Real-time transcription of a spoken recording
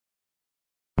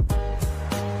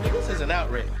is an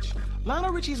outrage.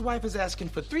 Lionel Richie's wife is asking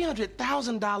for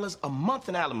 $300,000 a month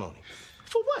in alimony.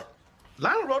 For what?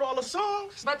 Lionel wrote all the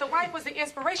songs. But the wife was the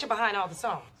inspiration behind all the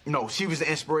songs. No, she was the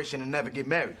inspiration to never get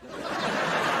married.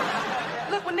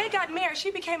 Look, when they got married,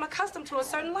 she became accustomed to a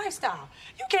certain lifestyle.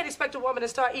 You can't expect a woman to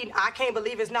start eating, I can't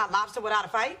believe it's not lobster without a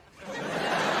fight.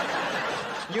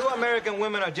 You American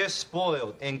women are just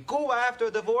spoiled. In Cuba, after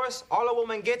a divorce, all a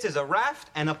woman gets is a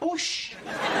raft and a push.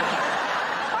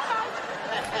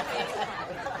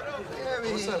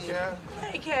 What's up, Karen?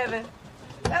 Hey, Kevin.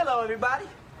 Hello, everybody.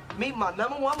 Meet my #1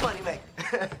 moneymaker.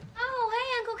 Oh, hey,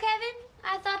 Uncle Kevin.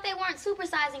 I thought they weren't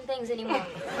supersizing things anymore.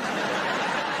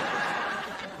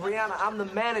 Brianna, I'm the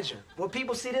manager. When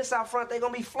people see this out front, they're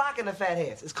gonna be flocking to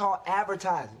Fatheads. It's called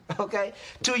advertising, okay?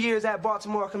 2 years at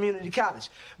Baltimore Community College.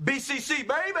 BCC,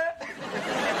 baby!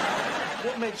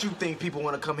 What makes you think people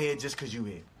want to come here just because you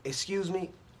here? Excuse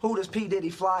me? Who does P.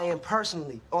 Diddy fly in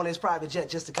personally on his private jet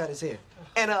just to cut his hair?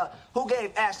 And who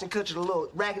gave Ashton Kutcher the little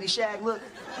raggedy shag look?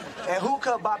 And who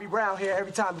cut Bobby Brown hair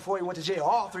every time before he went to jail?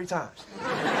 All 3 times.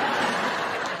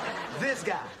 This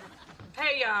guy.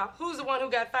 Hey, y'all, who's the one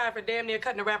who got fired for damn near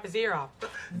cutting a rapper's ear off?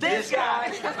 This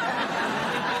guy.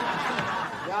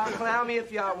 Y'all clown me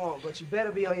if y'all want, but you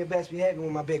better be on your best behavior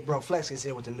when my big bro Flex gets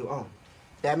here with the new owner.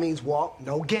 That means walk,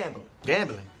 no gambling.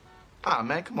 Gambling? Ah,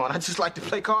 man, come on. I just like to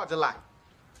play cards a lot.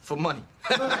 For money.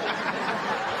 Hey,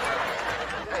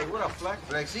 what up, Flex?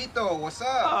 Flexito, what's up?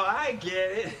 Oh, I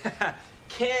get it.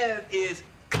 Kev is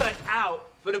cut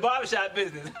out for the barbershop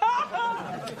business.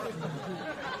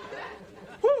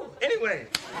 Woo! Anyway,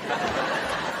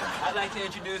 I'd like to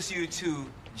introduce you to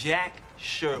Jack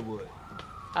Sherwood.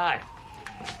 Hi.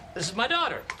 This is my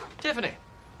daughter, Tiffany.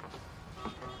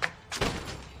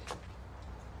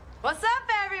 What's up,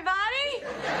 everybody?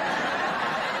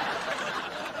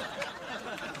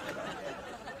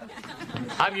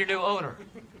 I'm your new owner.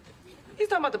 He's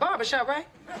talking about the barbershop, right?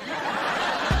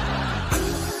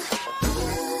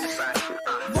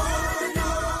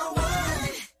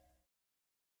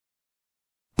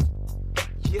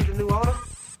 You're the new owner?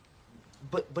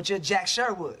 But you're Jack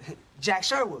Sherwood. Jack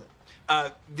Sherwood.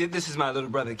 This is my little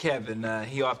brother, Kevin.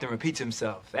 He often repeats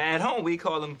himself. At home, we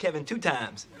call him Kevin 2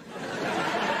 times.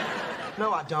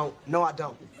 No, I don't. No, I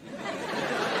don't.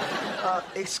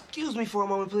 Excuse me for a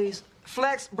moment, please.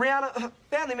 Flex, Brianna,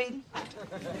 family meeting.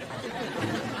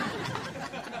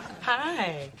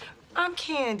 Hi, I'm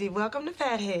Candy. Welcome to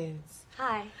Fatheads.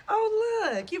 Hi. Oh,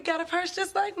 look, you've got a purse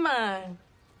just like mine.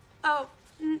 Oh,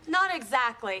 not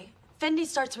exactly. Fendi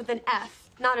starts with an F,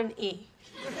 not an E.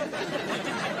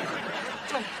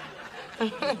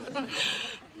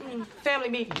 Family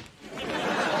meeting.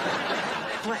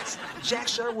 Flex, Jack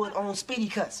Sherwood owns Speedy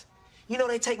Cuts. You know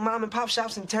they take mom and pop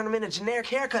shops and turn them into generic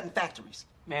haircutting factories.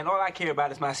 Man, all I care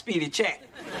about is my speedy check.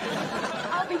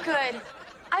 I'll be good.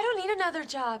 I don't need another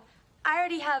job. I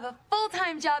already have a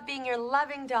full-time job being your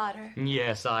loving daughter.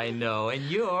 Yes, I know, and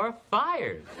you're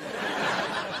fired.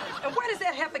 And where does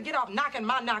that heifer get off knocking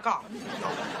my knock off?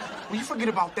 Will you forget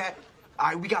about that? All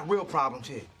right, we got real problems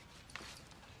here.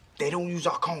 They don't use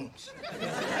our combs.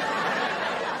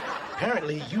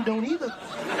 Apparently, you don't either.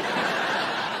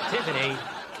 Tiffany,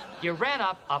 you ran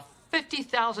up a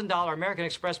 $50,000 American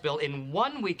Express bill in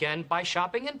one weekend by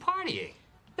shopping and partying.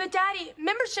 But, Daddy,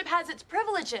 membership has its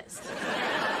privileges.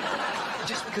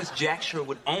 Just because Jack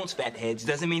Sherwood owns Fatheads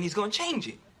doesn't mean he's gonna change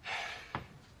it.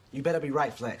 You better be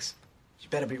right, Flex. You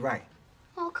better be right.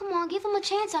 Oh, come on, give him a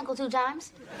chance, Uncle 2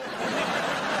 times.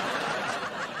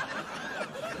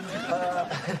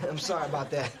 I'm sorry about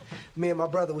that. Me and my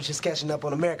brother was just catching up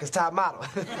on America's Top Model.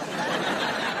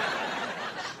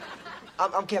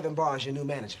 I'm Kevin Barnes, your new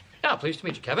manager. Now, pleased to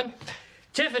meet you, Kevin.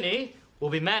 Tiffany will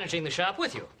be managing the shop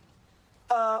with you.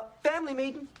 Family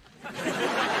meeting.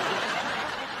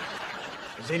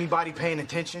 Is anybody paying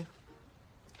attention?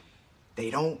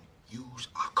 They don't use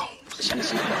our combs.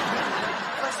 Flex,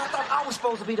 I thought I was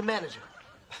supposed to be the manager.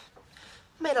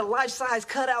 Made a life-size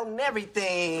cutout and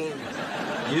everything.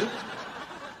 You?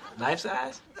 Life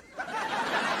size?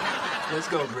 Let's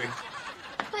go, Bree.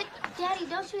 But, Daddy,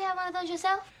 don't you have one of those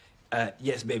yourself?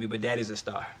 Yes, baby, but Daddy's a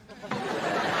star.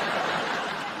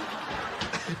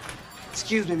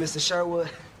 Excuse me, Mr. Sherwood.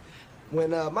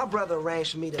 When my brother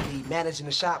arranged for me to be managing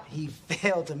the shop, he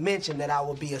failed to mention that I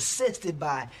will be assisted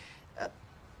by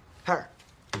her.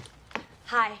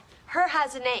 Hi. Her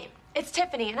has a name. It's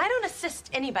Tiffany, and I don't assist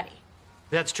anybody.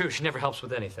 That's true. She never helps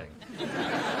with anything.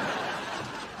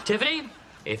 Tiffany,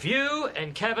 if you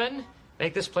and Kevin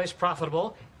make this place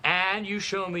profitable and you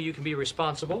show me you can be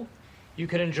responsible, you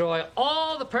can enjoy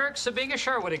all the perks of being a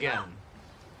Sherwood again.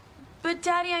 But,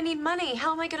 Daddy, I need money.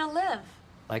 How am I going to live?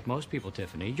 like most people,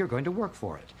 Tiffany, you're going to work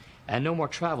for it. And no more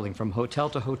traveling from hotel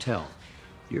to hotel.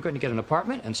 You're going to get an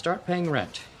apartment and start paying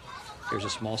rent. Here's a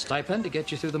small stipend to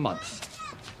get you through the month.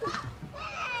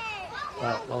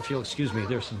 Well, if you'll excuse me,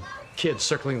 there's some kids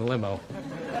circling the limo.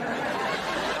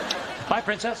 Bye,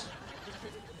 Princess.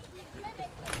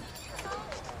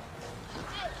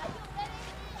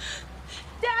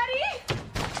 Daddy!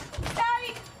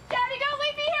 Daddy! Daddy, don't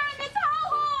leave me here in this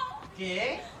hellhole!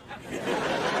 Yeah?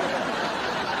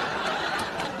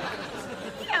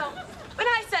 You know, when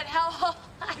I said hellhole,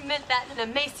 I meant that in a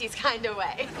Macy's kind of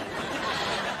way.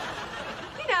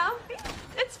 You know,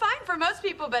 it's fine for most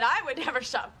people, but I would never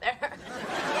shop there.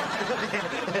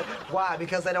 Why?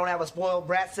 Because they don't have a spoiled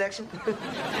brat section?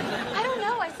 I don't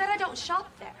know. I said I don't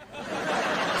shop there.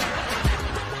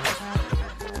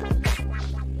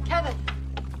 Kevin,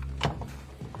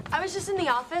 I was just in the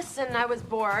office and I was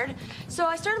bored, so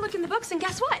I started looking at the books, and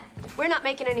guess what? We're not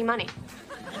making any money.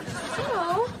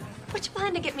 So, what you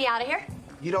plan to get me out of here?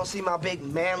 You don't see my big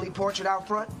manly portrait out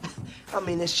front? I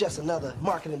mean, it's just another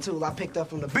marketing tool I picked up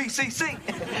from the BCC.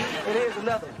 And here's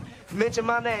another one. Mention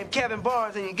my name, Kevin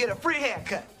Barnes, and you get a free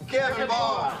haircut. Kevin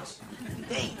Barnes.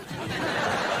 Hey.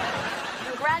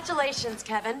 Congratulations,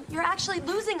 Kevin. You're actually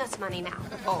losing us money now.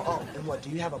 Oh, and what, do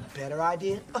you have a better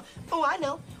idea? Oh, I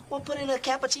know. We'll put in a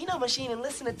cappuccino machine and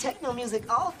listen to techno music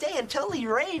all day and totally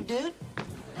rave, dude.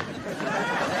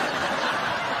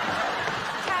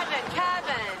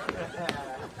 Kevin.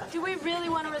 Do we really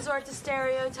want to resort to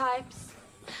stereotypes?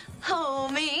 Oh,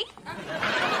 me?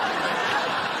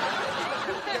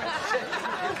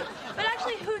 But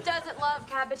actually, who doesn't love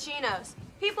cappuccinos?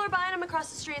 People are buying them across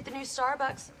the street at the new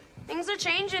Starbucks. Things are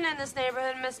changing in this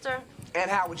neighborhood, mister. And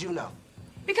how would you know?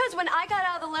 Because when I got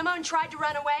out of the limo and tried to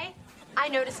run away, I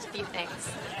noticed a few things.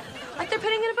 Like they're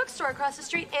putting in a bookstore across the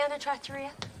street and a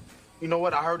trattoria. You know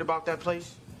what? I heard about that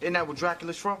place. Isn't that where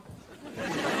Dracula's from?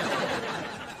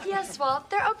 Yes, well,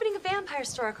 they're opening a vampire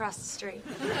store across the street.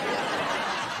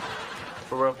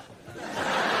 For real?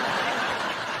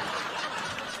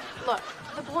 Look,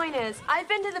 the point is, I've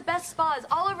been to the best spas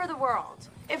all over the world.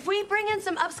 If we bring in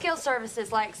some upscale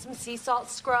services like some sea salt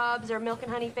scrubs or milk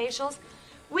and honey facials,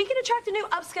 we can attract a new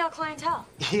upscale clientele.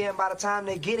 Yeah, and by the time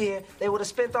they get here, they would have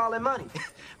spent all their money.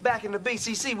 Back in the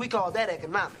BCC, we called that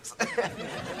economics.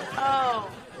 Oh,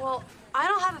 well, I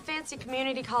don't have a fancy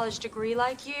community college degree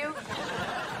like you.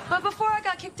 But before I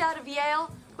got kicked out of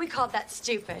Yale, we called that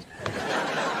stupid.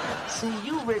 See,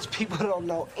 you rich people don't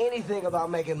know anything about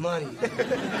making money.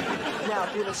 Now,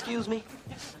 if you'll excuse me,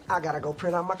 I gotta go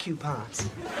print out my coupons.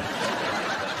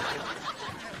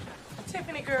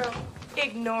 Tiffany, girl,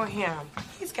 ignore him.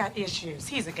 He's got issues.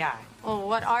 He's a guy. Well,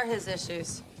 what are his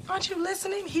issues? Aren't you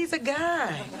listening? He's a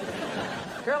guy.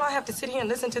 Girl, I have to sit here and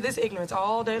listen to this ignorance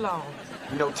all day long.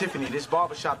 You know, Tiffany, this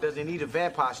barbershop doesn't need a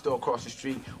vampire store across the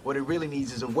street. What it really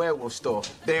needs is a werewolf store.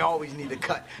 They always need a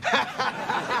cut.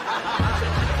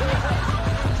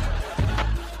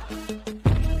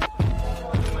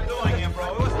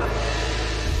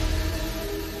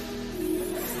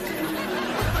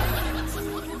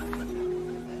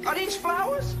 Are these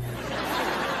flowers?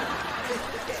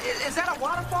 Is that a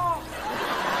waterfall?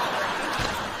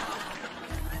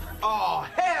 Oh,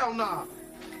 hell no!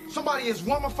 Somebody has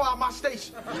wummified my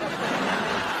station.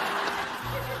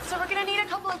 So we're gonna need a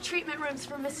couple of treatment rooms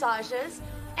for massages,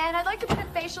 and I'd like to put a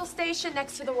facial station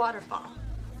next to the waterfall.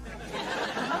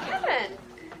 Oh, Kevin.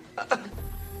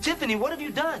 Tiffany, what have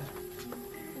you done?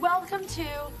 Welcome to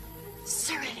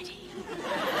Serenity.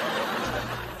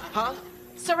 Huh?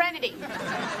 Serenity.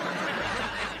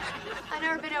 An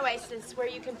urban oasis where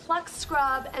you can pluck,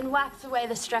 scrub, and wax away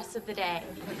the stress of the day.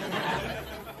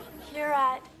 You're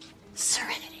at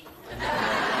Serenity.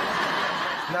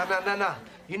 No.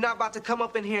 You're not about to come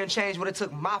up in here and change what it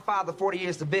took my father 40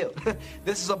 years to build.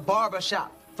 This is a barber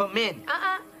shop for men.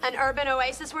 An urban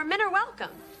oasis where men are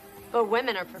welcome, but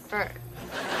women are preferred.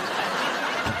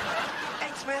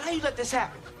 Thanks, man. How you let this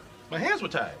happen? My hands were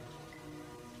tied.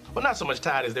 Well, not so much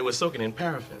tied as they were soaking in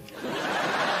paraffin.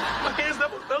 My hands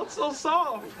never felt so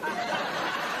soft.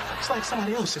 It's like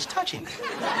somebody else is touching me.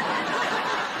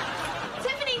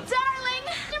 Tiffany, darling,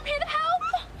 I'm here to help.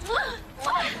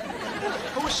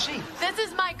 Who is she? This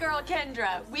is my girl,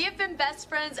 Kendra. We have been best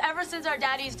friends ever since our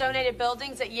daddies donated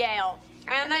buildings at Yale.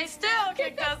 And they still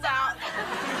kicked us out.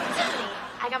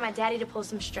 I got my daddy to pull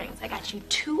some strings. I got you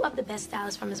 2 of the best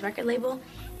styles from his record label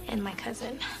and my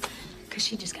cousin, because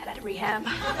she just got out of rehab.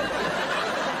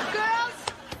 Girls!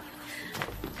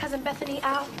 Cousin Bethany,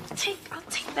 I'll take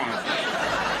that.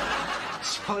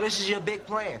 So this is your big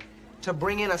plan? To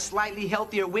bring in a slightly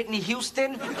healthier Whitney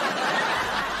Houston?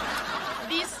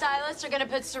 These styles stylists are gonna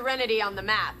put Serenity on the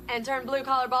map and turn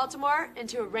blue-collar Baltimore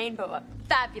into a rainbow of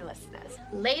fabulousness.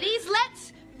 Ladies,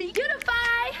 let's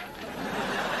beautify.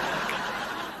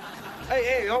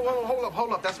 Hey,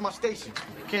 hold up. That's my station.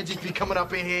 Can't just be coming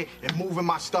up in here and moving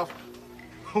my stuff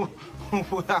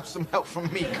without some help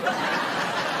from me.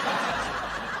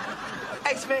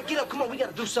 Ace, man, get up. Come on, we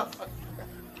gotta do something.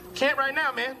 Can't right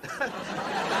now, man.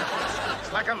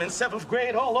 It's like I'm in 7th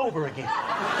grade all over again.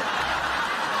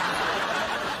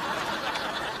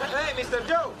 Hey, Mr.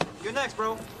 Joe, you're next,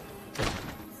 bro.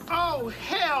 Oh,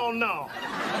 hell no.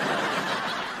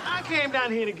 I came down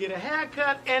here to get a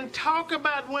haircut and talk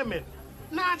about women,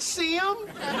 not see them.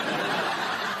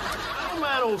 I don't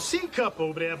mind old C-Cup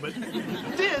over there, but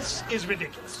this is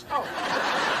ridiculous. Oh.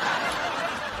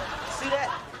 See that?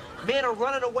 Men are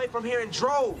running away from here in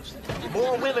droves.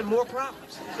 More women, more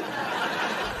problems.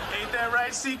 Ain't that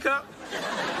right, C-Cup?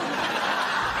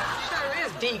 Sure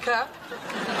is, D-Cup.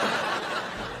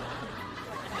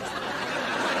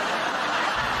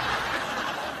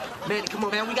 Manny, come on,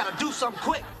 man. We gotta do something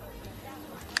quick.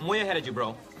 I'm way ahead of you,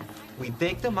 bro. We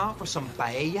take them out for some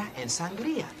paella and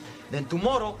sangria. Then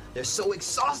tomorrow, they're so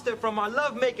exhausted from our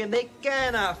lovemaking, they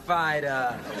cannot fight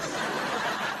us.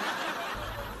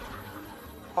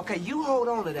 Okay, you hold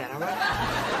on to that, all right?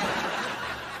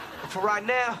 But for right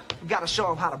now, we gotta show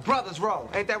them how the brothers roll.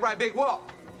 Ain't that right, Big Walt?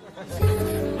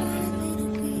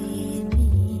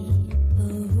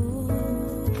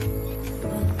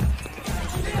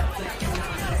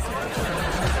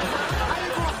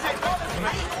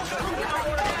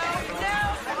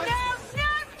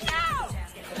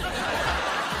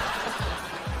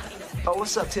 Oh,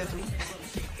 what's up, Tiffany?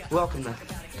 Welcome to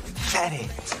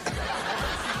Fatheads.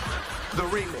 The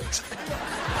remix.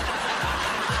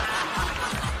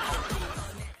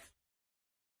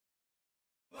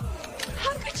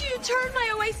 How could you turn my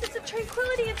oasis of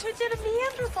tranquility into a den of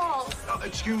Neanderthals?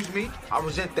 Excuse me, I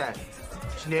resent that.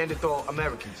 It's Neanderthal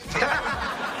Americans.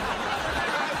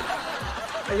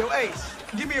 Hey, yo, Ace,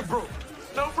 give me a broom.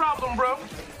 No problem, bro.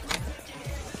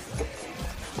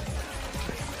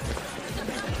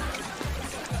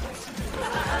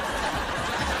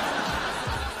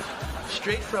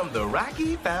 Straight from the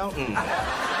Rocky Fountain.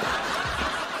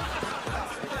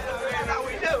 How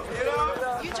we do, you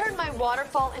know? You turned my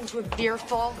waterfall into a beer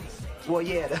fall? Well,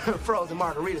 yeah, the frozen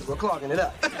margaritas were clogging it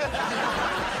up.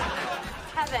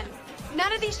 Kevin,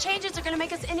 none of these changes are gonna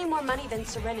make us any more money than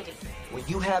Serenity. When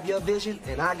you have your vision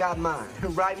and I got mine.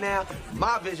 Right now,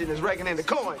 my vision is raking in the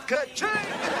coin. Ka-ching!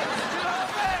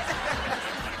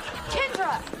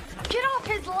 Kendra, get off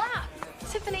his lap.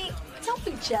 Tiffany, don't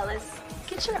be jealous.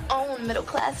 Get your own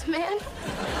middle-class man.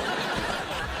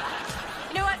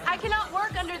 You know what? I cannot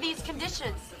work under these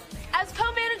conditions. As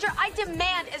co-manager, I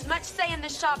demand as much say in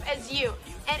this shop as you.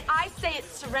 And I say it's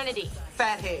Serenity.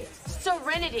 Fathead.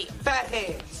 Serenity.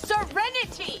 Fathead.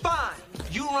 Serenity! Fine.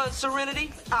 You run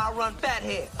Serenity, I'll run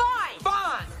Fathead. Fine!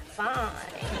 Fine. Fine. Ha!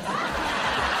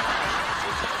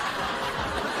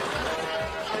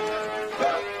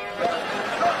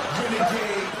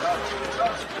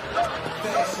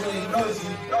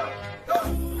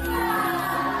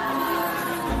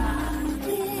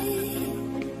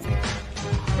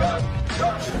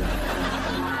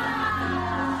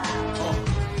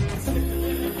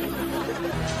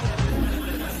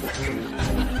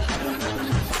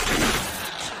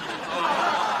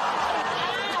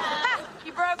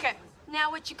 You broke it. Now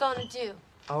what you gonna do?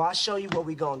 Oh, I'll show you what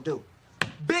we gonna do.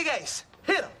 Big Ace,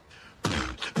 hit him.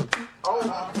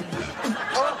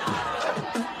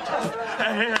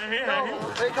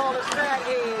 They call us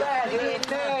Fathead. Fathead,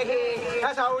 Fathead.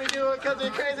 That's how we do it, because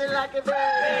we're crazy like a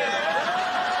bag.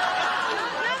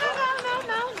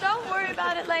 No. Don't worry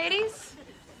about it, ladies.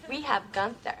 We have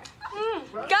Gunther.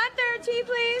 Gunther, tea,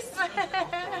 please.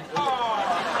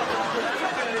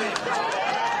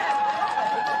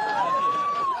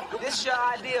 This your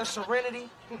idea of Serenity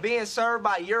being served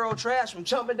by Euro trash from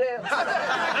Chumpendale?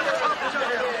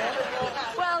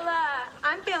 Well,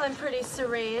 I'm feeling pretty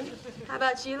serene. How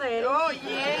about you, ladies? Oh,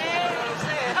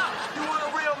 yeah. You want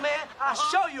a real man? I'll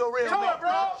show you a real man. Show it,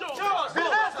 bro. Show us.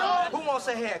 Who wants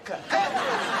a haircut? Get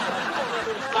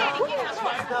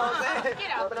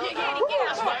out.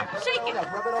 Shake it.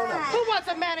 Rub it on up. Who wants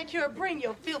a manicure? Bring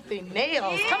your filthy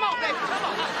nails. Come on, baby. Come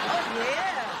on.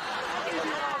 Yeah.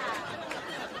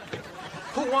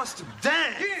 Who wants to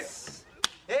dance?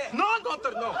 Yeah. No,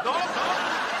 Gunther, no. You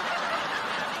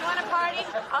want to party?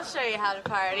 I'll show you how to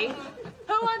party.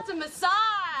 Who wants a massage?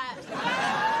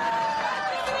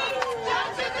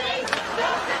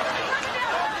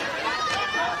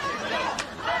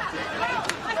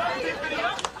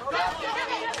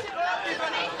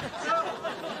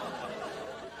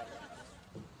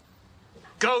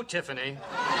 Go, Tiffany.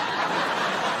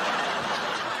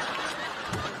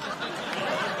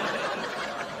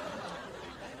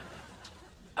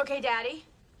 Okay, Daddy.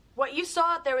 What you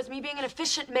saw out there was me being an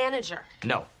efficient manager.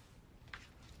 No.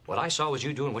 What I saw was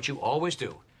you doing what you always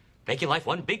do, making life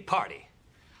one big party.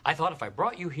 I thought if I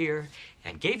brought you here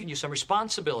and gave you some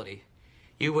responsibility,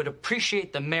 you would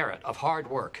appreciate the merit of hard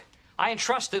work. I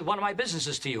entrusted one of my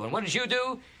businesses to you, and what did you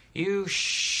do? You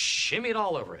shimmied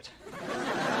all over it.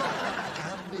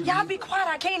 Y'all be quiet,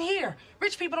 I can't hear.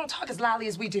 Rich people don't talk as loudly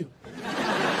as we do.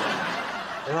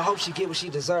 And I hope she get what she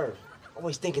deserves.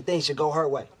 Always thinking things should go her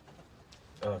way.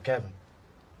 Kevin,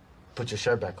 put your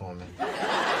shirt back on, man.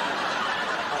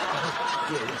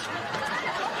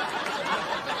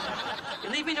 You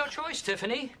leave me no choice,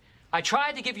 Tiffany. I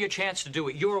tried to give you a chance to do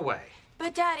it your way.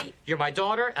 But, Daddy... You're my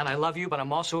daughter, and I love you, but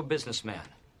I'm also a businessman.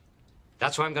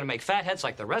 That's why I'm going to make fatheads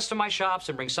like the rest of my shops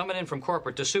and bring someone in from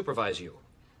corporate to supervise you.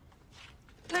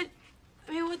 But,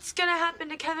 I mean, what's gonna happen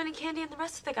to Kevin and Candy and the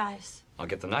rest of the guys? I'll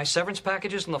get them nice severance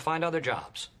packages, and they'll find other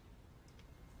jobs.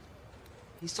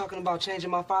 He's talking about changing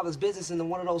my father's business into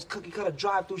one of those cookie-cutter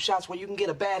drive-through shops where you can get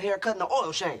a bad haircut and an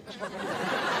oil change.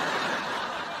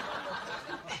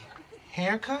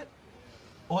 Haircut?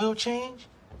 Oil change?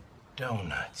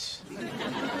 Donuts.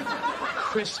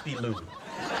 Crispy lube.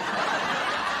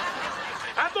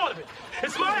 I thought of it.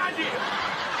 It's my idea.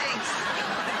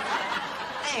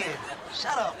 Man,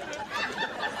 shut up.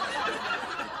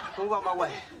 Move out my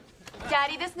way.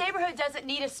 Daddy, this neighborhood doesn't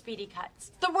need a Speedy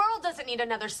Cuts. The world doesn't need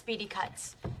another Speedy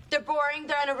Cuts. They're boring,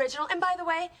 they're unoriginal, and by the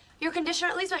way, your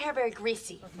conditioner leaves my hair very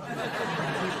greasy.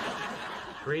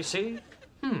 Greasy?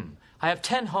 I have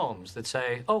 10 homes that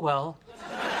say, oh, well.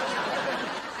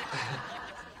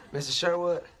 Mr.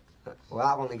 Sherwood, well,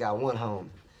 I've only got one home,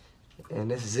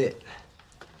 and this is it.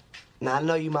 Now, I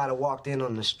know you might have walked in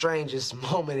on the strangest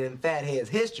moment in Fathead's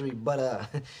history, but,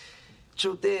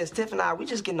 truth is, Tiff and I, we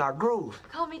just getting our groove.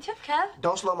 Call me Tiff, Kev.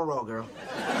 Don't slow my roll, girl.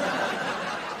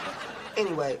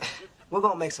 Anyway, we're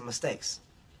gonna make some mistakes,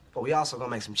 but we also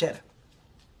gonna make some cheddar.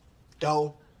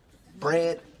 Dough,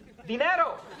 bread.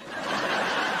 Dinero!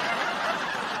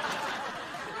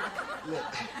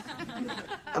 Look,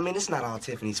 I mean, it's not all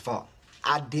Tiffany's fault.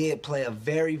 I did play a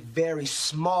very, very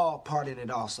small part in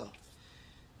it also.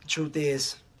 The truth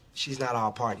is, she's not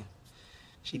all party.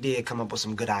 She did come up with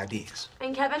some good ideas.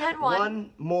 And Kevin had one. One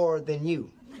more than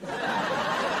you.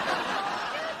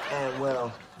 And,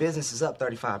 well, business is up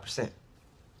 35%.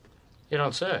 You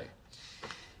don't say.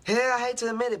 Yeah, I hate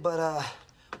to admit it, but,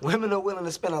 women are willing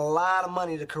to spend a lot of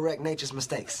money to correct nature's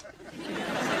mistakes.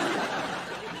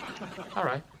 All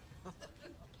right.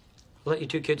 I'll let you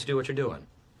two kids do what you're doing.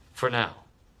 For now.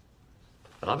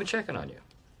 But I'll be checking on you.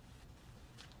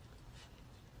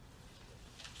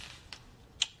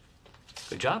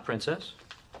 Good job, Princess.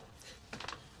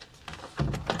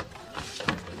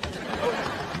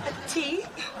 Tea?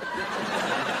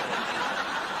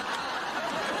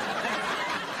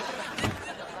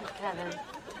 Kevin,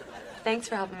 thanks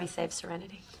for helping me save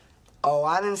Serenity. Oh,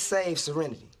 I didn't save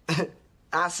Serenity.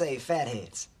 I saved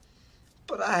Fatheads.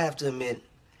 But I have to admit,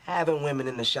 having women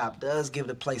in the shop does give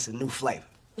the place a new flavor.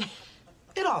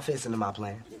 It all fits into my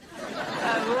plan.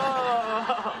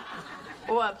 Whoa.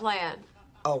 What plan?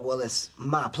 Oh, well, it's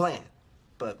my plan.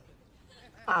 But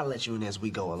I'll let you in as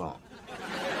we go along.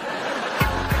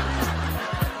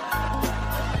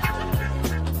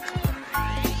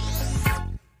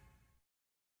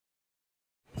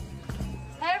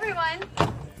 Hey, everyone.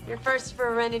 Your first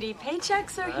Serenity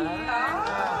paychecks are here.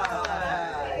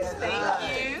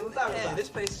 Thank you. Yeah, this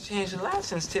place has changed a lot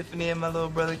since Tiffany and my little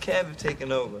brother Kev have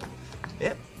taken over.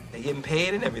 Yep, they're getting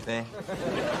paid and everything.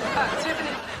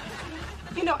 Tiffany,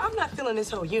 you know, I'm not feeling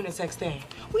this whole unisex thing.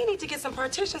 We need to get some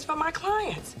partitions for my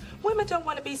clients. Women don't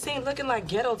want to be seen looking like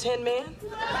ghetto tin men.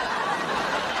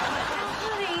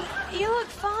 Honey, you look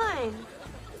fine.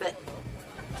 But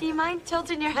do you mind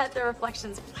tilting your head? The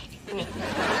reflection's blinding.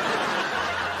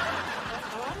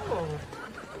 Oh,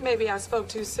 maybe I spoke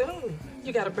too soon.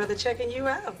 You got a brother checking you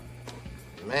out.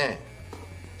 Man,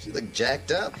 she look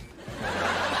jacked up.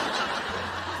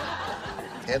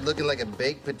 Head looking like a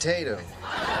baked potato.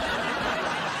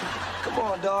 Come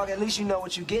on, dog. At least you know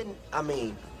what you're getting. I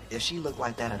mean, if she looked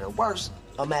like that at her worst,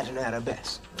 imagine her at her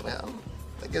best. Well,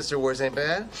 I guess her worst ain't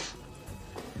bad.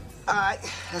 All right,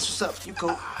 that's what's up. You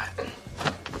cool.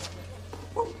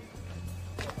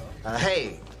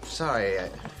 Hey, sorry, I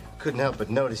couldn't help but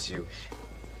notice you.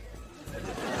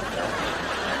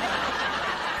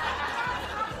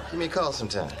 Give me a call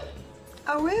sometime.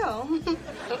 I will.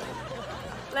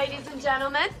 Ladies and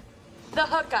gentlemen, the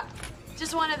hookup.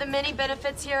 Just one of the many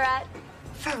benefits here at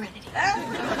Serenity.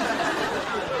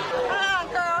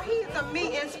 Girl, he's the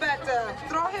meat inspector.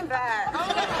 Throw him back.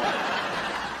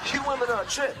 You women are a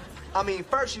trip. I mean,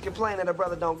 first you complain that a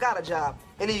brother don't got a job,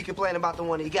 and then you complain about the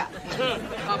one he got.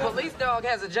 A police dog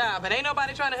has a job, and ain't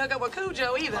nobody trying to hook up with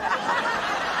Cujo either.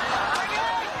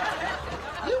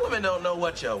 You women don't know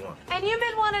what y'all want. And you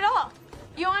men want it all.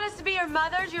 You want us to be your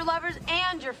mothers, your lovers,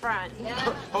 and your friends.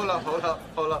 Hold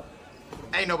up.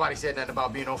 Ain't nobody said nothing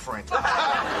about being no friend.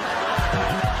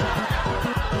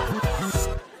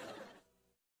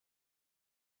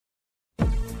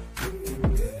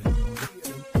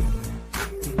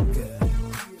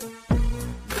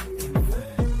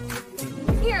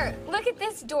 Here, look at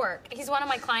this dork. He's one of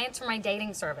my clients for my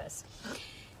dating service.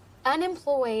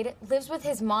 Unemployed, lives with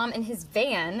his mom in his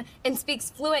van, and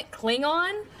speaks fluent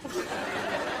Klingon.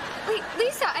 Wait,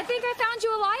 Lisa, I think I found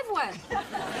you a live one.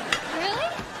 Really?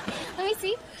 Let me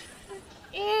see.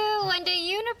 Ew, and a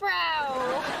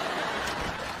unibrow.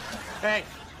 Hey,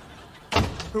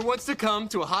 who wants to come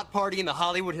to a hot party in the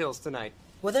Hollywood Hills tonight?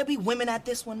 Will there be women at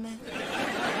this one, man?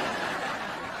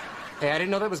 Hey, I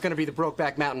didn't know that was going to be the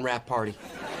Brokeback Mountain rap party.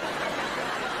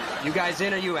 You guys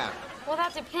in or you out? Well,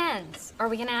 that depends. Are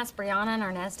we gonna ask Brianna and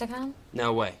Arnez to come?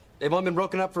 No way. They've only been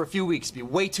broken up for a few weeks. It'd be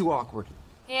way too awkward.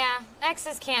 Yeah,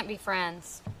 exes can't be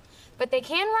friends. But they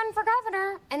can run for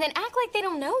governor and then act like they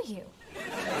don't know you.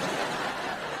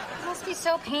 It must be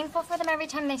so painful for them every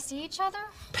time they see each other.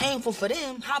 Painful for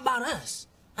them? How about us?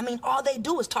 I mean, all they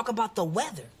do is talk about the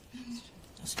weather.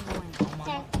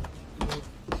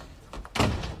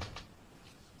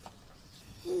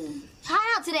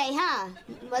 Hot out today, huh?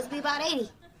 Must be about 80.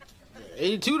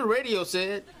 82, the radio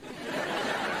said.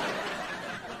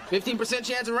 15%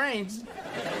 chance of rain.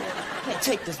 Can't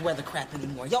take this weather crap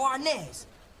anymore. Yo, Arnez,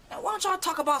 now why don't y'all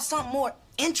talk about something more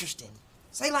interesting?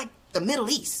 Say, like, the Middle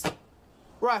East.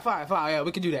 Right, fine, yeah,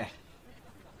 we can do that.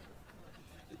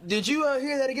 Did you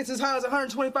hear that it gets as high as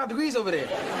 125 degrees over there?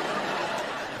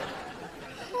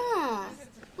 Huh.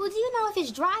 Well, do you know if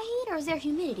it's dry heat or is there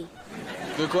humidity?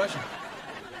 Good question.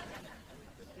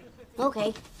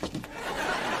 Okay.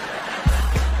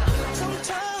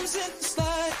 Sometimes in this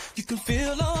life, you can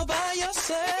feel all by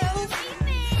yourself.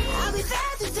 I'll be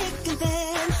there to take a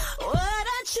stand. What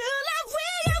a true love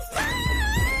will you find?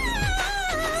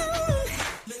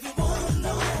 Living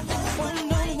one-on-one.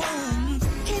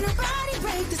 Can't nobody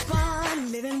break this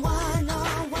bond. Living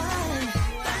one-on-one.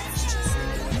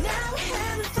 Now we're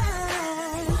having fun.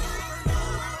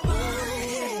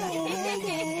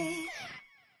 Yeah.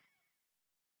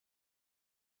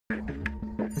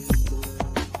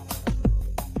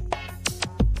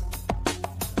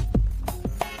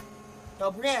 Yo,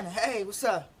 Brianna, hey, what's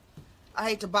up? I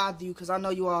hate to bother you because I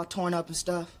know you all torn up and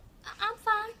stuff. I'm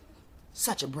fine.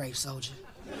 Such a brave soldier.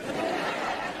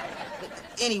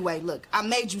 Anyway, look, I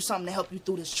made you something to help you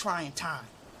through this trying time.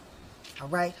 All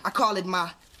right? I call it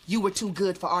my You Were Too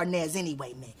Good for Arnez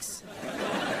Anyway mix.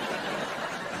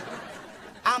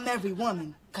 I'm every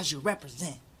woman because you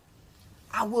represent.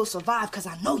 I will survive because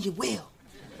I know you will.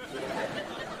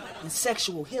 And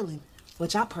sexual healing,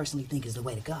 which I personally think is the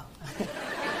way to go.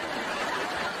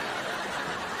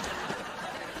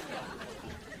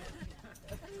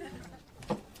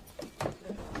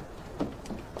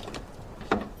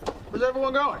 Where's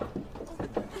everyone going?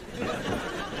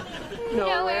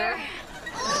 Nowhere.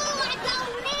 Oh, I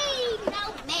don't need no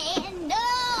man. No,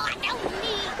 I don't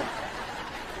need.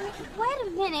 Wait a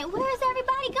minute. Where's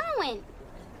everybody going?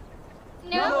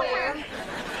 Nowhere.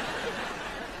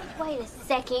 Wait a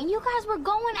second. You guys were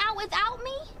going out without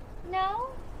me? No.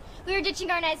 We were ditching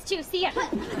Arnez too. See ya.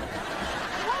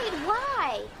 Wait,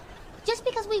 why? Just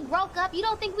because we broke up, you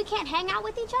don't think we can't hang out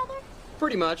with each other?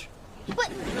 Pretty much.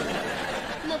 But,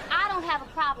 look, I don't have a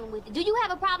problem with it. Do you have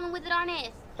a problem with it,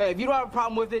 Arnez? Hey, if you don't have a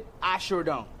problem with it, I sure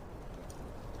don't.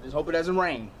 Just hope it doesn't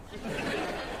rain.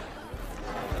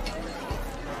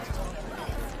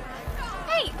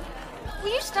 Hey,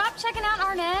 will you stop checking out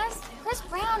Arnez? Chris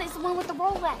Brown is the one with the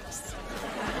Rolex.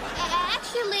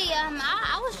 Actually,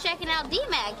 I was checking out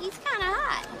D-Mac. He's kind of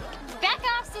hot. Back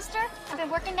off, sister. I've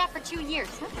been working that for 2 years.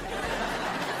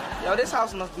 Yo, this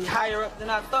house must be higher up than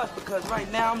I thought because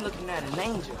right now I'm looking at an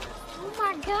angel. Oh,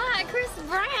 my God, Chris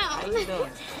Brown. How you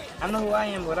doing? I know who I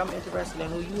am, but I'm interested in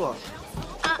who you are.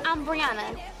 I'm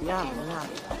Brianna. Brianna.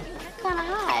 Kind of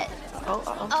hot. Oh.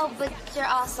 Oh, but you're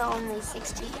also only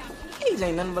 16. These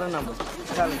ain't nothing but a number.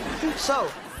 Tell me. So,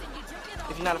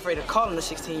 if you're not afraid of calling a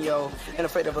 16-year-old and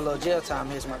afraid of a little jail time,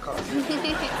 here's my card.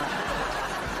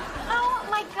 Oh,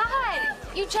 my God.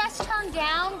 You just turned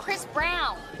down Chris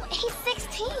Brown. He's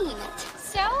 16.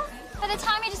 So, by the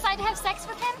time you decide to have sex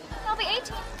with him, I'll be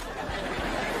 18.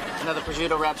 Another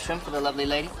prosciutto wrapped shrimp for the lovely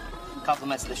lady.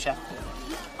 Compliments to the chef.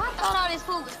 What? Thought all this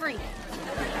food was free.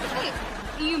 Hey,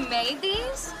 you made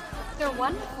these? They're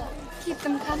wonderful. Keep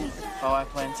them coming. Oh, I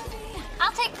plan to.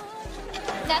 I'll take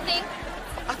nothing.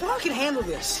 I thought I could handle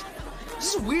this.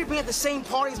 This is weird being at the same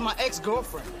party as my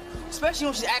ex-girlfriend. Especially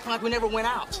when she's acting like we never went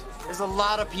out. There's a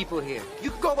lot of people here.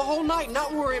 You could go the whole night,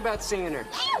 not worry about seeing her.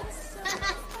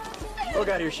 Oh,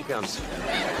 God, here she comes.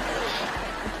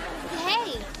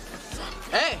 Hey,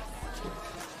 Hey,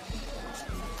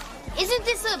 isn't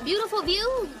this a beautiful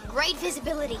view? Great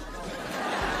visibility.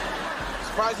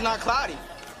 surprised it's not cloudy.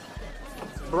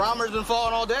 Barometer's been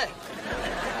falling all day.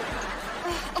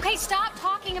 Okay, stop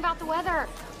talking about the weather.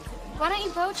 Why don't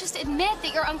you both just admit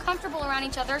that you're uncomfortable around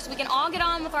each other so we can all get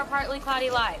on with our partly cloudy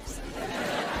lives?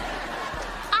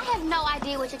 I have no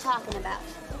idea what you're talking about.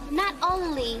 Not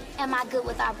only am I good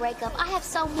with our breakup, I have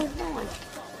so moved on.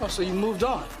 Oh, so you moved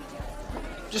on?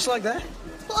 Just like that?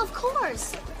 Well, of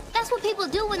course. That's what people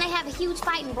do when they have a huge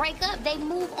fight and break up. They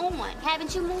move on.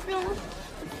 Haven't you moved on?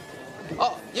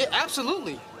 Oh, yeah,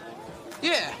 absolutely.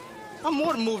 Yeah, I'm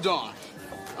more than moved on.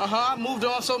 I moved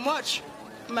on so much,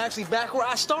 I'm actually back where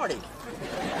I started.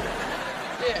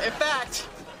 Yeah, in fact,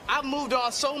 I've moved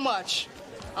on so much,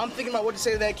 I'm thinking about what to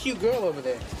say to that cute girl over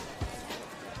there.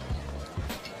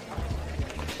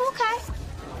 Okay.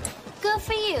 Good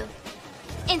for you.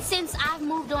 And since I've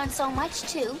moved on so much,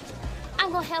 too,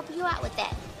 I'm gonna help you out with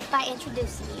that by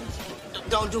introducing you.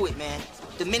 Don't do it, man.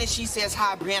 The minute she says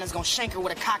hi, Brianna's gonna shank her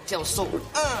with a cocktail sword.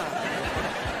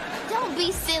 Don't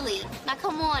be silly. Now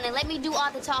come on and let me do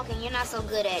all the talking. You're not so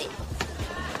good at it.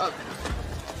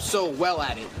 So well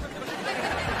at it.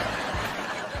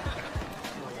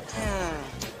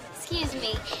 Excuse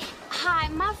me. Hi,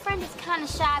 my friend is kind of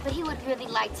shy, but he would really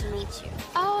like to meet you.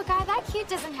 Oh, a guy that cute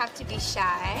doesn't have to be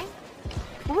shy.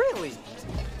 Really?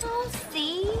 Oh,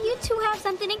 see? You two have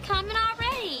something in common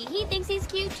already. He thinks he's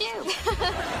cute, too.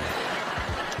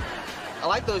 I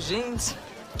like those jeans.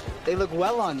 They look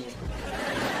well on you.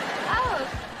 Oh,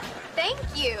 thank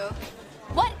you.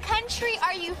 What country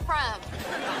are you from?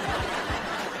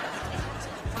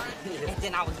 And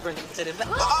then I was bringing it to the back.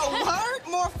 Oh, word?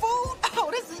 More food? Oh,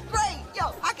 this is great.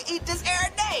 Yo, I can eat this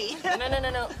every day.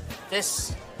 No.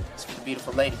 This is for the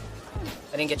beautiful lady.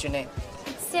 I didn't get your name.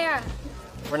 It's Sarah.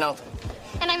 Ronaldo.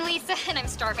 And I'm Lisa, and I'm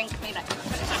starving.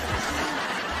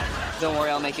 Don't worry,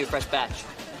 I'll make you a fresh batch.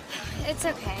 It's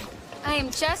okay. I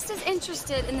am just as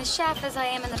interested in the chef as I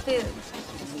am in the food.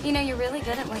 You know, you're really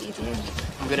good at what you do.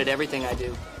 I'm good at everything I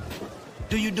do.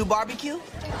 Do you do barbecue?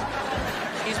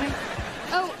 Excuse me?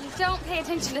 Oh, don't pay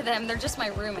attention to them. They're just my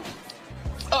roommate.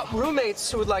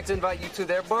 Roommates who would like to invite you to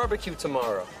their barbecue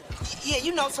tomorrow. Yeah,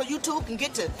 you know, so you two can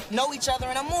get to know each other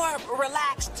in a more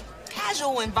relaxed,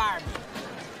 casual environment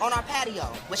on our patio,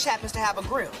 which happens to have a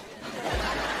grill.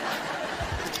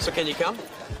 So can you come?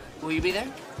 Will you be there?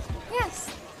 Yes.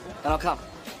 Then I'll come.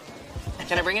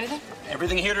 Can I bring anything?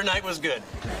 Everything here tonight was good.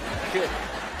 Good.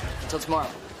 Until tomorrow.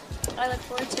 I look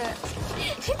forward to it.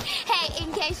 Hey,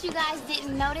 in case you guys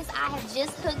didn't notice, I have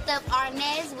just hooked up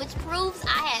Arnez, which proves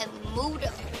I have moved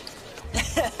up.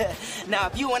 Now,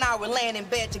 if you and I were laying in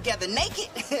bed together naked,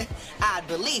 I'd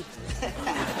believe it.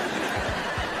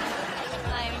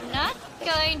 I'm not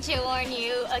going to warn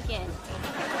you again.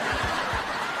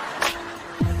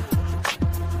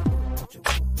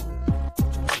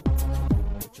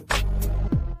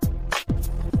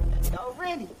 Yo,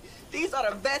 Randy, these are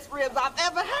the best ribs I've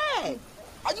ever had.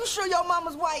 Are you sure your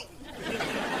mama's white?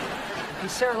 Hey,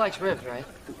 Sarah likes ribs, right?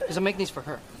 Because I'm making these for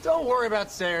her. Don't worry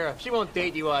about Sarah. If she won't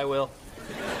date you, I will.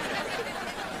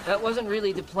 That wasn't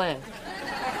really the plan.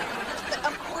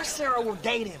 Of course Sarah will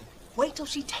date him. Wait till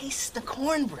she tastes the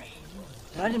cornbread.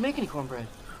 I didn't make any cornbread.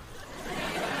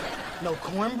 No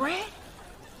cornbread?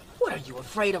 What, are you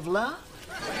afraid of love?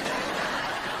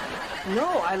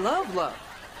 No, I love love.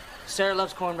 Sarah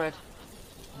loves cornbread.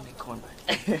 I make cornbread.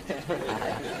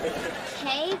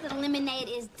 Okay, the lemonade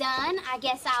is done. I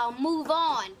guess I'll move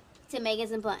on to making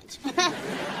some punch.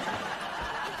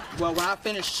 Well, when I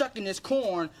finish shucking this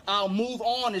corn, I'll move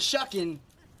on to shucking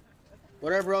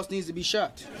whatever else needs to be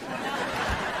shucked.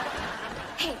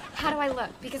 Hey, how do I look?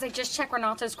 Because I just checked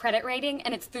Ronaldo's credit rating,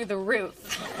 and it's through the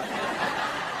roof.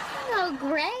 Oh,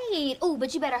 great. Oh,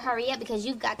 but you better hurry up because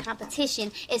you've got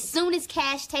competition. As soon as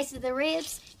Cash tasted the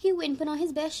ribs, he wouldn't put on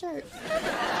his best shirt.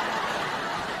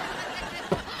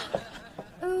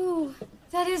 Ooh,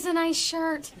 that is a nice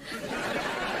shirt.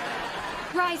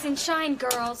 Rise and shine,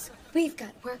 girls. We've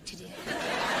got work to do.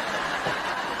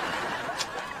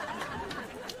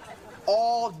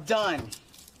 All done.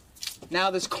 Now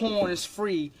this corn is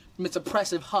free from its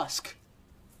oppressive husk.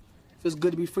 Feels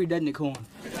good to be free, doesn't it, corn?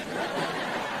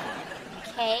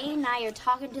 Okay, now you're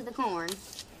talking to the corn.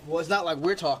 Well, it's not like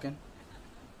we're talking.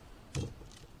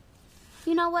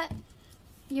 You know what?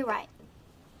 You're right.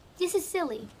 This is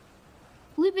silly.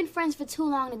 We've been friends for too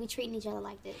long to be treating each other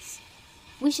like this.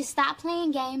 We should stop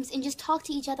playing games and just talk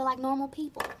to each other like normal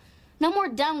people. No more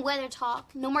dumb weather talk.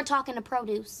 No more talking to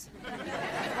produce.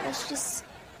 Let's just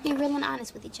be real and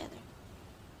honest with each other.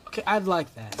 Okay, I'd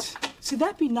like that. See,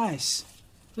 that'd be nice.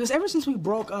 Because ever since we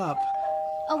broke up...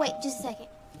 Oh, wait, just a second.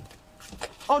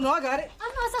 Oh, no, I got it.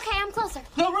 Oh, no, it's okay. I'm closer.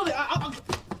 No, really,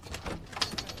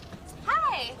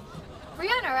 Hi.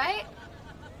 Brianna, right?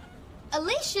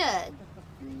 Alicia,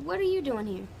 what are you doing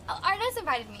here? Oh, Arnez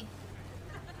invited me.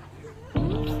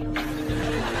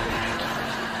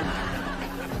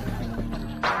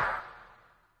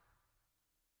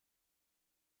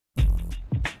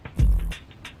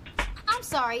 I'm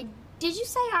sorry. Did you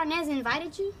say Arnez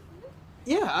invited you?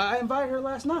 Yeah, I invited her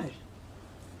last night.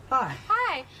 Hi.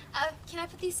 Hi. Can I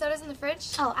put these sodas in the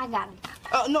fridge? Oh, I got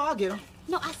them. No, I'll get them.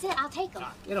 No, I said I'll take them.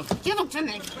 Get them. Give them to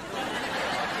me.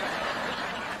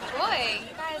 Boy,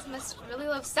 you guys must really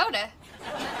love soda.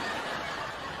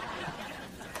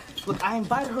 Look, I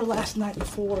invited her last night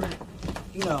before,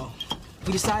 you know,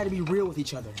 we decided to be real with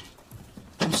each other.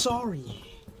 I'm sorry.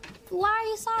 Why are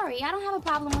you sorry? I don't have a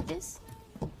problem with this.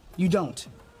 You don't.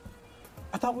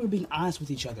 I thought we were being honest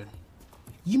with each other.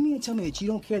 You mean to tell me that you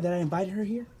don't care that I invited her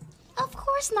here? Of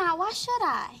course not. Why should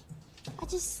I? I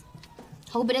just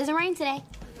hope it doesn't rain today.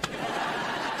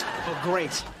 Oh,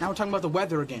 great. Now we're talking about the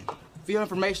weather again. For your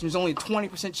information, there's only a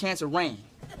 20% chance of rain.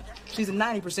 She's a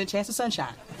 90% chance of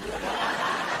sunshine.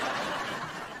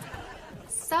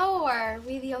 So, are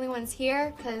we the only ones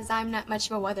here? Because I'm not much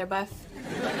of a weather buff.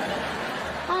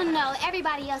 Oh, no.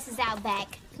 Everybody else is out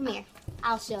back. Come here.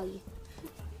 I'll show you.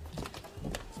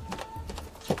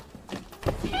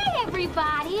 Hey,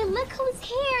 everybody. Look who's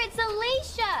here. It's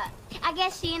Alicia. I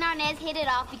guess she and Arnez hit it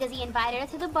off because he invited her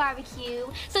to the barbecue.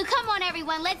 So come on,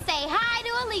 everyone. Let's say hi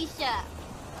to Alicia.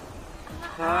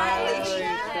 Hi,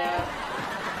 Alicia.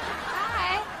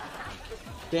 Hi.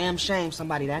 Damn shame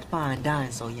somebody that fine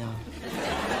dying so young.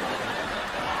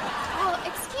 Oh,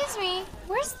 excuse me.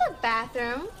 Where's the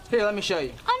bathroom? Here, let me show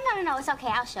you. Oh, no. It's okay.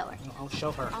 I'll show her. I'll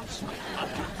show her. I'll show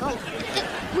her. Go.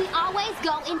 We always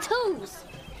go in twos.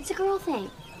 It's a girl thing.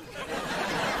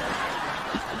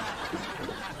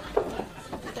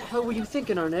 What the hell were you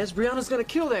thinking, Arnez? Brianna's gonna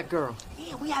kill that girl.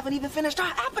 Yeah, we haven't even finished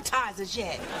our appetizers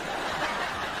yet.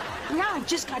 Brianna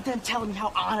just got done telling me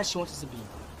how honest she wants us to be.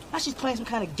 Now she's playing some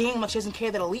kind of game like she doesn't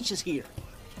care that Alicia's here.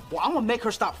 Well, I'm gonna make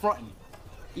her stop fronting.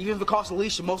 Even if it costs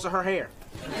Alicia most of her hair.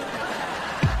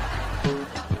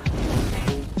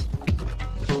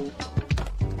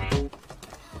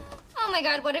 Oh my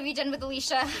God, what have you done with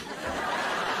Alicia?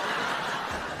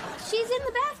 She's in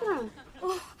the bathroom.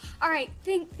 Oh, all right,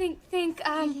 think.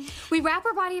 We wrap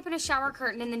her body up in a shower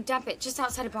curtain and then dump it just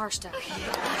outside of Barstow.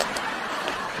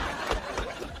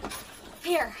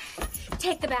 Here,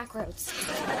 take the back roads.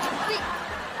 Wait,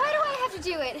 why do I have to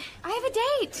do it? I have a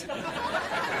date.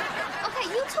 Okay,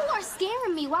 you two are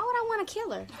scaring me. Why would I want to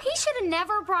kill her? He should have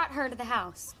never brought her to the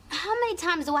house. How many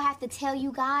times do I have to tell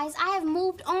you guys? I have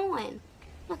moved on.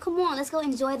 Now, come on, let's go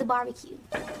enjoy the barbecue.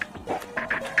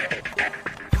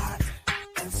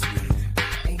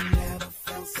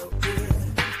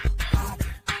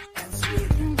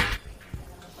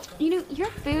 You know, your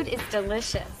food is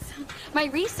delicious. My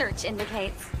research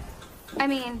indicates. I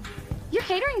mean, your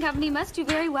catering company must do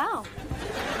very well.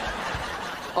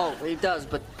 Oh, it does,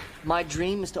 but my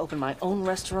dream is to open my own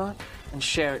restaurant and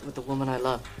share it with the woman I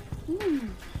love.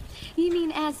 You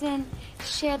mean as in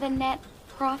share the net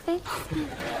profits?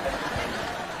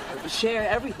 Share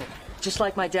everything, just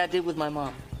like my dad did with my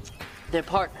mom. They're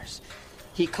partners.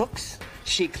 He cooks,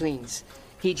 she cleans.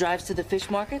 He drives to the fish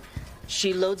market,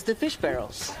 she loads the fish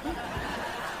barrels.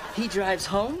 He drives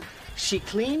home, she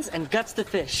cleans and guts the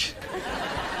fish.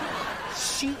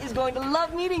 She is going to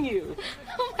love meeting you.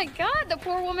 Oh my God, the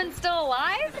poor woman's still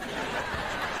alive?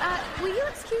 Will you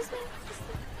excuse me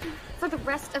for the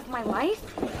rest of my life?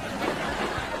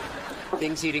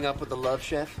 Things heating up with the love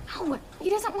chef? No, he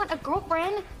doesn't want a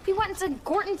girlfriend. He wants a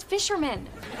Gorton's fisherman.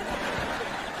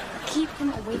 Keep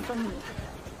him away from me.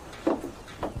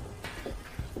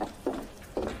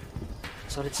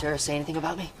 So did Sarah say anything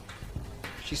about me?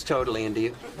 She's totally into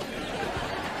you.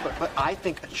 But I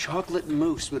think a chocolate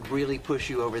mousse would really push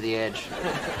you over the edge.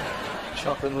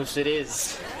 Chocolate mousse it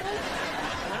is.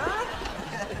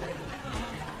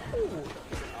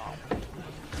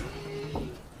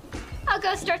 I'll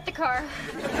go start the car.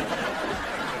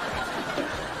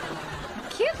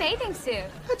 Cute bathing suit.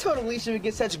 I told Alicia we'd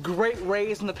get such great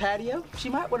rays in the patio. She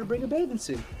might want to bring a bathing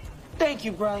suit. Thank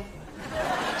you, bro.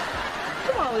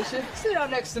 Come on, on, Alicia. Sit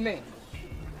down next to me.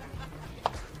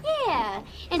 Yeah,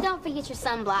 and don't forget your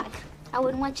sunblock. I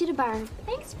wouldn't want you to burn.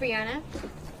 Thanks, Brianna.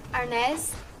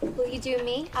 Arnez, will you do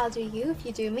me? I'll do you if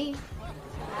you do me.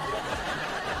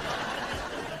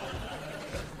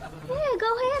 Yeah,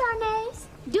 go ahead, Arnez.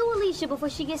 Do Alicia before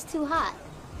she gets too hot.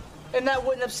 And that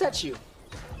wouldn't upset you?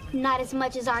 Not as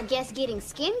much as our guest getting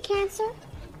skin cancer.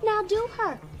 Now do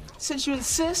her. Since you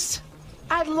insist,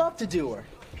 I'd love to do her.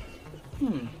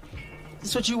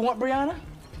 This what you want, Brianna?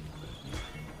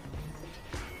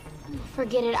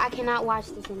 Forget it. I cannot watch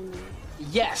this anymore.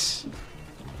 Yes.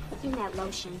 Give me that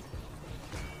lotion.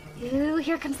 Ooh,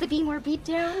 here comes the Be More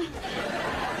beatdown.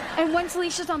 And once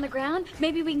Alicia's on the ground,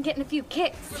 maybe we can get in a few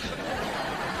kicks.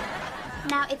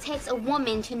 Now, it takes a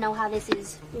woman to know how this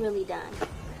is really done.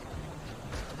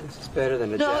 This is better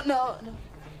than a No.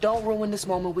 Don't ruin this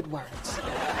moment with words.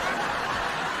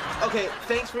 Okay,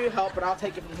 thanks for your help, but I'll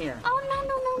take it from here. Oh,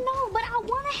 no, but I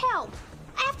want to help.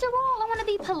 After all, I want to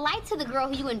be polite to the girl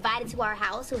who you invited to our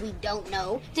house, who we don't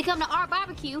know, to come to our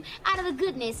barbecue out of the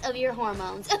goodness of your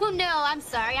hormones. Oh, no, I'm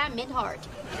sorry. I meant heart.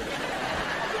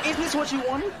 Isn't this what you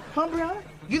wanted? Huh, Brianna?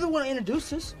 You're the one who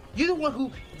introduced us. You're the one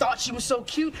who thought she was so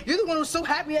cute. You're the one who's so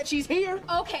happy that she's here.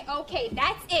 Okay,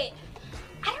 that's it.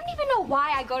 I don't even know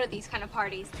why I go to these kind of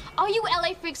parties. All you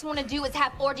LA freaks want to do is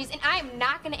have orgies, and I am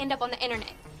not going to end up on the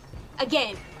internet.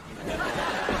 Again.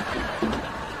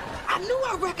 I knew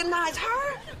I recognized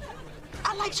her.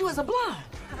 I liked you as a blonde.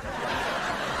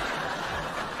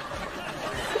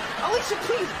 Alicia,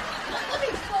 please. Let me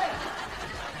explain.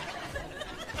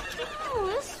 Oh,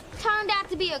 this turned out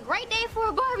to be a great day for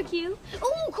a barbecue.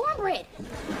 Ooh, cornbread.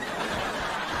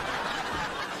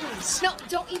 No,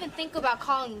 don't even think about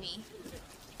calling me.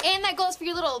 And that goes for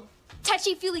your little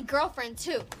touchy-feely girlfriend,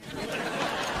 too.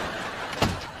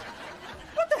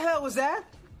 What the hell was that?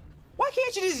 Why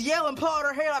can't you just yell and pull out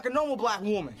her hair like a normal black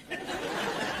woman?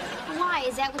 Why?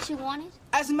 Is that what you wanted?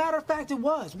 As a matter of fact, it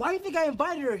was. Why do you think I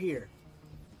invited her here?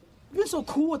 You've been so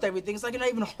cool with everything, it's like you're not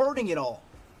even hurting it all.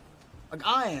 Like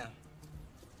I am.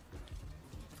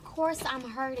 Of course I'm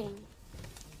hurting.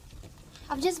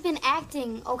 I've just been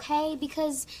acting, okay?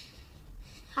 Because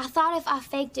I thought if I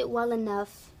faked it well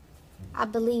enough,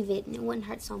 I'd believe it and it wouldn't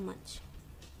hurt so much.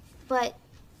 But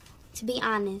to be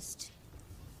honest,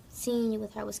 seeing you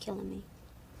with her was killing me.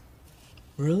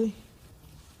 Really?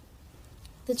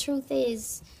 The truth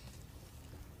is,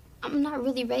 I'm not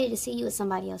really ready to see you with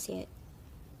somebody else yet.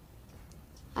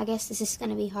 I guess this is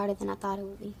gonna be harder than I thought it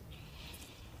would be.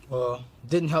 Well,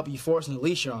 didn't help you forcing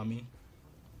Alicia on me.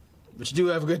 But you do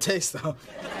have a good taste, though.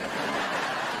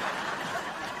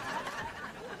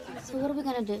 So what are we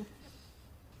gonna do?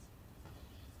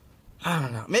 I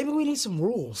don't know. Maybe we need some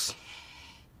rules.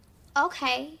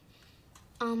 Okay.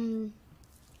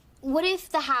 What if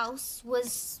the house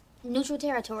was neutral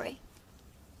territory?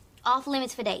 Off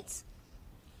limits for dates.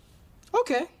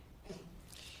 Okay.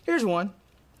 Here's one.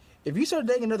 If you start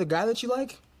dating another guy that you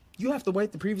like, you have to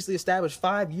wait the previously established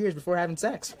 5 years before having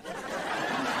sex.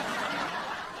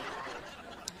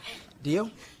 Deal?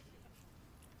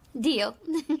 Deal.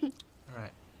 All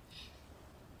right.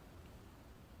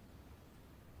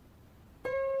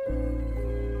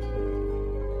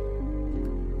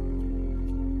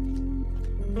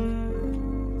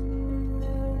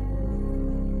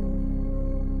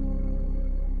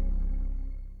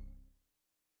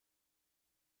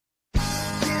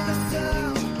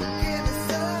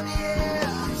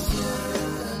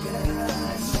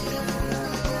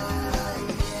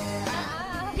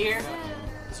 Here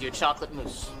is your chocolate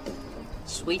mousse.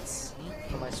 Sweets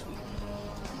for my sweet.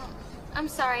 I'm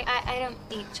sorry, I don't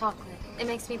eat chocolate. It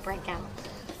makes me break out.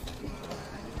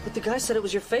 But the guy said it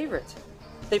was your favorite.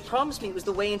 They promised me it was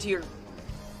the way into your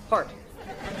heart.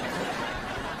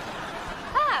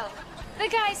 Oh, the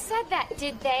guy said that,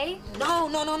 did they? No.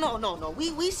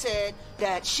 We said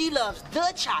that she loves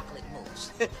the chocolate mousse.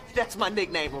 That's my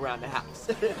nickname around the house.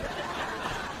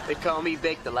 They call me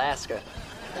Baked Alaska.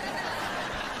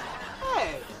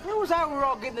 Hey, where was I when we were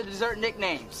all getting the dessert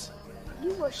nicknames?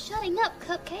 You were shutting up,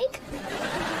 Cupcake.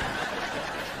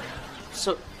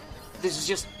 So, this is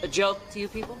just a joke to you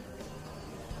people?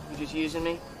 You're just using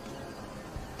me?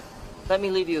 Let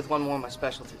me leave you with one more of my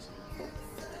specialties.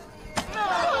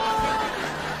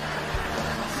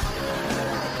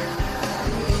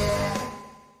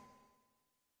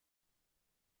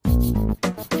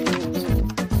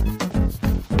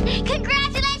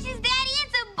 Congratulations, Daddy,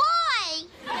 it's a boy!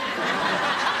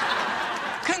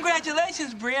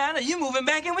 Congratulations, Brianna. You moving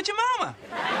back in with your mama.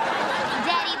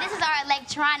 Daddy, this is our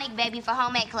electronic baby for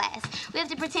home ec class. We have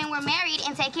to pretend we're married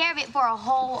and take care of it for a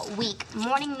whole week,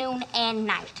 morning, noon, and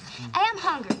night. I am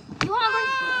hungry. You hungry?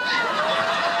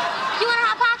 You want a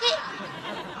Hot Pocket?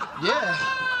 Yeah.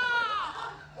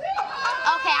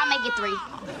 Okay, I'll make it 3.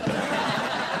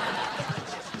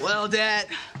 Well, Dad,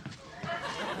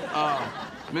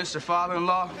 Mr.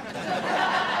 Father-in-law,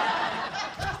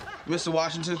 Mr.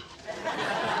 Washington,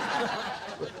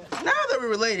 now that we're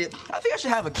related, I think I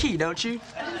should have a key, don't you?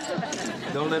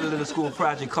 Don't let a little school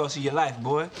project cost you your life,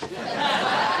 boy.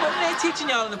 What are they teaching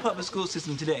y'all in the public school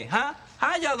system today, huh?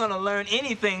 How y'all gonna learn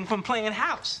anything from playing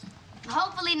house?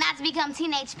 Hopefully not to become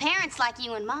teenage parents like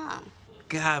you and Mom.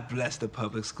 God bless the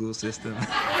public school system.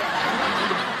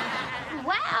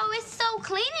 Wow, it's so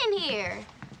clean in here.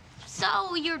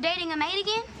 So, you're dating a maid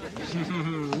again?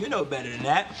 You know better than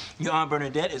that. Your Aunt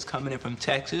Bernadette is coming in from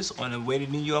Texas on her way to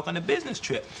New York on a business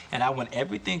trip. And I want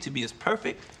everything to be as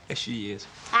perfect as she is.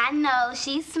 I know.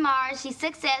 She's smart, she's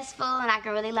successful, and I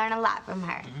can really learn a lot from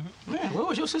her. Man, where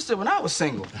was your sister when I was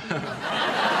single?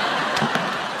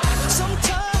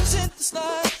 Sometimes in this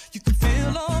life, you can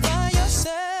feel all by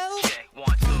yourself.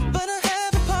 But I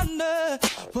have a partner,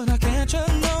 but I can't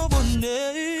trust no one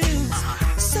else.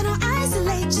 So don't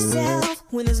isolate yourself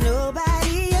when there's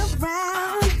nobody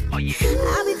around. Oh, yeah.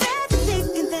 I'll be there to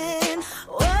think and then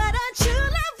what a true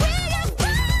love we have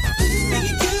found. Me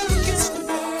and you against the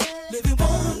world, living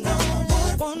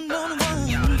one-on-one,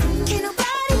 one-on-one. Can't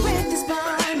nobody break this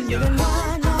bond, living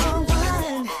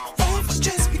one-on-one. And it's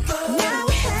just because now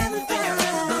we're having fun.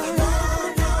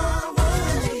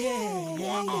 One-on-one,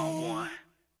 yeah.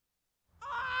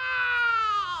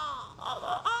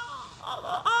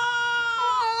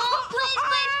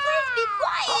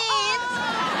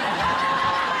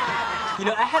 You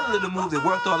know, I had a little move that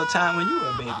worked all the time when you were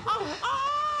a baby.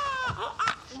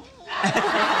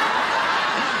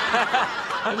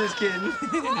 I'm just kidding. Why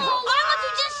don't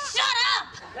you just shut up?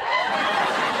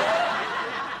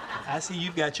 I see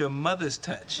you've got your mother's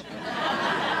touch.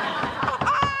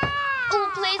 Ooh,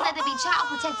 please let there be Child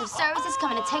Protective Services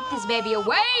coming to take this baby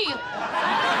away.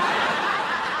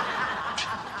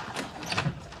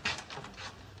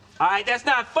 All right, that's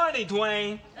not funny,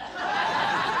 Dwayne.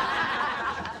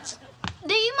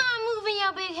 Do you mind moving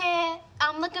your big head?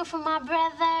 I'm looking for my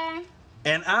brother.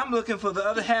 And I'm looking for the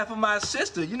other half of my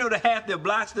sister. You know, the half that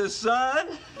blocks the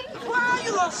sun? Wow,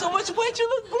 you lost so much weight. You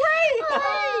look great.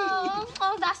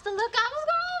 Oh, that's the look I was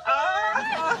going for.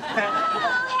 Oh,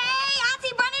 hey,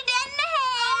 Auntie Bernadette in the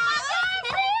head. Oh, my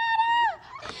God,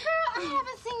 girl, I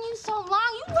haven't seen you so long.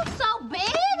 You look so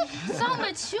big, so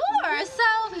mature, so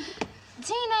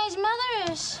teenage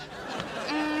motherish.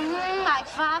 Like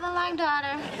father, like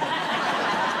daughter.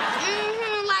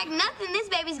 Like nothing. This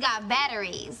baby's got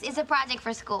batteries. It's a project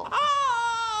for school.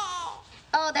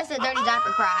 Oh, that's a dirty diaper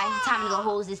cry. Time to go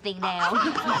hose this thing down.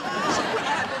 What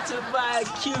happened to my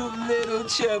cute little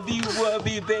chubby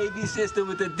wubby baby sister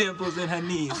with the dimples in her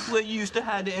knees? Where you used to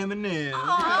hide the M&Ms. No, I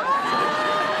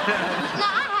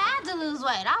had to lose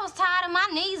weight. I was tired of my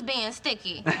knees being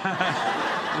sticky.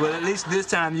 Well, at least this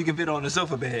time you can fit on the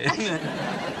sofa bed.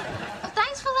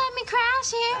 Thanks for letting me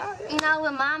crash here. You know,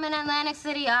 with Mom in Atlantic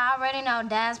City, I already know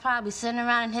Dad's probably sitting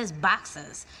around in his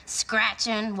boxes,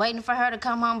 scratching, waiting for her to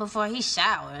come home before he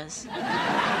showers.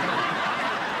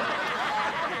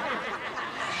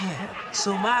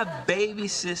 So my baby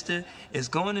sister is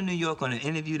going to New York on an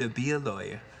interview to be a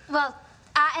lawyer. Well,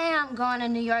 I am going to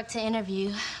New York to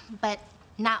interview, but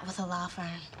not with a law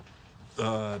firm.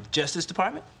 Justice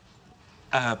Department?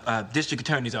 District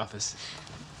Attorney's Office.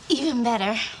 Even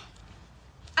better.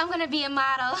 I'm gonna be a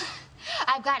model.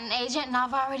 I've got an agent and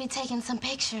I've already taken some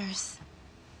pictures.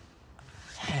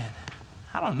 Man,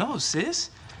 I don't know,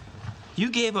 sis. You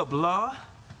gave up law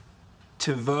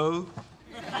to Vogue?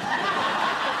 Flex,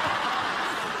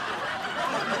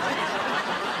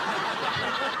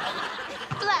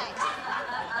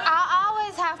 I'll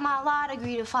always have my law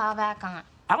degree to fall back on.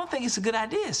 I don't think it's a good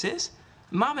idea, sis.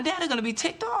 Mom and Dad are gonna be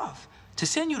ticked off. To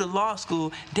send you to law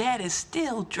school, Dad is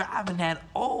still driving that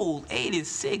old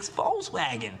 '86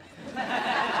 Volkswagen.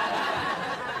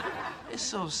 It's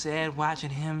so sad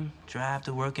watching him drive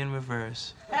to work in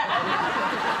reverse.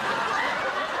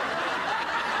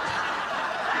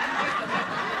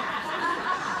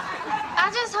 I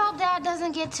just hope Dad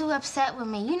doesn't get too upset with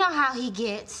me. You know how he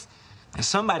gets. And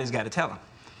somebody's got to tell him.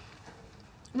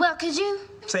 Well, could you?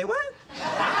 Say what? No,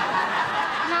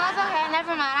 it's okay.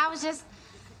 Never mind. I was just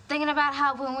thinking about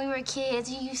how when we were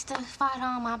kids, you used to fight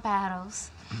all my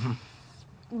battles.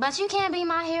 But you can't be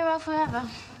my hero forever.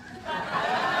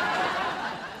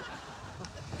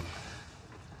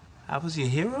 I was your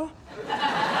hero?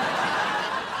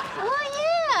 Well,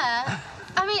 yeah.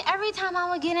 I mean, every time I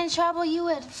would get in trouble, you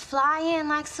would fly in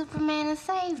like Superman and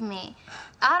save me.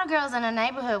 All the girls in the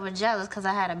neighborhood were jealous because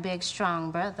I had a big, strong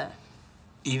brother.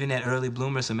 Even that early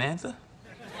bloomer Samantha?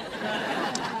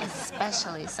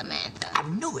 Especially Samantha. I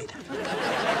knew it.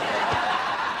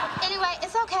 Anyway,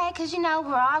 it's okay, because, you know,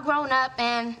 we're all grown up,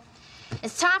 and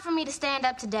it's time for me to stand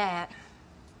up to Dad.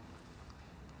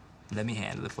 Let me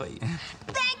handle it for you.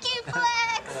 Thank you,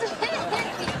 Flex.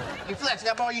 Hey, Flex,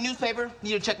 can I borrow your newspaper?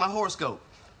 Need to check my horoscope.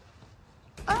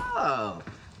 Oh,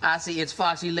 I see it's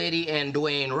Foxy Lady and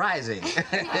Dwayne Rising.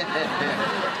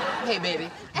 Hey,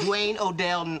 baby, Dwayne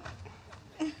Odell...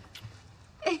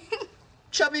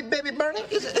 Chubby Baby Bernie?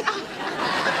 Is it? Hi,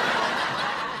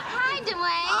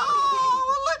 Dwayne. Oh,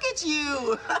 well, look at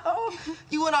you.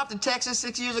 You went off to Texas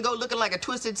 6 years ago looking like a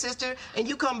twisted sister, and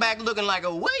you come back looking like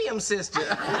a Williams sister.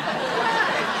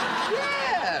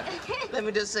 Yeah. Let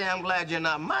me just say I'm glad you're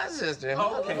not my sister.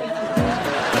 Okay.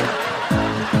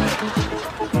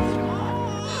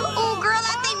 Oh, girl,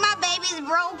 I think my baby's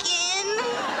broken.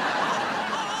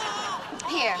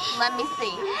 Here, let me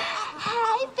see.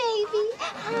 Hi, baby.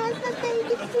 How's the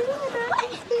baby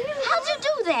doing? How'd you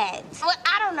do that? Well,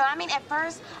 I don't know. I mean, at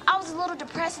first, I was a little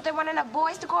depressed that there weren't enough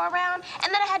boys to go around,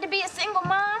 and then I had to be a single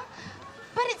mom.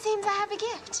 But it seems I have a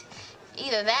gift.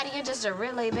 Either that or you're just a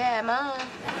really bad mom.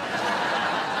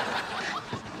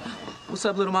 What's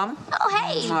up, little mama? Oh,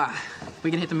 hey.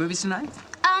 We can hit the movies tonight?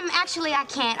 Actually, I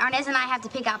can't. Arnez and I have to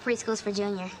pick out preschools for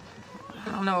Junior.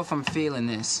 I don't know if I'm feeling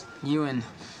this. You and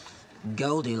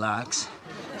Goldilocks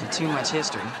have too much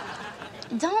history.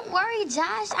 Don't worry,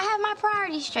 Josh. I have my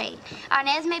priorities straight.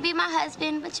 Arnez may be my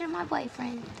husband, but you're my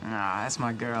boyfriend. Nah, that's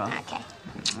my girl. Okay.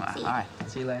 All right,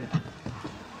 see you later.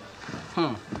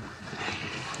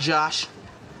 Josh.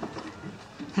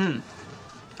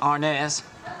 Arnez.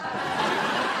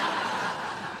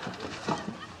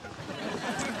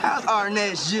 How's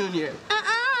Arnez Jr.?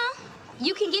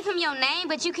 You can give him your name,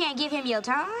 but you can't give him your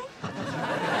time?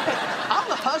 I'm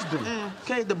the husband,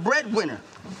 okay? The breadwinner,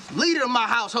 leader of my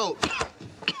household.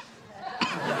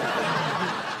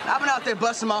 I've been out there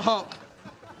busting my hump.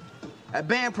 At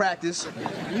band practice,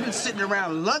 you've been sitting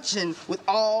around lunching with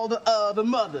all the other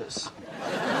mothers.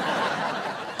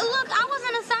 Look, I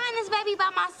wasn't assigned this baby by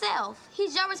myself.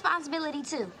 He's your responsibility,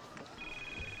 too.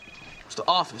 It's the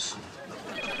office.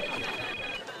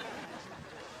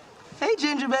 Hey,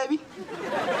 Ginger, baby.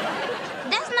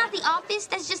 That's not the office.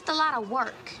 That's just a lot of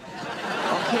work.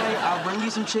 Okay, I'll bring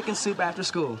you some chicken soup after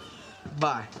school.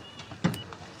 Bye.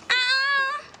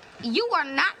 You are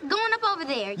not going up over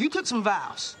there. You took some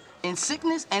vows, in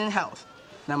sickness and in health.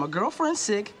 Now, my girlfriend's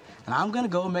sick, and I'm gonna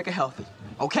go make her healthy,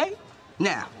 okay?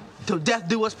 Now, till death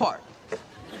do us part.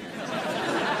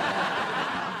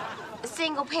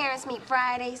 Single parents meet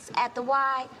Fridays at the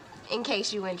Y, in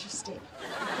case you're interested.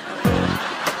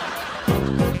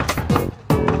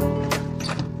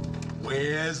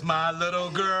 Where's my little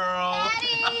girl?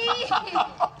 Daddy!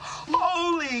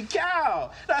 Holy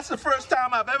cow! That's the first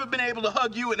time I've ever been able to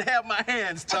hug you and have my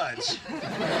hands touch.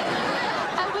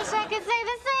 I wish I could say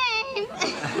the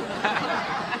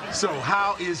same. So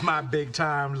how is my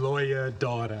big-time lawyer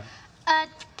daughter?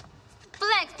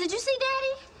 Flex, did you see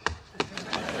Daddy?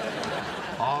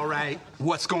 All right,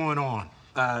 what's going on?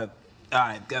 All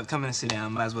right, come in and sit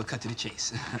down. Might as well cut to the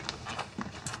chase.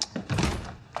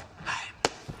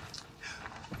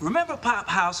 Remember, Pop,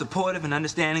 how supportive and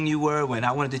understanding you were when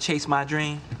I wanted to chase my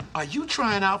dream? Are you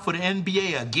trying out for the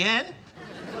NBA again?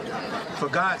 For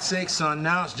God's sake, son,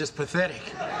 now it's just pathetic.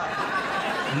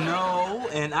 No,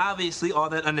 and obviously all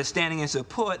that understanding and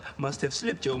support must have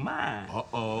slipped your mind.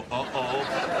 Uh-oh.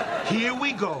 Here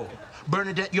we go.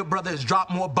 Bernadette, your brother has dropped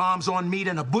more bombs on me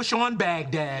than a bush on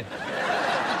Baghdad.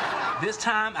 This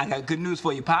time, I got good news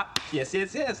for you, Pop. Yes.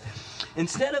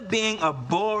 Instead of being a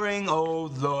boring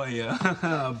old lawyer,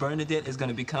 Bernadette is going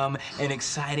to become an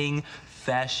exciting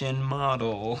fashion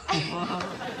model.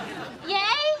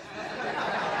 Yay?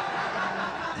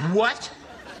 What?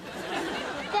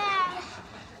 Dad,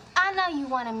 I know you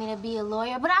wanted me to be a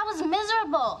lawyer, but I was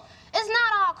miserable. It's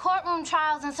not all courtroom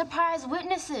trials and surprise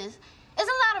witnesses. It's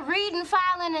a lot of reading,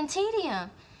 filing, and tedium.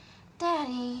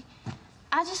 Daddy,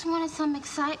 I just wanted some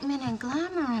excitement and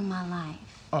glamour in my life.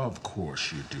 Of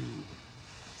course you do.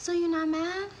 So you're not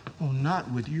mad? Oh, not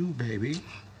with you, baby.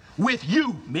 With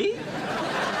you. Me?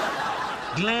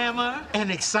 Glamour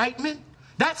and excitement?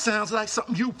 That sounds like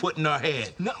something you put in her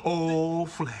head. No. Oh,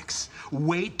 Flex,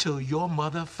 wait till your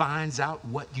mother finds out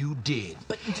what you did.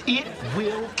 But it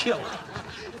will kill her.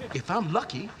 If I'm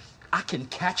lucky, I can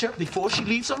catch her before she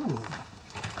leaves her room.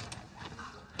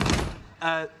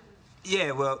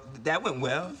 Yeah, well, that went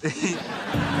well.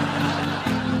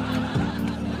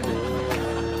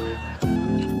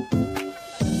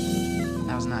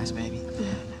 That was nice, baby.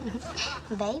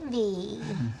 Baby.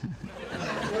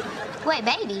 Wait,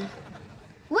 baby.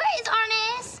 Where is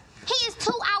Arnaz? He is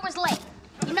 2 hours late.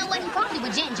 You know what? He probably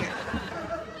with Ginger.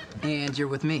 And you're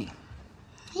with me.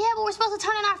 Yeah, but we're supposed to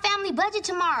turn in our family budget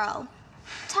tomorrow.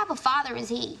 What type of father is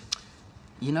he?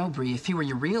 You know, Bree, if he were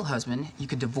your real husband, you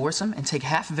could divorce him and take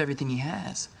half of everything he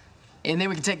has. And then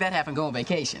we could take that half and go on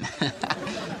vacation.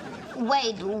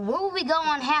 Wait, where would we go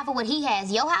on half of what he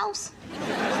has? Your house?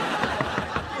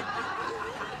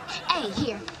 Hey,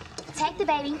 here. Take the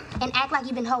baby and act like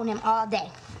you've been holding him all day.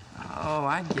 Oh,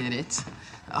 I get it.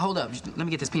 Hold up. Let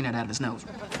me get this peanut out of his nose.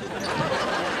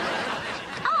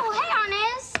 Oh, hey,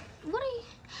 Arnaz. What are you...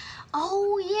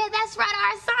 Oh, yeah, that's right,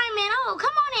 our assignment. Oh,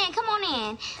 come on in, come on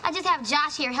in. I just have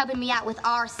Josh here helping me out with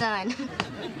our son.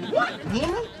 What,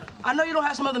 woman? I know you don't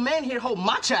have some other man here to hold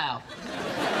my child.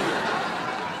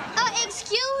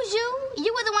 Excuse you.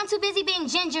 You were the one too busy being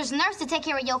Ginger's nurse to take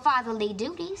care of your fatherly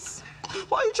duties.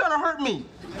 Why are you trying to hurt me?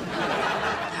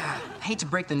 Hate to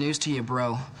break the news to you,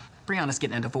 bro. Brianna's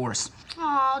getting a divorce.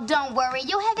 Oh, don't worry.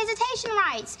 You'll have visitation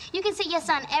rights. You can see your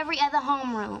son every other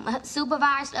homeroom.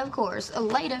 Supervised, of course.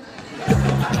 Later.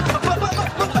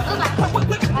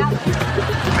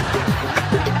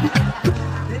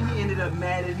 Then he ended up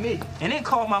mad at me. And then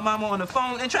called my mama on the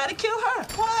phone and tried to kill her.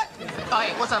 What? Oh,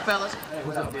 hey, what's up, fellas? Hey,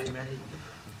 what's up, baby?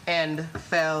 And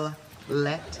fell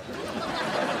let.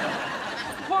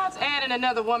 What's adding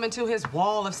another woman to his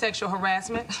wall of sexual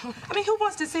harassment? I mean, who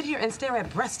wants to sit here and stare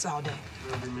at breasts all day?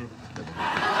 Come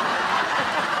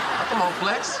on,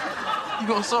 Flex. You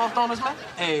going soft on us, man?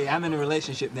 Hey, I'm in a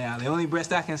relationship now. The only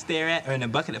breast I can stare at are in a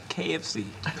bucket of KFC.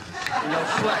 Yo,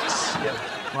 Flex. Yeah.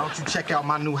 Why don't you check out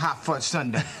my new hot fudge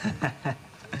sundae?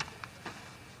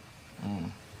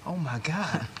 Oh, my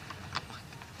God.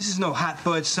 This is no hot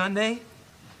fudge sundae.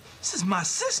 This is my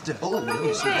sister. Oh, let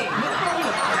me see.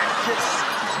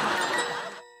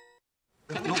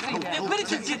 Where did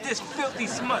you get this filthy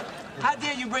smut? How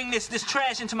dare you bring this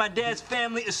trash into my dad's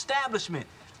family establishment?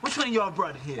 Which one of y'all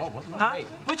brought it here? Huh?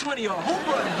 Which one of y'all? Who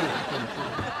brought it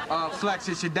here? Flex,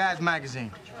 it's your dad's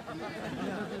magazine.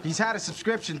 He's had a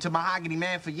subscription to Mahogany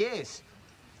Man for years.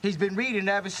 He's been reading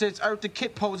ever since Eartha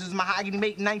Kitt posed as Mahogany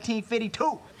Mate in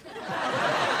 1952.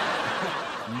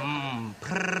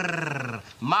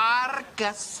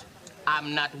 Marcus,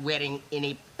 I'm not wearing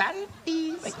any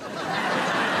panties.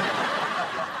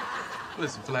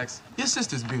 Listen, Flex, your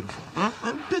sister's beautiful.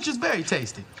 And the picture's very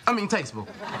tasty. I mean, tasteful.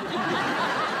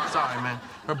 Sorry, man.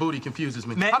 Her booty confuses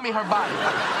me. I mean, her body.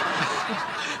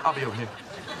 I'll be over here.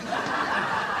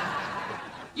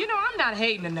 You know, I'm not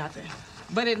hating or nothing,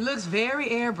 but it looks very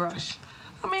airbrushed.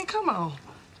 I mean, come on.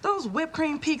 Those whipped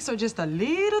cream peaks are just a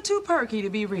little too perky to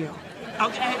be real.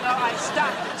 Okay, all right,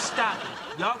 stop.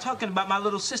 Y'all talking about my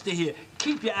little sister here.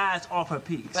 Keep your eyes off her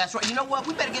peaks. That's right. You know what?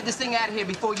 We better get this thing out of here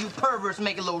before you perverts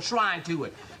make a little shrine to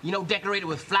it. You know, decorate it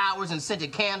with flowers and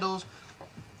scented candles.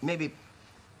 Maybe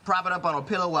prop it up on a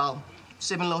pillow while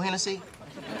sipping a little Hennessy.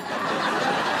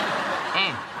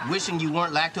 And wishing you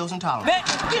weren't lactose intolerant. Man,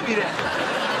 give me that.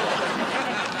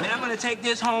 Man, I'm gonna take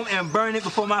this home and burn it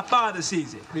before my father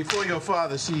sees it. Before your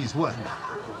father sees what?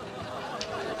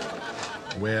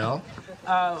 Well?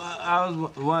 I was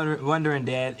wondering,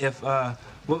 Dad, if,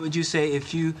 what would you say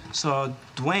if you saw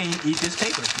Dwayne eat this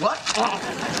paper? What?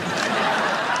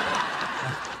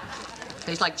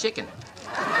 Tastes like chicken.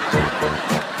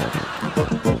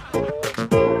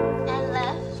 And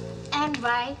left, and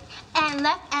right, and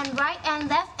left, and right, and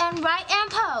left, and right,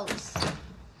 and pose.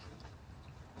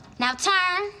 Now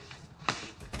turn.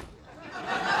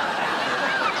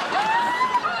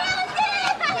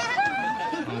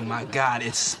 Oh, my God,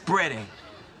 it's spreading.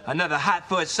 Another hot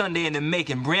fudge sundae in the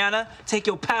making. Brianna, take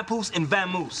your papoose and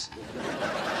vamoose.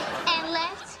 And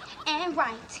left, and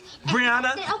right.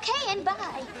 Brianna? Okay, and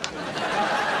bye.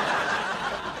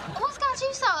 What's got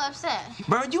you so upset?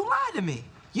 Bird, you lied to me.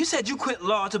 You said you quit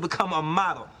law to become a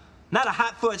model, not a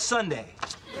hot fudge sundae.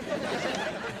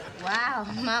 Wow,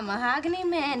 my Mahogany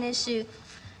Man issue.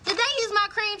 Did they use my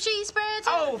cream cheese spread too?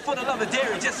 Oh, for the love of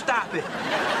dairy, just stop it.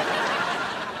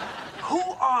 Who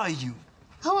are you?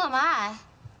 Who am I?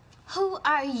 Who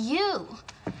are you?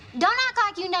 Don't act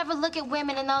like you never look at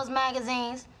women in those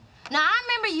magazines. Now, I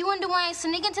remember you and Dwayne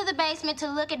sneaking to the basement to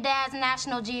look at Dad's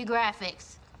National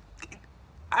Geographics.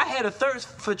 I had a thirst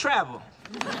for travel.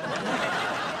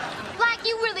 Like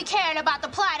you really cared about the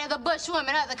plight of the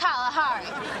bushwomen of the Kalahari.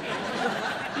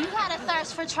 You had a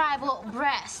thirst for tribal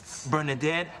breasts.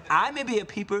 Bernadette, I may be a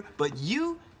peeper, but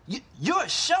you're a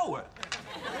shower.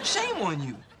 Shame on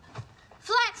you.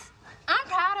 Flex, I'm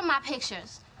proud of my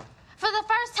pictures. For the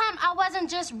first time, I wasn't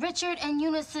just Richard and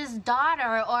Eunice's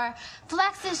daughter or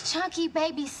Flex's chunky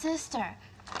baby sister.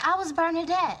 I was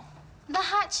Bernadette, the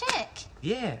hot chick.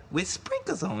 Yeah, with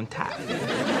sprinkles on top.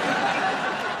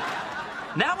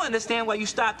 Now I understand why you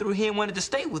stopped through here and wanted to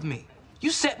stay with me. You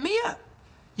set me up.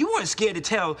 You weren't scared to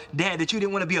tell Dad that you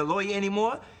didn't want to be a lawyer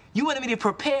anymore. You wanted me to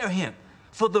prepare him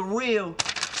for the real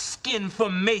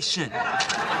skinformation.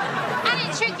 I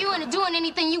didn't trick you into doing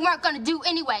anything you weren't gonna do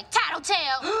anyway.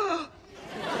 Tattletale.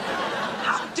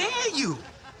 How dare you?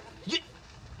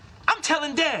 I'm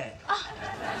telling Dad.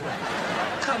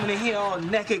 Coming in here all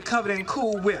naked, covered in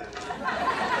Cool Whip.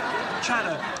 Trying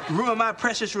to ruin my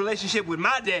precious relationship with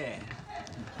my dad.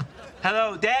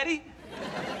 Hello, Daddy?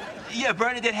 Yeah,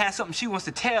 Bernadette has something she wants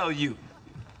to tell you.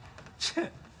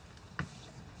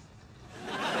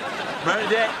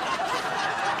 Bernadette?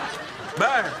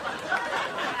 Bern.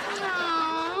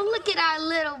 Oh, look at our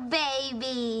little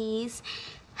babies.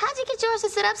 How'd you get yours to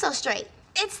sit up so straight?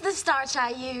 It's the starch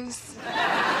I use.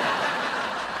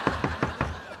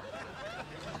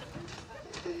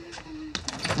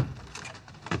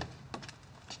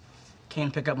 Came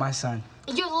to pick up my son.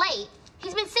 You're late.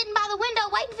 He's been sitting by the window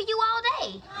waiting for you all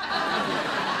day.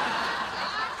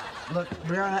 Look,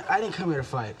 Brianna, I didn't come here to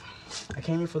fight. I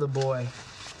came here for the boy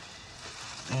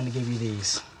and to give you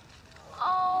these.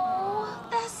 Oh,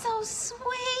 that's so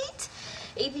sweet.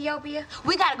 Ethiopia,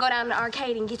 we gotta go down to the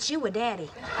arcade and get you a daddy.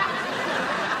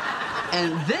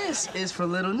 And this is for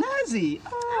little Nazi.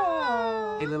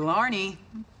 Oh. Hey, little Arnie,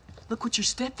 look what your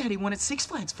stepdaddy wanted Six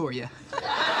Flags for you.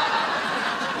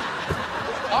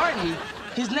 Arnie?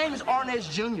 His name is Arnez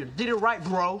Jr. Did it right,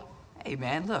 bro. Hey,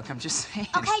 man, look, I'm just saying.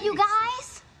 Okay, you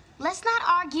guys, let's not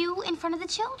argue in front of the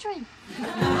children.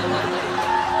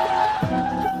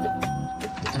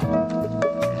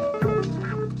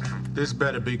 This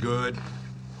better be good.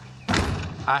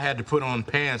 I had to put on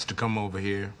pants to come over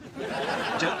here.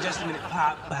 Just a minute,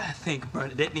 Pop. I think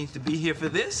Bernadette needs to be here for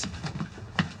this.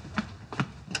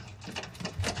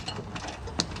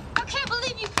 I can't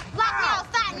believe you locked me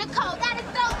outside in the cold. That is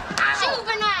so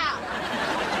juvenile.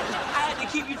 I had to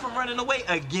keep you from running away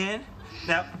again.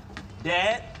 Now,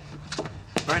 Dad,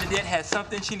 Bernadette has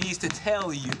something she needs to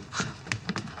tell you.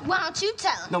 Why don't you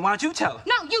tell him? No, why don't you tell her?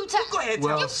 No, you tell him. Go ahead,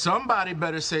 tell Well, somebody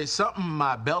better say something.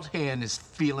 My belt hand is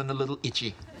feeling a little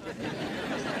itchy.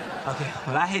 Okay,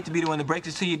 well, I hate to be the one to break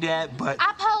this to you, Dad, but...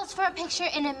 I posed for a picture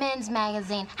in a men's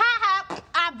magazine. Ha ha,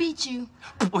 I beat you.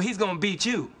 Well, he's gonna beat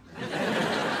you. Is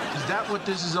that what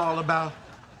this is all about?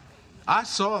 I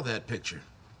saw that picture.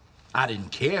 I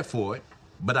didn't care for it,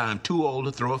 but I'm too old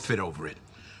to throw a fit over it.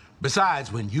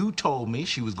 Besides, when you told me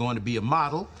she was going to be a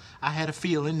model, I had a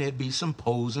feeling there'd be some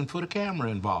posing for the camera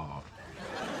involved.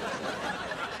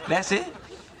 That's it?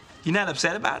 You're not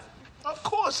upset about it? Of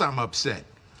course I'm upset.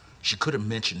 She could have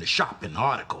mentioned the shop in the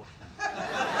article. Daddy,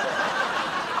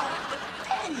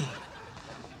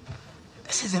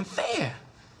 this isn't fair.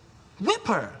 Whip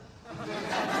her.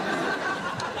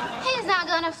 He's not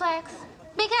gonna flex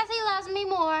because he loves me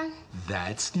more.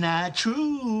 That's not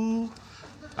true.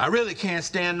 I really can't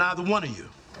stand neither one of you.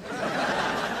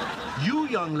 You,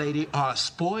 young lady, are a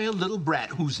spoiled little brat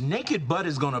whose naked butt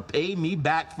is gonna pay me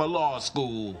back for law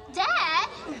school. Dad?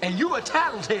 And you a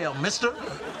tattletale, mister.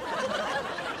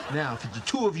 Now, if the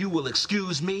two of you will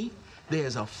excuse me,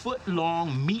 there's a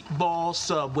foot-long meatball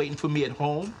sub waiting for me at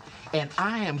home, and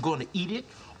I am gonna eat it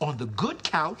on the good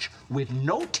couch with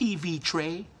no TV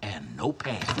tray and no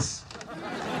pants.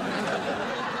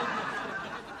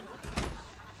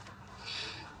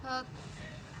 Well,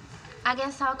 I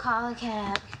guess I'll call a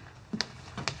cab.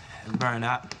 Burn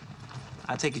out.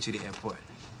 I'll take you to the airport.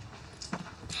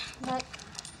 But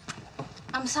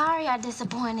I'm sorry I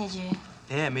disappointed you.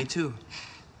 Yeah, me too.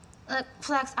 Look,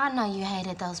 Flex, I know you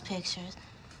hated those pictures,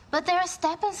 but they're a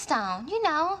stepping stone, you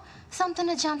know, something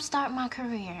to jumpstart my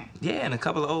career. Yeah, and a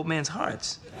couple of old men's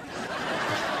hearts.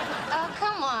 Oh,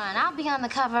 come on. I'll be on the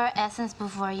cover of Essence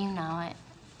before you know it.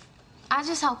 I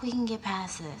just hope we can get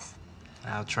past this.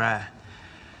 I'll try.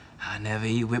 I'll never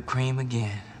eat whipped cream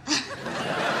again.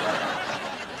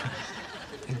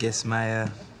 I guess my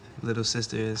little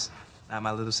sister is not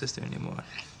my little sister anymore.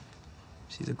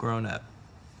 She's a grown-up.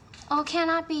 Oh, can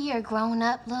I be your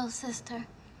grown-up little sister?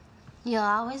 You'll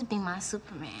always be my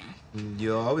Superman.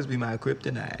 You'll always be my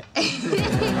kryptonite.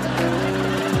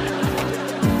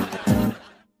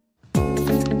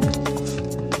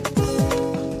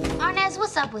 Arnez,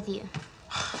 what's up with you?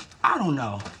 I don't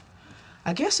know.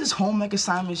 I guess this homework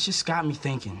assignments just got me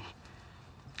thinking.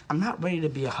 I'm not ready to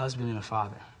be a husband and a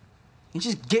father. It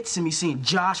just gets to me seeing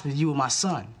Josh with you and my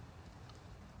son.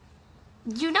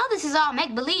 You know this is all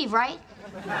make-believe, right?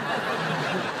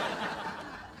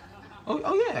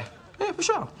 Oh yeah. Yeah, for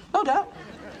sure. No doubt.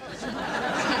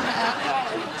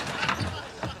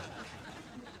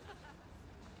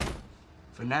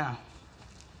 For now.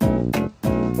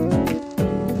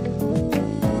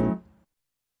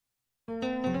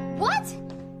 What?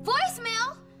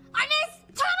 Voicemail? Ernest,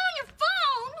 turn on your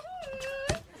phone!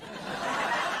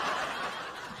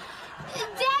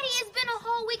 Daddy, it's been a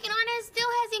whole week and Ernest still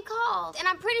hasn't called. And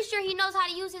I'm pretty sure he knows how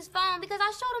to use his phone because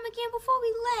I showed him again before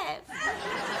we left.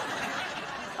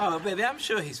 Oh, baby, I'm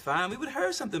sure he's fine. We would have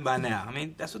heard something by now. I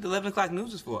mean, that's what the 11 o'clock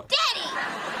news is for. Daddy!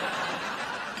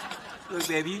 Look,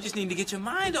 baby, you just need to get your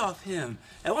mind off him.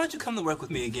 Now, why don't you come to work with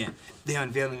me again? They're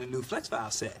unveiling a new Flex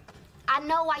File set. I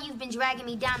know why you've been dragging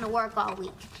me down to work all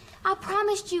week. I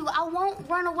promised you I won't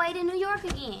run away to New York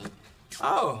again.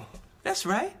 Oh, that's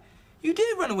right. You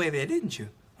did run away there, didn't you?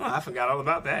 Oh, I forgot all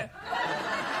about that.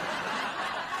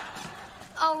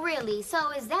 Oh, really?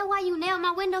 So is that why you nailed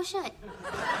my window shut?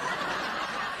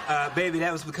 Baby,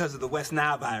 that was because of the West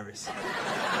Nile virus.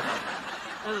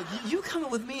 You coming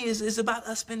with me is about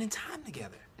us spending time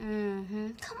together. Mm-hmm.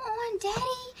 Come on,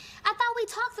 Daddy. I thought we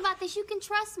talked about this. You can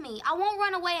trust me. I won't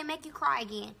run away and make you cry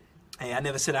again. Hey, I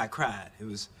never said I cried. It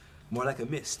was more like a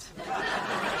mist.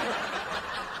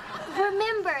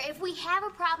 Remember, if we have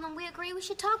a problem, we agree we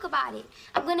should talk about it.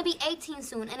 I'm going to be 18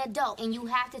 soon, an adult, and you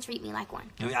have to treat me like one.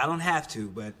 I mean, I don't have to,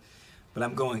 but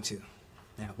I'm going to.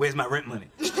 Now, where's my rent money?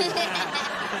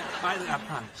 I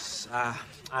promise.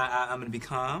 I'm going to be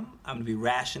calm, I'm going to be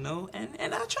rational, and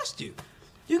I trust you.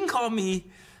 You can call me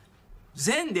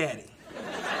Zen Daddy.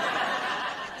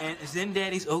 And Zen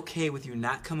Daddy's okay with you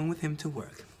not coming with him to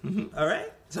work. All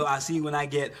right? So I'll see you when I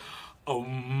get...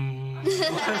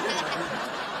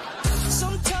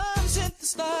 Sometimes at the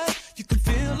start, you can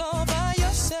feel all by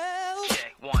yourself.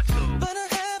 Check, 1, 2. But I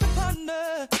have a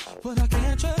partner, but I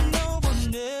can't trust no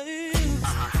one else.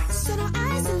 So don't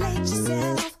isolate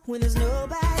yourself when there's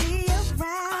nobody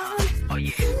around. Oh,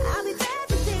 yeah. I'll be glad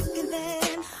to think of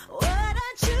then. Why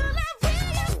don't you let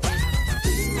really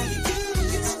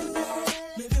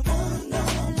maybe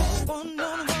one-on-one.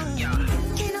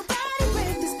 Can't nobody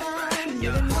break this bond,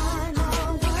 even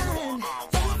one-on-one.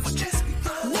 Just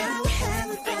now we're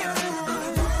having fun.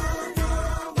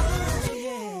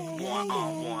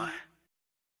 One-on-one.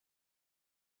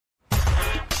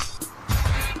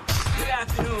 Good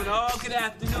afternoon, all. Good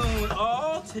afternoon,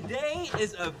 all. Today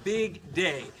is a big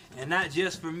day. And not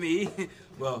just for me,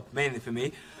 well, mainly for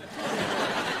me,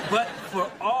 but for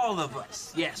all of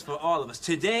us. Yes, for all of us.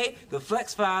 Today, the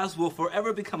Flex Files will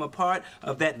forever become a part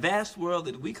of that vast world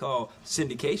that we call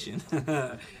syndication.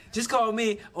 Just call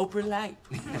me Oprah Light.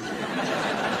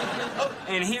 Oh,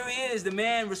 and here he is, the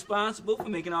man responsible for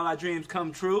making all our dreams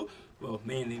come true. Well,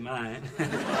 mainly mine. The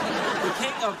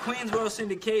king of Queensboro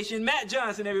syndication, Matt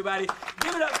Johnson, everybody.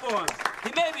 Give it up for him.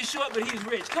 He may be short, but he's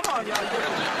rich. Come on, y'all.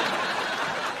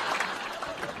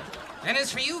 And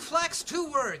as for you, Flex, 2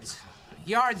 words.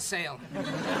 Yard sale.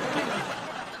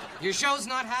 Your show's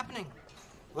not happening.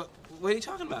 What are you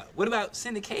talking about? What about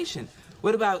syndication?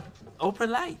 What about Oprah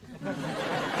Light?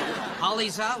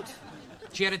 Holly's out.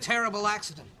 She had a terrible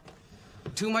accident.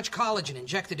 Too much collagen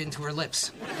injected into her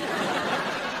lips. Look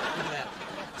at that.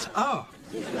 Oh.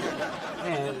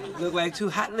 Man, look like 2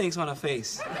 hot links on her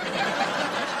face.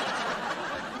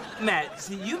 Matt,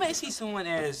 see, you may see someone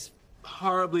as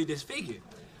horribly disfigured,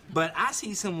 but I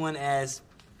see someone as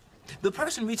the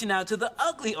person reaching out to the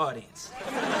ugly audience.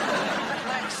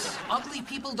 Flex, ugly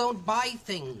people don't buy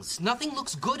things. Nothing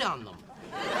looks good on them.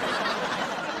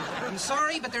 I'm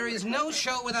sorry, but there is no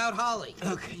show without Holly.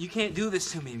 Look, you can't do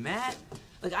this to me, Matt.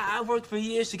 Look, I worked for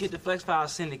years to get the Flex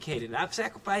Files syndicated. I've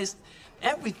sacrificed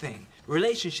everything.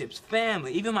 Relationships,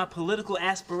 family, even my political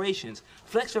aspirations.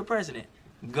 Flex for president,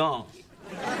 gone.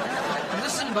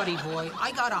 Listen, buddy boy,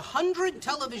 I got 100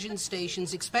 television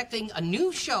stations expecting a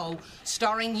new show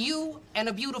starring you and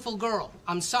a beautiful girl.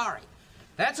 I'm sorry.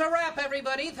 That's a wrap,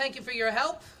 everybody. Thank you for your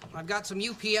help. I've got some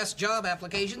UPS job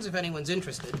applications if anyone's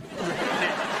interested.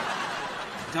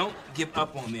 Don't give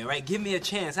up on me, all right? Give me a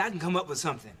chance. I can come up with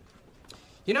something.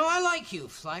 You know, I like you,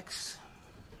 Flex.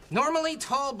 Normally,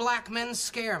 tall black men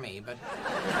scare me, but...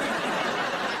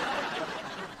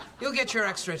 You'll get your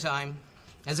extra time.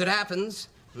 As it happens,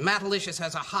 Mattalicious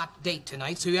has a hot date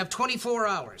tonight, so you have 24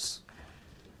 hours.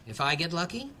 If I get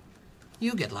lucky,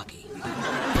 you get lucky.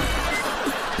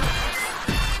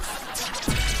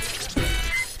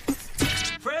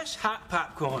 Fresh, hot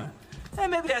popcorn. Hey,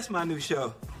 maybe that's my new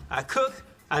show. I cook,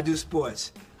 I do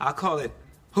sports. I'll call it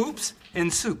Hoops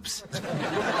and Soups.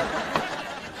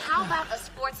 How about a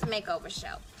sports makeover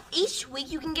show? Each week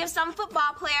you can give some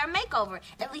football player a makeover.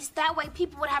 At least that way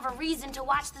people would have a reason to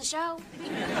watch the show.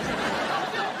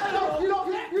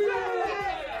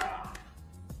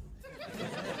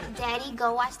 Daddy,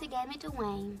 go watch the game at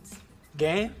Dwayne's.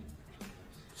 Game?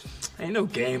 Ain't no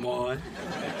game on.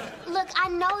 Look, I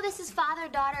know this is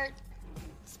father-daughter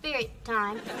spirit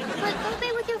time, but go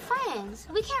be with your friends.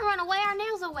 We can't run away. Our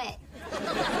nails are wet.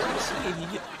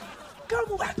 Sweetie, girl,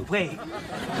 move out the way.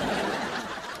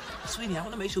 Sweetie, I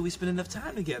want to make sure we spend enough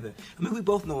time together. I mean, we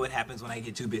both know what happens when I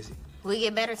get too busy. We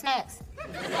get better snacks.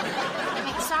 I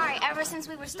mean, sorry, ever since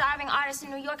we were starving artists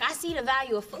in New York, I see the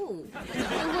value of food.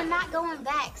 And we're not going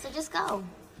back, so just go.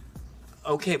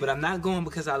 Okay, but I'm not going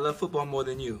because I love football more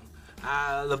than you.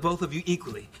 I love both of you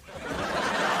equally.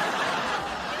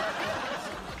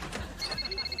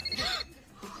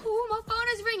 Ooh, my phone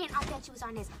is ringing. I bet you it's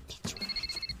Arnez.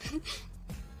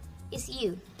 It's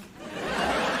you.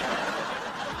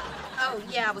 Oh,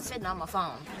 yeah, I was sitting on my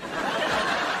phone.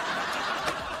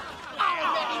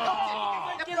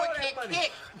 That boy can't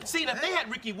kick. See, if they had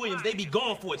Ricky Williams, they'd be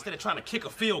going for it instead of trying to kick a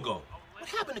field goal. What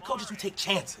happened to coaches who take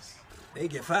chances? They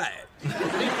get fired.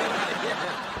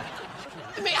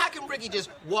 I mean, how can Ricky just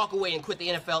walk away and quit the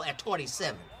NFL at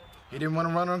 27? He didn't want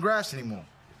to run on grass anymore.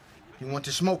 He wanted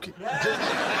to smoke it.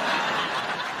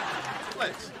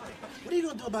 Flex, what are you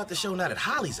gonna do about the show now that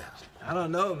Holly's out? I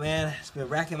don't know, man. It's been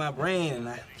racking my brain, and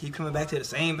I keep coming back to the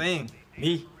same thing.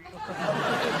 Me.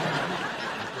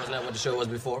 Wasn't that what the show was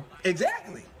before?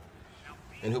 Exactly.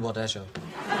 And who bought that show?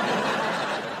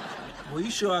 Well,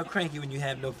 you sure are cranky when you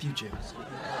have no future.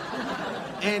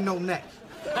 And no neck.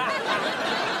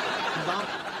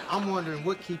 I'm wondering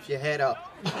what keeps your head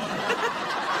up.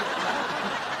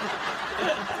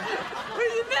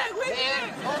 Where's your neck?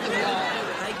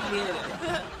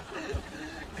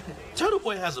 Turtle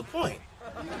Boy has a point.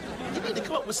 You need to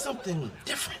come up with something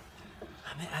different.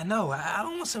 I mean, I know. I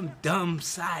don't want some dumb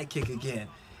sidekick again.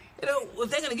 You know, if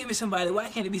they're gonna give me somebody, why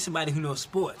can't it be somebody who knows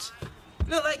sports?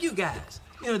 You know, like you guys.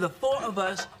 You know, the four of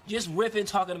us just riffing,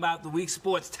 talking about the week's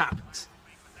sports topics.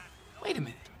 Wait a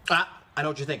minute. I know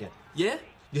what you're thinking. Yeah?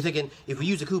 You're thinking, if we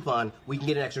use a coupon, we can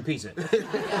get an extra pizza.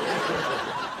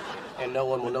 And no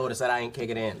one will notice that I ain't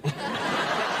kicking in. No,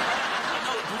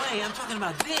 Dwayne, I'm talking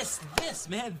about this,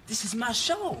 man. This is my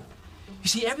show. You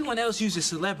see, everyone else uses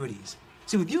celebrities.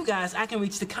 See, with you guys, I can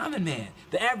reach the common man,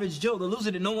 the average Joe, the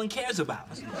loser that no one cares about.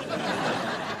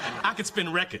 I could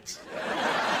spin records.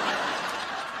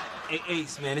 Hey,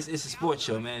 Ace, man, it's a sports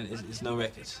show, man. It's no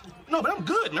records. No, but I'm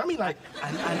good, man. I mean, like,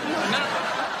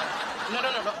 No.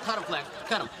 Cut him, Flex.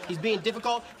 Cut him. He's being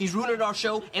difficult. He's ruining our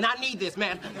show, and I need this,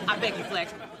 man. I beg you,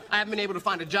 Flex. I haven't been able to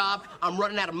find a job. I'm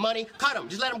running out of money. Cut him.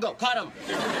 Just let him go. Cut him.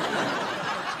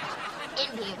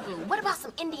 Indian food. What about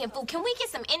some Indian food? Can we get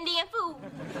some Indian food?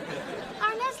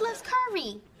 Arnez loves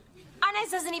curry.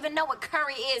 Arnez doesn't even know what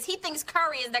curry is. He thinks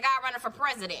curry is the guy running for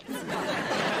president. Oh,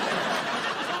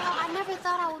 I never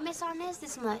thought I would miss Arnez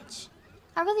this much.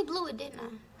 I really blew it, didn't I?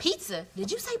 Pizza?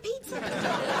 Did you say pizza?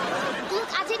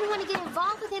 Look, I didn't want to get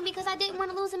involved with him because I didn't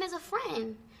want to lose him as a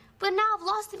friend. But now I've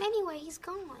lost him anyway. He's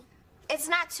gone. It's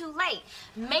not too late.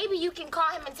 Maybe you can call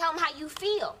him and tell him how you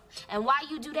feel. And while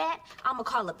you do that, I'm gonna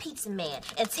call a pizza man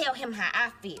and tell him how I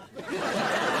feel.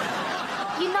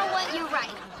 You know what? You're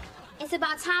right. It's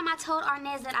about time I told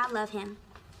Arnez that I love him.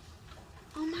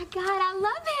 Oh my God, I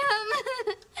love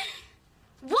him.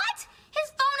 What? His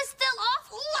phone is still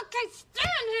off? Ooh, I can't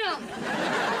stand him.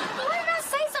 Why didn't I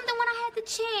say something when I had the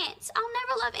chance? I'll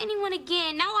never love anyone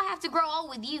again. Now I have to grow old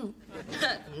with you.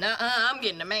 Nuh-uh, I'm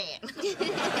getting a man.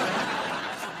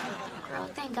 Girl,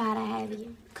 thank God I have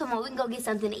you. Come on, we can go get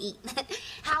something to eat.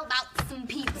 How about some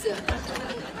pizza?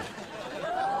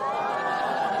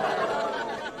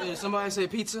 Did somebody say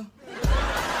pizza?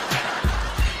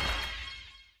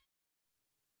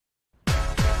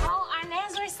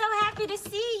 So happy to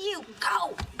see you.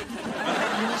 Go. I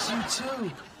miss you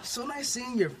too. So nice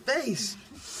seeing your face.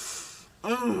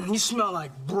 You smell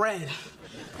like bread.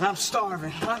 And I'm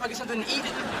starving. Mind if I get something to eat?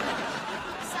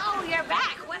 So you're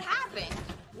back. What happened?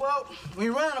 Well, when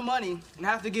you run out of money and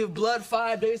have to give blood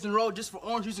 5 days in a row just for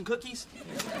orange juice and cookies,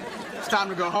 it's time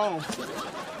to go home.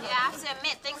 Yeah, I have to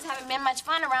admit, things haven't been much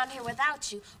fun around here without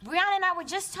you. Brianna and I were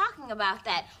just talking about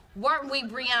that. Weren't we,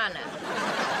 Brianna?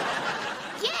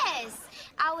 Yes.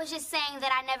 I was just saying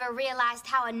that I never realized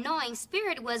how annoying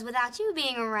Spirit was without you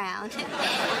being around.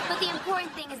 But the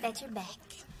important thing is that you're back.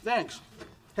 Thanks.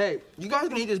 Hey, you guys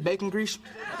gonna eat this bacon grease?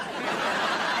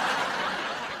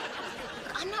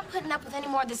 I'm not putting up with any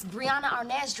more of this Brianna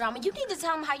Arnez drama. You need to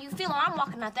tell him how you feel or I'm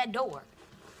walking out that door.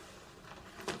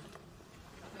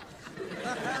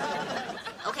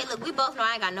 Okay, look, we both know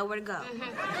I ain't got nowhere to go.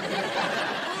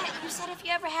 But you said if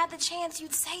you ever had the chance,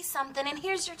 you'd say something, and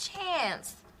here's your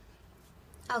chance.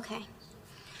 Okay.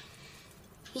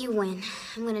 You win.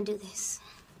 I'm gonna do this.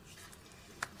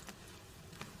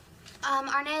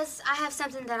 Arnez, I have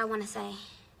something that I want to say.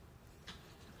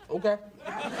 Okay.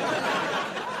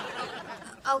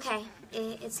 Okay,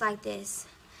 it's like this.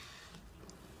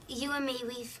 You and me,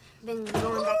 we've been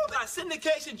going back. My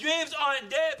syndication dreams aren't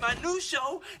dead. My new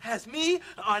show has me,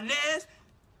 Arnez.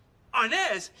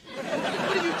 Arnez?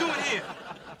 What are you doing here?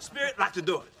 Spirit, lock the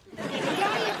door.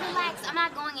 Daddy, relax. I'm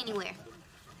not going anywhere.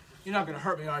 You're not gonna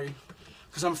hurt me, are you?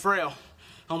 Because I'm frail,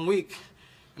 I'm weak,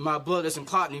 and my blood doesn't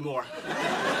clot anymore.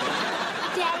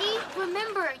 Daddy,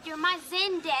 remember, you're my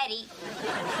Zen daddy.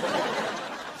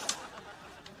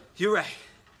 You're right.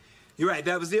 You're right.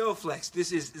 That was the old flex.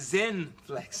 This is Zen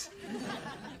flex.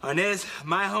 Arnez,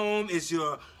 my home is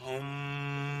your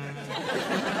home.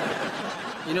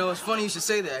 You know, it's funny you should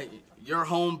say that. Your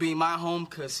home being my home,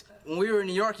 because when we were in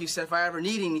New York, you said if I ever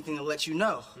need anything to let you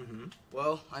know. Mm-hmm.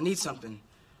 Well, I need something.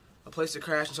 A place to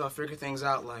crash until I figure things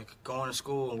out, like going to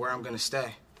school and where I'm gonna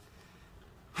stay.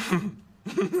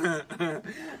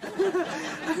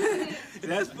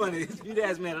 That's funny. If you'd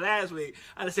asked me last week,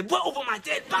 I'd have said, what over my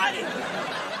dead body?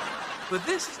 But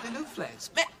this is the new flex.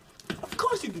 Man, of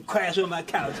course you can crash on my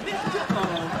couch. Man, come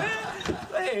on, man.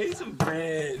 Hey, eat some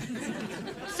bread.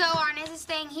 So Arnez is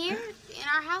staying here in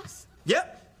our house?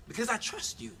 Yep, because I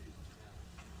trust you.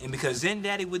 And because Zen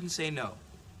Daddy wouldn't say no.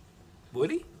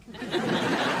 Would he?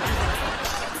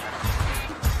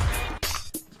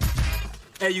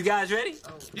 Hey, you guys ready?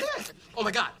 Yeah. Oh,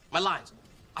 my God. My lines.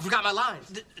 I forgot my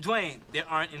lines. Dwayne, there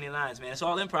aren't any lines, man. It's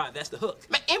all improv. That's the hook.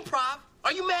 Man, improv?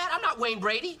 Are you mad? I'm not Wayne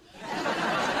Brady.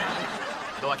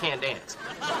 Though I can't dance.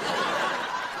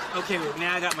 Okay, well,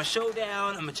 now I got my show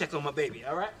down. I'm gonna check on my baby,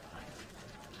 all right?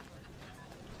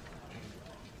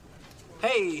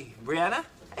 Hey, Brianna.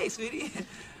 Hey, sweetie.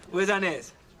 Where's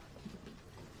Arnez?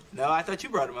 No, I thought you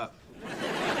brought him up.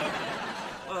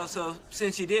 Well, so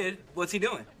since you did, what's he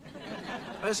doing?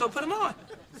 So put him on.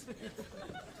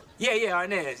 Yeah,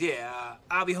 Arnez, yeah.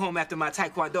 I'll be home after my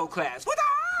Taekwondo class. What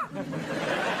the?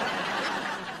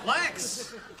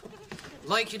 Lex!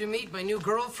 Like you to meet my new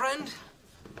girlfriend,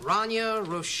 Rania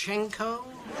Roshenko.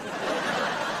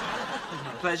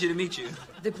 Pleasure to meet you.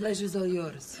 The pleasure's all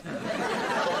yours.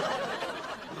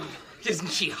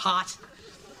 Isn't she hot?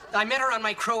 I met her on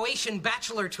my Croatian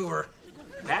bachelor tour.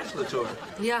 Bachelor tour?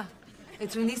 Yeah.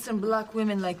 It's when Eastern black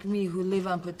women like me who live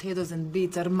on potatoes and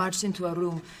beets are marched into a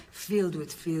room filled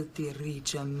with filthy,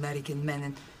 rich American men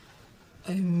and...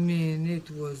 I mean,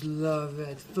 it was love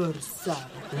at first sight.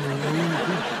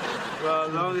 Well,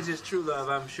 as long as it's true love,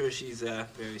 I'm sure she's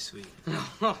very sweet.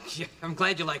 Oh, yeah, I'm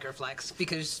glad you like her, Flex,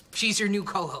 because she's your new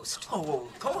co-host. Oh,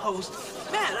 co-host?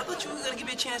 Man, I thought you were going to give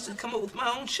me a chance to come up with my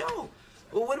own show.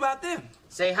 Well, what about them?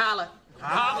 Say holla.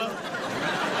 Holla.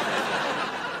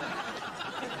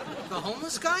 The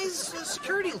homeless guys,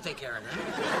 security will take care of them.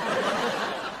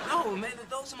 No, man,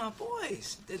 those are my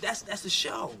boys. That's the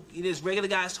show. There's regular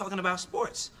guys talking about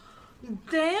sports.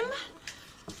 Damn?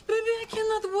 Baby, I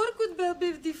cannot work with Belle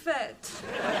Biv DeFat.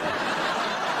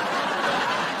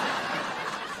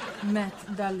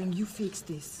 Matt, darling, you fix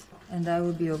this. And I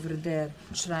will be over there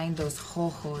trying those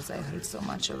ho-hos I heard so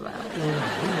much about.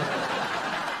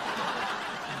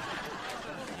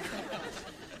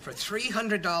 For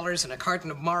 $300 and a carton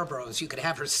of Marlboros, you could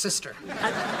have her sister. Matt,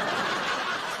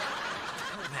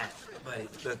 buddy,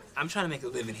 look, I'm trying to make a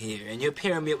living here, and you're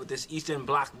pairing me up with this Eastern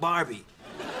Bloc Barbie.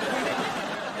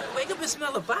 Wake up and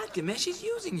smell the vodka, man. She's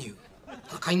using you.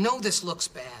 Look, I know this looks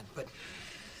bad, but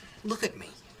look at me.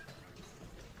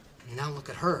 Now look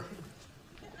at her.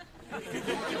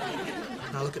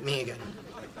 Now look at me again.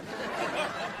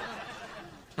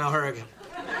 Now her again.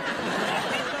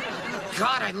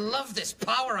 God, I love this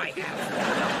power I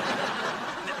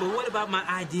have. But what about my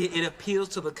idea it appeals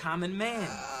to the common man?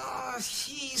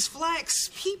 Jeez, Flex,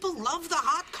 people love the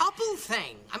hot couple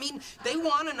thing. I mean, they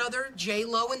want another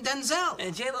J-Lo and Denzel.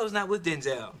 And J-Lo's not with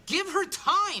Denzel. Give her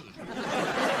time.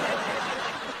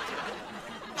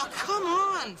 Now, come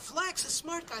on, Flex, a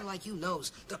smart guy like you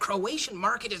knows the Croatian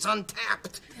market is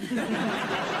untapped.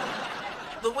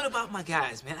 But what about my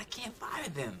guys, man? I can't fire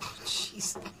them. Oh,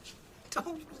 jeez.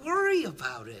 Don't worry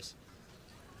about it.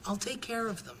 I'll take care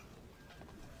of them.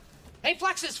 Hey,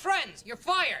 Flex's friends, you're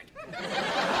fired.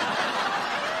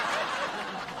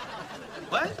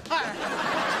 What?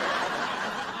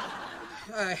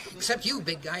 Except you,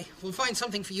 big guy. We'll find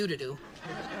something for you to do.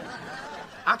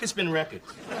 I can spin records.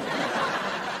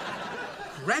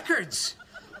 Records?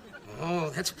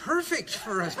 Oh, that's perfect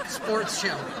for a sports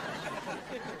show.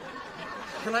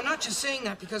 And I'm not just saying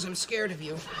that because I'm scared of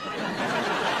you.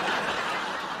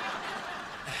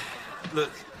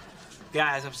 Look,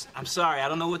 guys, I'm sorry. I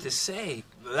don't know what to say,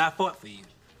 but I fought for you.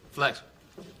 Flex,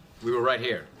 we were right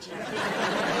here.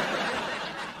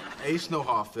 Hey, it's no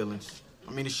hard feelings.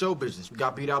 I mean, it's show business. We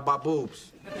got beat out by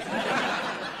boobs.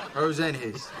 Hers and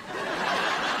his.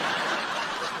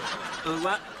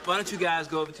 Why don't you guys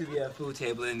go over to the food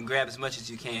table and grab as much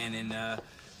as you can, and,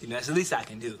 you know, that's the least I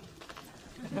can do.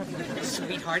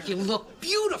 Sweetheart, you look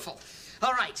beautiful.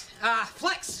 All right,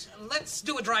 Flex, let's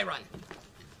do a dry run.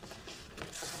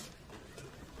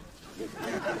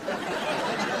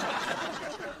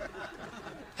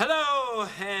 Hello,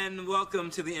 and welcome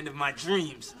to the end of my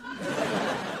dreams.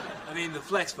 I mean, the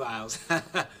Flex Files.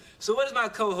 So what does my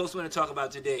co-host want to talk about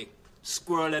today?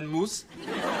 Squirrel and moose?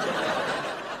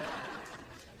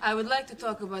 I would like to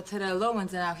talk about Terrell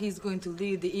Owens and how he's going to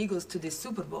lead the Eagles to the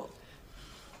Super Bowl.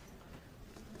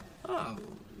 Oh,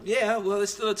 yeah, well,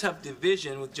 it's still a tough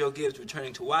division with Joe Gibbs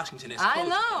returning to Washington as coach. I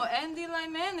know, and Eli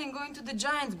Manning going to the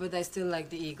Giants, but I still like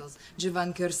the Eagles.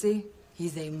 Javon Kersey,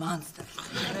 he's a monster.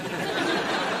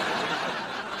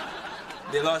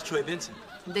 They lost Troy Benson.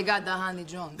 They got Dahani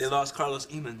Jones. They lost Carlos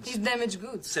Emmons. He's damaged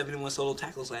goods. 71 solo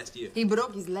tackles last year. He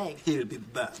broke his leg. He'll be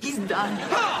back. He's done.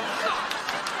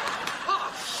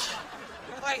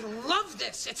 I love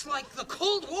this. It's like the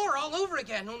Cold War all over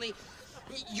again, only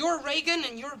you're Reagan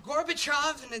and you're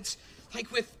Gorbachev, and it's like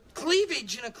with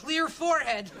cleavage and a clear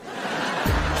forehead.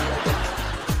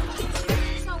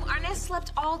 So Arnez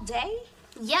slept all day?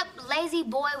 Yep, lazy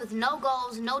boy with no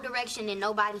goals, no direction, and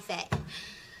no body fat.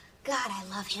 God, I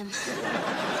love him.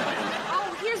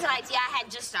 Oh, here's an idea I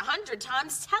had just 100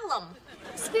 times. Tell him.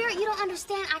 Spirit, you don't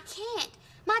understand. I can't.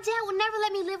 My dad will never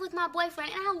let me live with my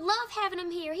boyfriend, and I love having him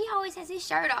here. He always has his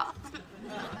shirt off.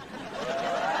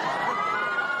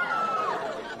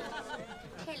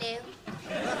 Hello.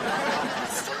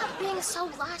 Stop being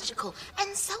so logical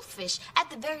and selfish.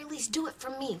 At the very least, do it for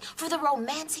me. For the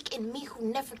romantic in me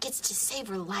who never gets to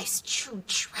savor life's true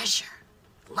treasure.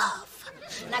 Love.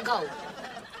 Now go.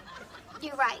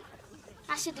 You're right.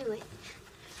 I should do it.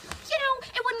 You know,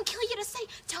 it wouldn't kill you to say,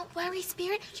 don't worry,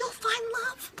 Spirit, you'll find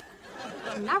love.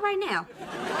 Not right now.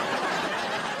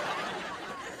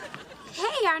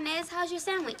 Hey, Arnez, how's your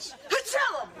sandwich?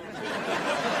 Tell him!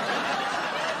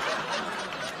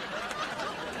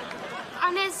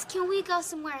 Arnez, can we go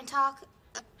somewhere and talk?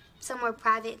 Somewhere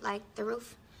private, like the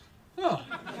roof? Oh,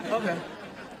 okay.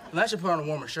 Well, I should put on a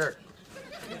warmer shirt.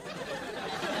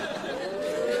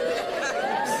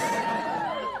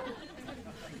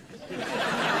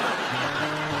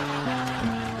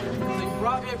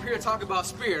 Brought me up here to talk about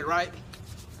Spirit, right?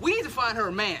 We need to find her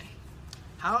a man.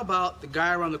 How about the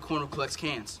guy around the corner who collects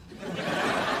cans?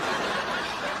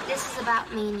 This is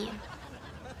about me and you.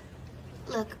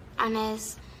 Look,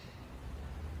 Arnez,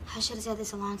 I should have said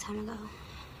this a long time ago.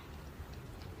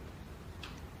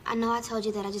 I know I told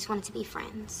you that I just wanted to be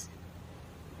friends.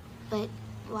 But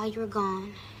while you were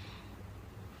gone,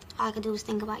 all I could do was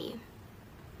think about you.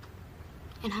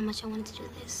 And how much I wanted to do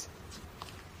this.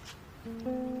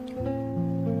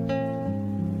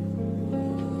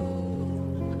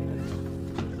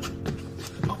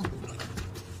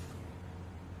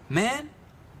 Man,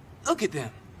 look at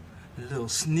them. A little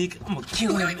sneak. I'm gonna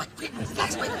kill him. Wait.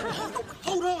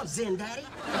 Hold on, Zen Daddy.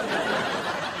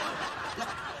 Now,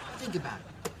 think about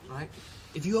it, all right?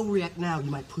 If you overreact now,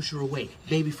 you might push her away,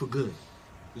 maybe for good.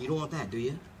 You don't want that, do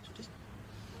you? So just...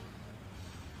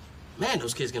 Man,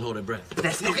 those kids can hold their breath.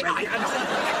 That's okay. right.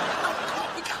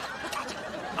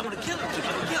 I'm gonna kill him. I'm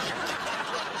gonna kill him.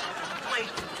 Wait,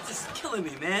 this is killing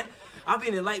me, man. I'll be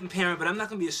an enlightened parent, but I'm not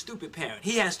gonna be a stupid parent.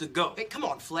 He has to go. Hey, come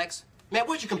on, Flex. Man,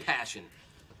 where's your compassion?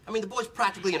 I mean, the boy's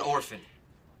practically an orphan.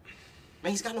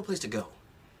 Man, he's got no place to go.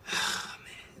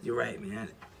 Man, you're right, man.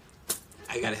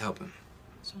 I gotta help him.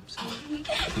 So I'm sorry.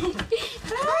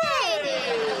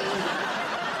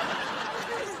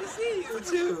 Nice to see you,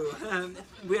 too.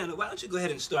 Brianna, why don't you go ahead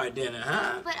and start dinner,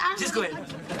 huh? But I'm Just go ahead.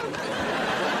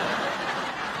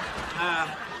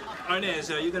 Arnez,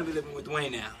 you're gonna be living with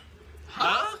Dwayne now.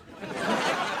 Huh?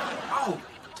 Oh,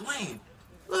 Dwayne,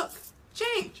 look,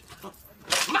 change.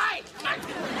 Mike!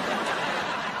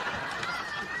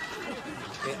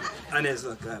 Hey, Arnez,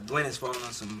 look, Dwayne has fallen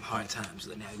on some hard times.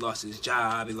 Now, he lost his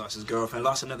job, he lost his girlfriend,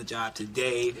 lost another job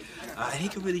today, and he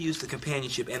could really use the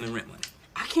companionship and the rent money.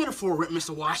 I can't afford rent,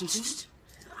 Mr. Washington.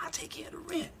 I'll take care of the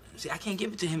rent. See, I can't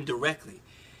give it to him directly.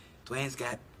 Dwayne's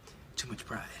got too much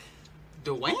pride.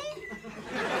 Dwayne?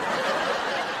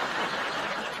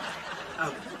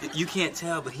 You can't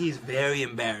tell, but he's very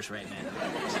embarrassed right now.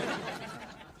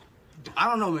 I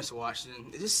don't know, Mr.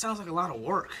 Washington. It just sounds like a lot of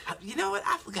work. You know what?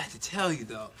 I forgot to tell you,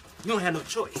 though. You don't have no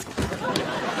choice.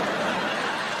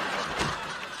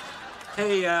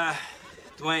 Hey,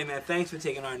 Dwayne, man, thanks for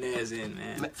taking Arnez in,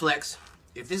 man. Flex,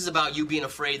 if this is about you being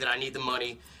afraid that I need the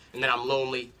money and that I'm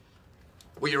lonely,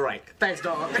 well, you're right. Thanks,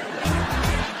 dog.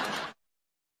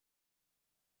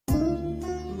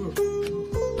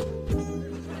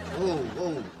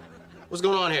 What's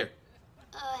going on here?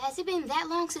 Has it been that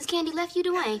long since Candy left you,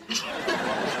 Dwayne?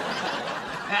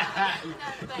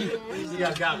 You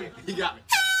got me. You got me.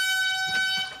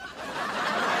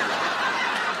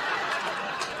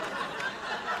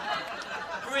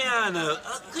 Brianna,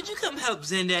 could you come help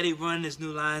Zen Daddy run his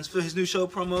new lines for his new show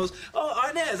promos? Oh,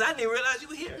 Arnez, I didn't realize you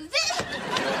were here.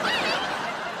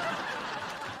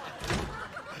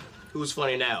 Who's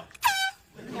funny now?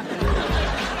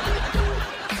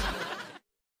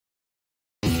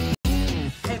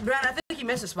 Hey, Brianna, I think you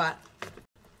missed a spot.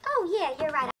 Oh, yeah,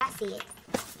 you're right. I see it.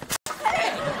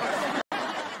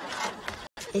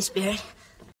 Hey, Spirit.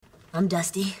 I'm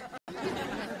Dusty.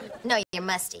 No, you're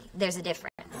musty. There's a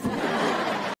difference.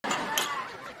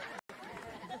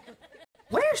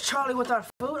 Where's Charlie with our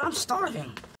food? I'm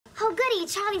starving. Oh, goody.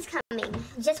 Charlie's coming.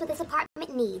 Just what this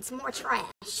apartment needs. More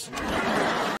trash.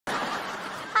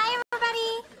 Hi,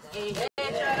 everybody. Hey,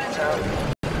 Charlie.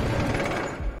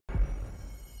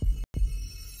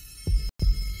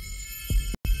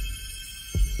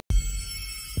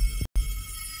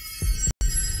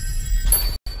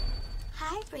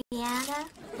 Hi, Brianna.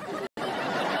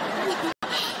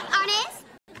 Arnez,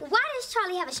 why does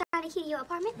Charlie have a shiny key to your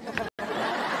apartment?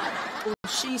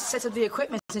 She sets up the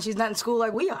equipment since she's not in school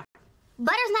like we are.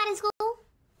 Butter's not in school?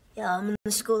 Yeah, I'm in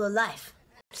the school of life.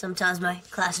 Sometimes my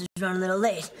classes run a little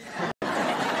late.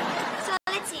 So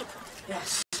let's eat.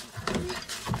 Yes.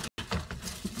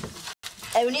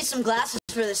 Hey, we need some glasses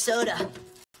for the soda.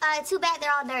 Too bad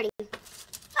they're all dirty. We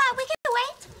can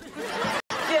wait.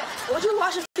 Yeah, would you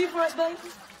wash a few for us, baby?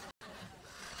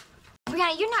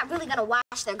 Brianna, you're not really gonna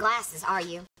wash their glasses, are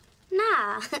you?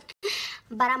 Nah.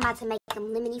 But I'm about to make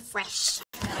them lemony fresh.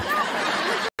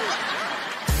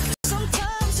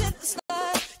 Sometimes in the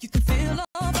sky, you can feel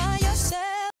all by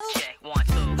yourself. Check, 1,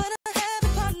 2. But I have a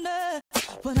partner,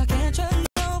 but I can't trust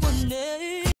no one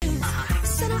else.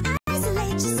 So don't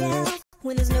isolate yourself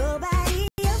when there's nobody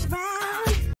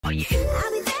around. Oh, yeah.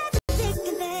 I'll be there to think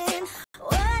and then,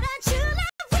 why don't you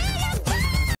let me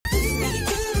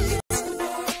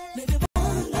maybe one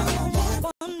on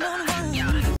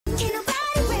one. Can't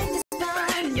nobody break this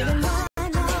bond, even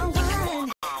one on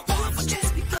one. That's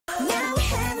just because now we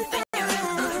haven't found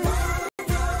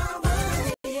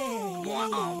one-on-one, yeah.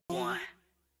 1-on-1.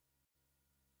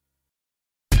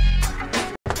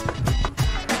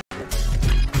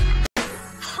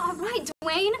 All right,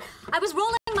 Dwayne. I was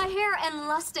rolling my hair and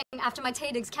lusting after my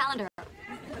Tay Diggs calendar.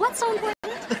 What's so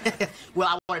important? Well,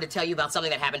 I wanted to tell you about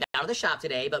something that happened out of the shop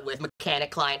today, but with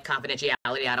mechanic-client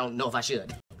confidentiality, I don't know if I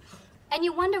should. And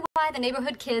you wonder why the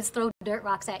neighborhood kids throw dirt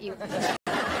rocks at you.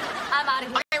 I'm out of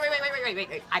here.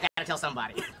 Wait. I gotta tell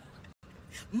somebody.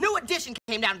 New Edition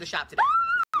came down to the shop today.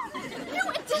 New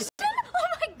Edition?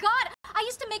 Oh my God! I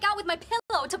used to make out with my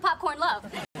pillow to Popcorn Love.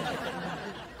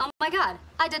 Oh my God!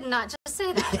 I did not just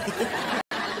say that.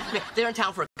 They're in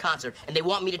town for a concert, and they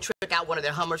want me to trick out one of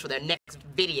their Hummers for their next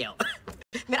video.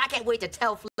 Man, I can't wait to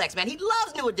tell Flex, man. He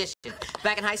loves New Edition.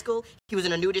 Back in high school, he was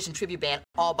in a New Edition tribute band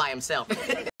all by himself.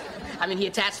 I mean, he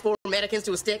attached 4 mannequins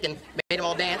to a stick and made them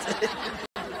all dance.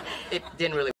 It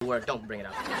didn't really work. Don't bring it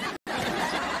up.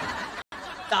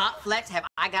 Flex, have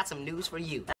I got some news for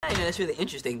you. I know that's really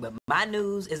interesting, but my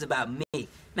news is about me.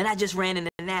 Man, I just ran into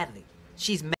Natalie.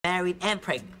 She's married and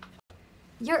pregnant.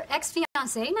 Your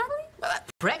ex-fiancée, Natalie?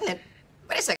 Pregnant?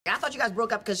 Wait a second. I thought you guys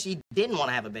broke up because she didn't want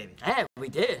to have a baby. Yeah, we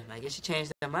did. I guess she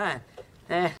changed her mind.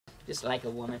 Just like a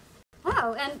woman.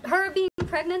 Wow, and her being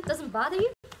pregnant doesn't bother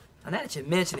you? Now that you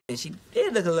mention it, she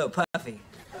did look a little puffy.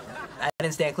 I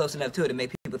didn't stand close enough to her to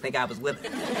make people think I was with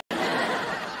her.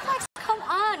 Flex, come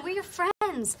on. We're your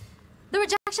friends. The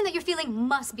rejection that you're feeling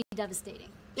must be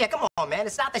devastating. Yeah, come on, man.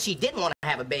 It's not that she didn't want to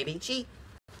have a baby. She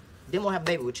didn't want to have a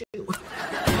baby with you.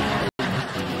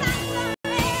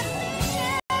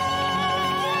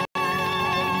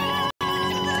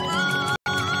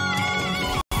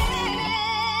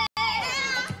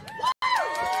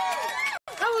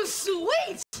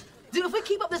 Sweet! Dude, if we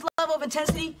keep up this level of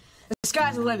intensity, the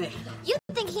sky's the limit. You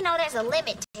think he know there's a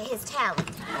limit to his talent?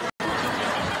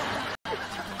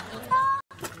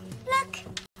 Look.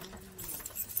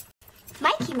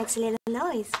 Mikey makes a little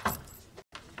noise.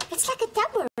 It's like a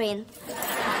tambourine.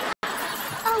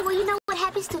 Oh, well, you know what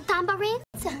happens to tambourines?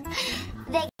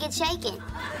 They get shaken.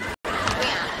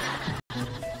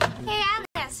 Hey,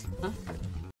 Alice. Huh?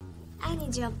 I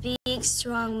need your big,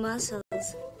 strong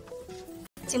muscles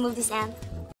to move this hand.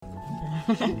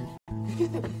 Okay,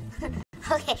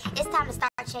 it's time to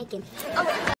start shaking. Oh,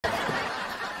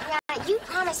 yeah, you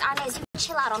promised Arnez you'd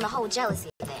chill out on the whole jealousy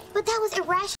thing. But that was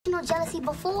irrational jealousy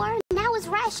before. Now it's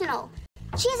rational.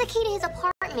 She has a key to his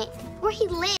apartment, where he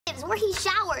lives, where he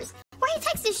showers, where he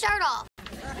takes his shirt off.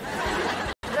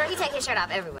 he take his shirt off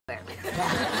everywhere?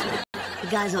 The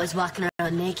guy's always walking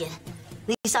around naked.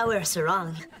 At least I wear a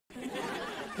sarong.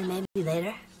 And maybe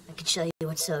later, I could show you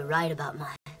what's so right about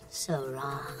my so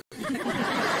wrong.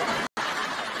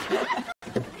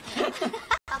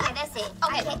 Okay, that's it.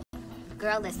 Okay.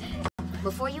 Girl, listen.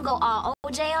 Before you go all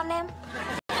OJ on them,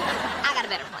 I got a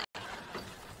better plan.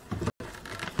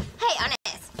 Hey,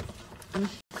 Ernest.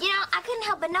 You know, I couldn't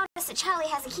help but notice that Charlie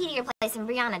has a key to your place and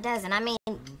Brianna doesn't. I mean,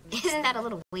 isn't that a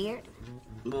little weird?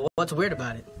 What's weird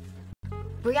about it?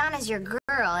 Brianna's your girl,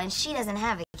 and she doesn't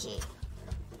have a key.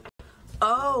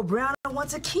 Oh, Brianna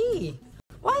wants a key.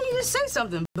 Why don't you just say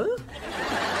something, boo?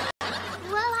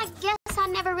 Well, I guess I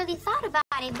never really thought about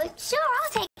it, but sure,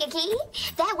 I'll take a key.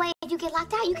 That way, if you get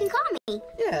locked out, you can call me.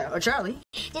 Yeah, or Charlie.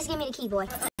 Just give me the key, boy.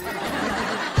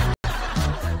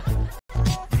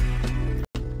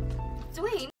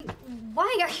 Dwayne,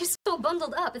 why are you so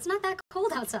bundled up? It's not that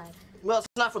cold outside. Well, it's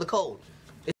not for the cold.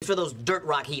 It's for those dirt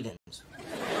rock heathens.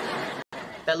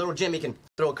 That little Jimmy can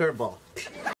throw a curveball.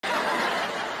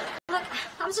 Look,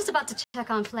 I was just about to check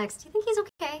on Flex. Do you think he's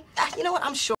okay? You know what?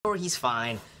 I'm sure he's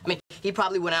fine. I mean, he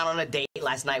probably went out on a date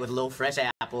last night with a little fresh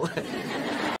apple.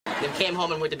 Then came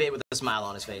home and went to bed with a smile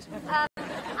on his face.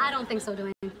 I don't think so,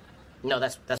 Dwayne. No,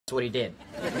 that's what he did.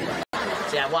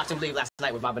 See, I watched him leave last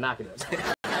night with my binoculars.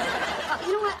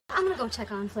 You know what? I'm gonna go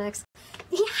check on Flex.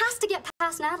 He has to get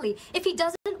past Natalie. If he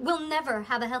doesn't, we'll never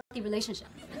have a healthy relationship.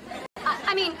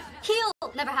 I mean, he'll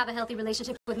never have a healthy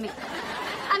relationship with me.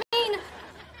 I mean,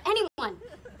 anyone.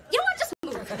 You know what? Just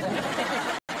move.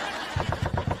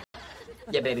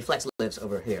 Yeah, baby, Flex lives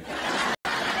over here.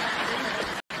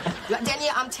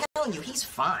 Danielle, I'm telling you, he's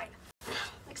fine.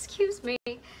 Excuse me.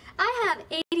 I have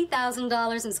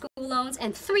 $80,000 in school loans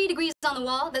and 3 degrees on the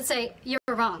wall that say you're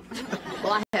wrong.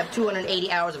 Well, I have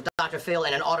 280 hours of Dr. Phil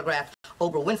and an autographed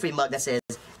Oprah Winfrey mug that says,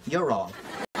 you're wrong.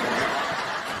 Look,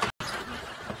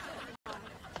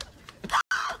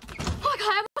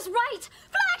 I was right.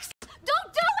 Flex,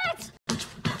 don't do it!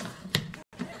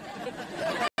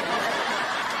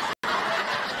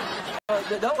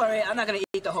 Don't worry, I'm not gonna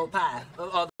eat the whole pie.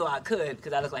 Although I could,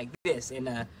 because I look like this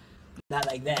and not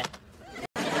like that.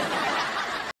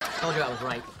 Told you I was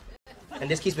right. And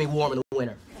this keeps me warm in the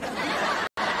winter.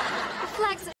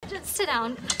 Flex, just sit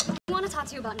down. I want to talk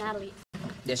to you about Natalie.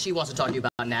 Yeah, she wants to talk to you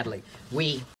about Natalie.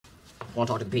 We want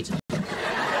to talk to the pizza.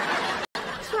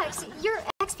 Flex, your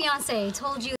ex-fiancée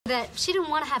told you that she didn't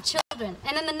want to have children,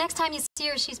 and then the next time you see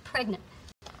her, she's pregnant.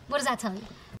 What does that tell you?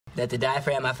 That the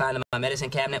diaphragm I found in my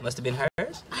medicine cabinet must have been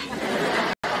hers?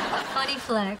 Funny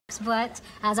Flex, but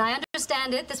as I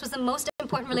understand it, this was the most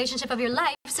important relationship of your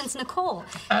life since Nicole.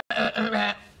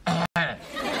 Yeah,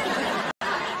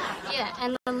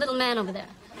 and the little man over there.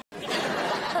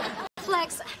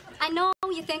 Flex, I know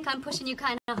you think I'm pushing you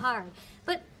kind of hard,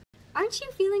 but aren't you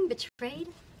feeling betrayed?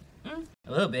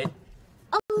 A little bit.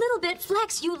 A little bit,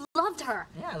 Flex. You loved her.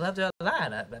 Yeah, I loved her a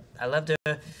lot. I loved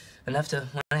her enough to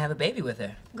want to have a baby with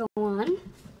her. Go on.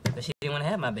 But she didn't want to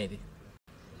have my baby.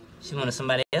 She wanted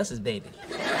somebody else's baby.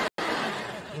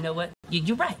 You know what?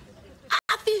 You're right.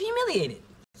 I feel humiliated.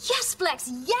 Yes, Flex,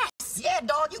 yes! Yeah,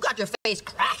 dog, you got your face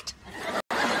cracked.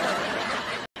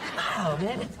 Oh,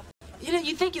 man. You know,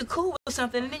 you think you're cool with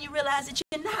something, and then you realize that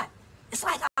you're not. It's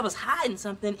like I was hiding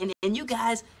something, and you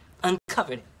guys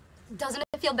uncovered it. Doesn't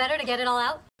it feel better to get it all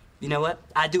out? You know what?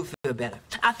 I do feel better.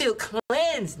 I feel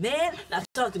cleansed, man. I've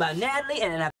talked about Natalie,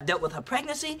 and I've dealt with her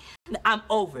pregnancy. I'm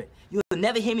over it. You'll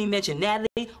never hear me mention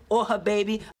Natalie or her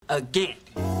baby again.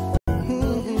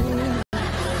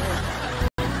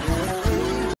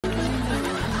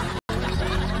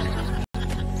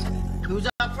 Who's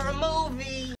up for a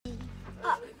movie?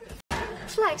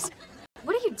 Flex,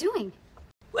 what are you doing?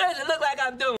 What does it look like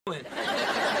I'm doing?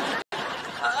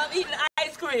 I'm eating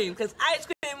ice cream, because ice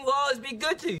cream will always be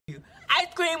good to you.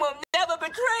 Ice cream will never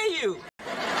betray you.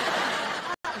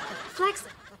 Flex,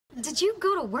 did you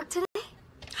go to work today?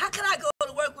 How can I go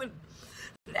to work when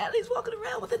Natalie's walking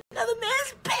around with another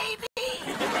man's baby?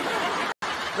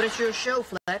 But it's your show,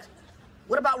 Flex.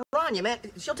 What about Rania, man?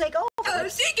 She'll take over.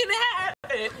 She can have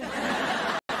it.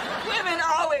 Women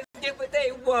always get what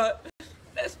they want.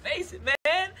 Let's face it,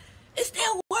 man. It's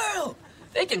their world.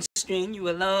 They can string you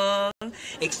along,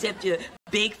 accept your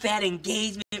big fat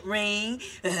engagement ring,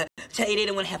 tell you they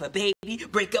don't want to have a baby,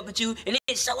 break up with you, and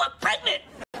then show up pregnant.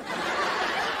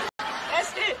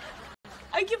 That's it.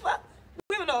 I give up.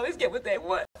 Women always get what they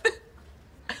want.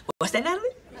 What's that, Natalie?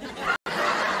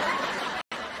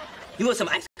 You want some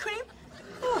ice cream?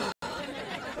 Oh,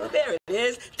 well, there it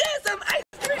is. There's some ice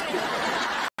cream.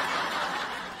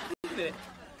 Wait a minute.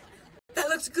 That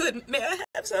looks good. May I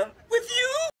have some with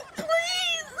you, please?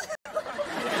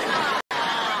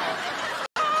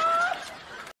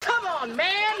 on,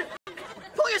 man!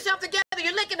 Pull yourself together,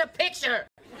 you're licking the picture!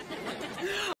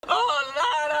 Oh,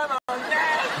 Lord, I'm a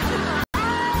mess!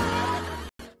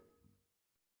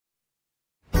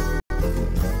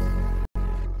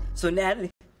 So, Natalie,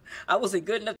 I wasn't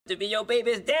good enough to be your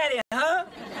baby's daddy, huh?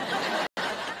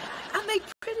 I make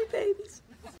pretty babies.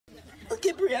 Look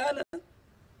at Brianna.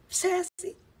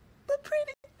 Sassy, but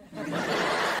pretty.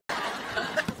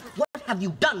 What have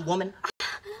you done, woman? Well,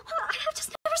 I've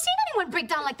just never seen anyone break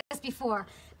down like this before.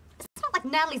 It's not like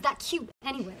Natalie's that cute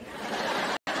anyway.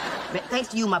 Thanks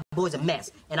to you, my boy's a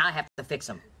mess, and I have to fix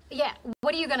him. Yeah,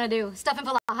 what are you gonna do? Stuff him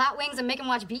full of hot wings and make him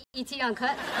watch BET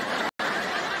Uncut?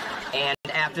 And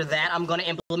after that, I'm gonna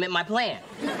implement my plan.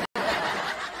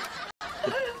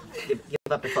 Give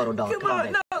up the photo, dog. Come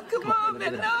on, no, come on,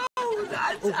 man, no.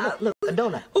 Look, a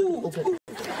donut. Okay.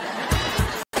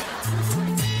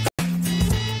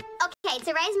 Okay,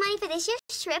 to raise money for this year's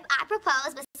trip, I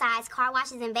propose, besides car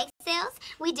washes and bake sales,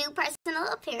 we do personal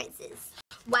appearances.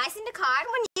 Why send a card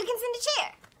when you can send a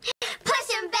chair? Push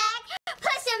him back,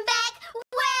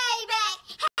 way back.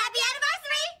 Happy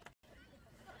anniversary!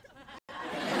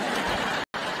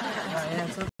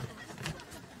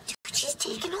 Dude, she's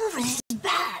taking over. This is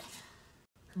bad.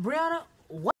 Brianna,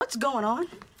 what's going on?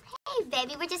 Hey,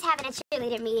 baby, we're just having a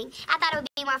cheerleader meeting. I thought it would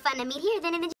be more fun to meet here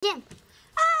than in the gym.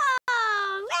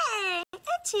 Oh, hey, a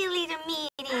cheerleader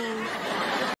meeting.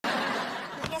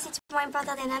 I guess it's more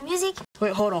important than the music.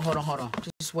 Wait, hold on.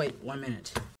 Just wait 1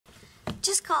 minute.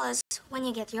 Just call us when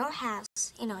you get your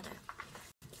house in order.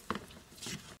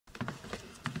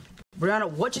 Brianna,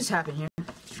 what just happened here?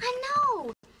 I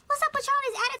know. What's up with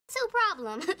Charlie's attitude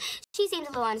problem? She seems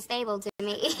a little unstable to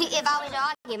me. If I was y'all,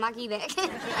 I'd get my key back. All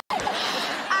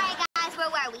right, guys, where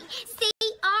were we?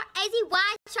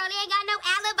 C-R-A-Z-Y. Charlie ain't got no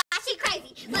alibi. She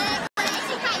crazy. She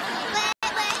crazy.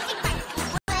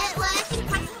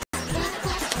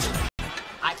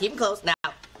 All right, keep them close. Now,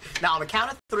 on the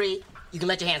count of 3, you can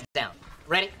let your hands down.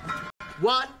 Ready?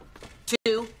 1,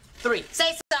 2, 3.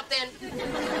 Say something.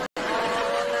 What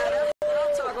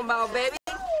I'm talking about, baby.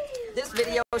 This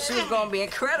video shoot's gonna be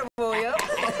incredible, yo.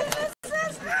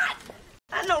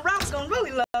 I know Ralph's gonna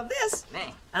really love this.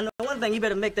 Man, I know one thing, you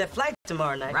better make that flight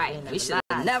tomorrow night. Right, we should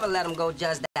never let him go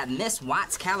judge that Miss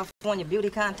Watts California beauty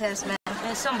contest, man.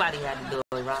 Man, somebody had to do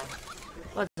it,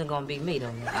 Ralph. Wasn't gonna be me,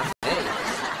 though, man.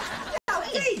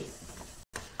 Hey,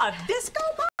 a disco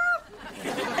ball?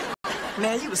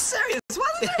 Man, you was serious,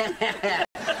 wasn't it?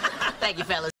 Thank you,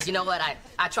 fellas. You know what?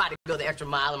 I tried to go the extra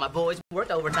mile, and my boys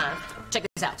worked overtime. Check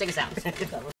this out.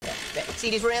 See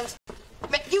these rims?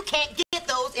 Man, you can't get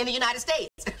those in the United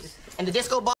States. And the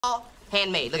disco ball,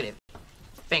 handmade. Look at it.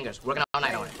 Fingers, working all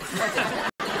night on it.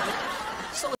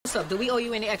 So what's up? Do we owe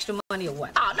you any extra money or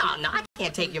what? Oh, no, I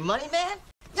can't take your money, man.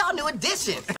 Y'all new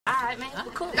addition. All right, man.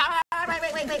 Cool. All right,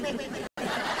 wait.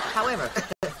 However,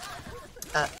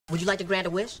 would you like to grant a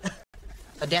wish?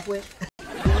 A death wish? It's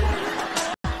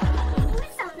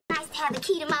so nice to have the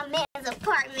key to my man's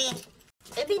apartment.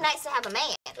 It'd be nice to have a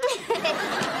man.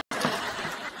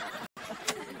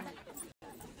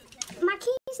 My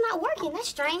key's not working. That's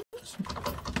strange.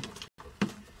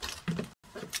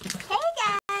 Hey,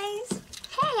 guys.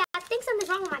 Hey, I think something's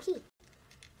wrong with my key.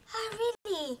 Oh,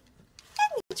 really? Let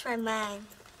me try mine.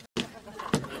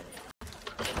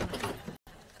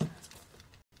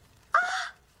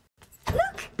 Ah!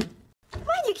 Look!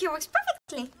 My key works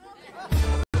perfectly.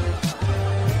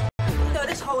 No,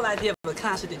 this whole idea of a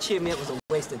concert to cheer me up was a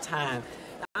waste of time.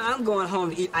 I'm going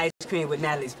home to eat ice cream with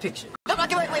Natalie's picture. No,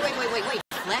 wait,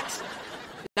 Flex.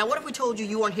 Now, what if we told you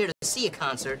you weren't here to see a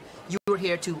concert, you were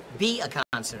here to be a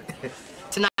concert?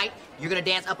 Tonight, you're gonna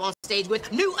dance up on stage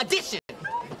with New Edition.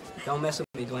 Don't mess with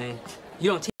me, Dwayne. You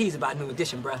don't tease about New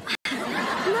Edition, bruh.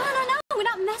 No. We're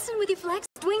not messing with you, Flex.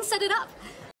 Dwayne set it up.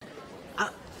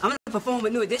 I'm gonna perform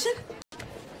with New Edition?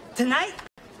 Tonight?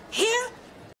 Here?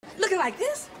 Looking like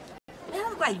this? Man, I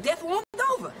look like death warmed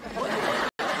over.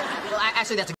 Well,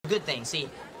 actually, that's a good thing. See,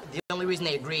 the only reason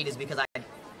they agreed is because I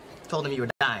told them you were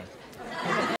dying.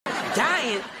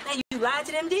 Dying? Man, you lied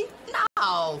to them, D?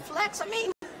 No, Flex, I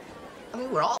mean,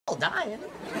 we're all dying.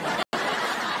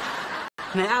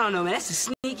 Man, I don't know, man. That's the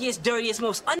sneakiest, dirtiest,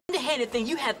 most underhanded thing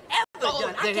you have ever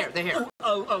done. They're here.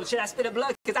 Oh, should I spit a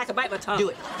blood? Because I can bite my tongue. Do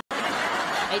it.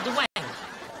 Hey, Dwayne,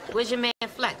 where's your man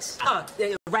Flex?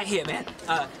 Right here, man.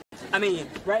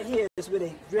 Right here is where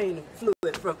they drain the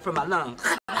fluid from my lungs.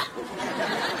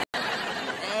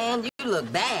 Man, you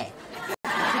look bad.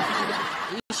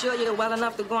 You sure you're well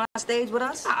enough to go on stage with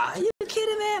us? Are you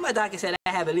kidding, man? My doctor said I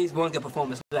have at least one good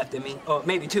performance left in me, or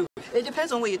maybe 2. It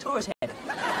depends on where your tour's headed.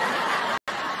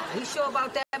 Are you sure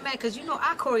about that, man? Because you know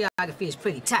our choreography is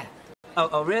pretty tight.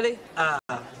 Oh, really?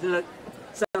 Look,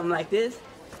 something like this.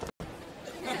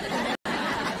 Man,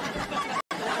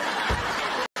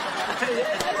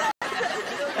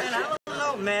 I don't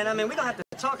know, man. I mean, we don't have to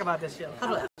talk about this show.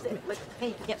 How about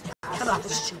hey, yeah, how about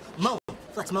this? Moan.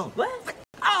 Flex moan. What?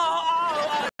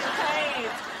 Oh, hey.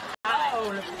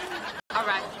 Oh. All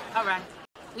right.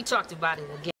 We talked about it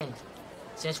again.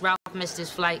 Since Ralph missed his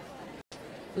flight,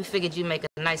 we figured you'd make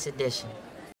a nice addition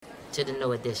to the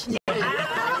new edition. Hold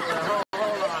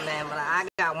on, man, but I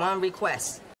got one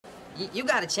request. You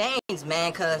gotta change,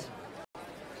 man, cause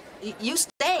you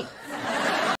stink.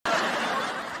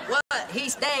 What? He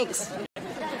stinks.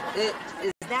 Is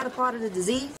that a part of the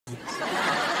disease?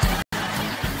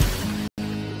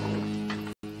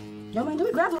 Yo, man, do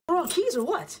we grab the wrong keys or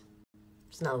what?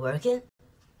 It's not working?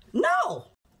 No!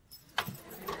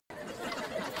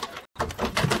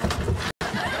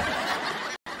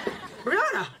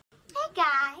 Brianna! Hey,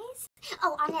 guys.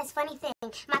 Oh, Arnez, funny thing.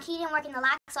 My key didn't work in the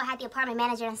lock, so I had the apartment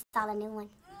manager install a new one.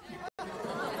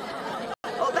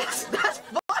 Oh, that's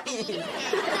funny.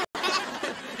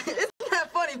 Isn't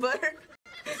that funny, Butter?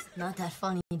 Not that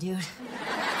funny, dude.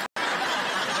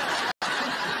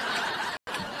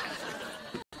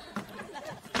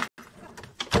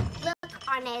 Look,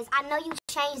 Arnez, I know you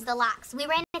changed the locks. We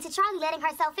ran into Charlie letting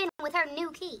herself in with her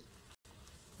new key.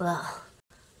 Well,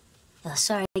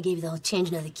 sorry I gave you the whole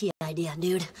changing of the key idea,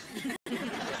 dude.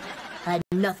 I had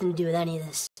nothing to do with any of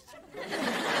this.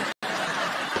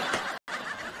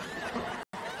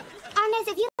 Arnez,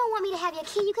 if you don't want me to have your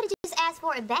key, you could have just asked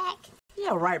for it back.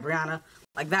 Yeah, right, Brianna.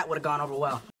 Like, that would have gone over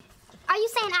well. Are you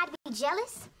saying I'd be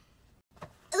jealous?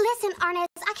 Listen, Arnez,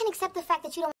 I can accept the fact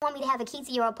that you don't want me to have a key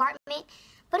to your apartment,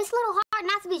 but it's a little hard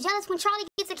not to be jealous when Charlie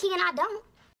gets a key and I don't.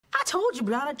 I told you,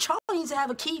 Brianna, Charlie needs to have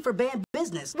a key for band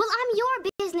business. Well, I'm your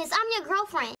business. I'm your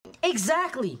girlfriend.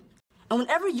 Exactly. And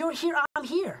whenever you're here, I'm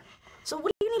here. So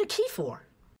what do you need a key for?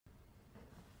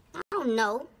 I don't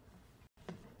know.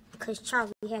 Because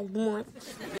Charlie has one.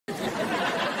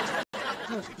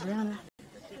 Look, Brianna,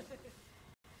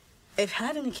 if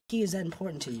having a key is that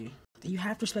important to you, then you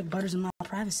have to respect Butters and my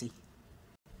privacy.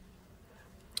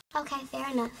 Okay, fair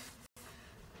enough.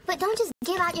 But don't just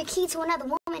give out your key to another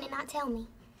woman and not tell me.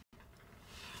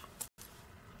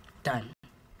 Done.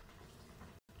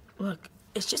 Look,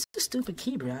 it's just a stupid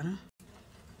key, Brianna.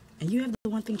 And you have the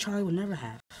one thing Charlie would never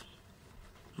have.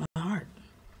 My heart.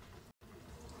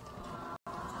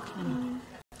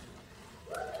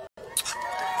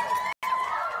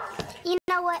 You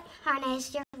know what,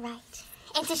 Arnez, you're right.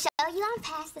 And to show you I'm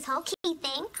past this whole key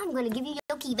thing, I'm going to give you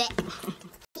your key back.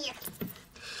 Here.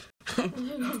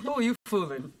 Who are you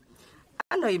fooling?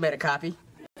 I know you made a copy.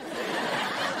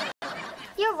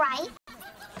 You're right.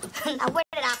 Now, where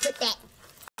did I put that?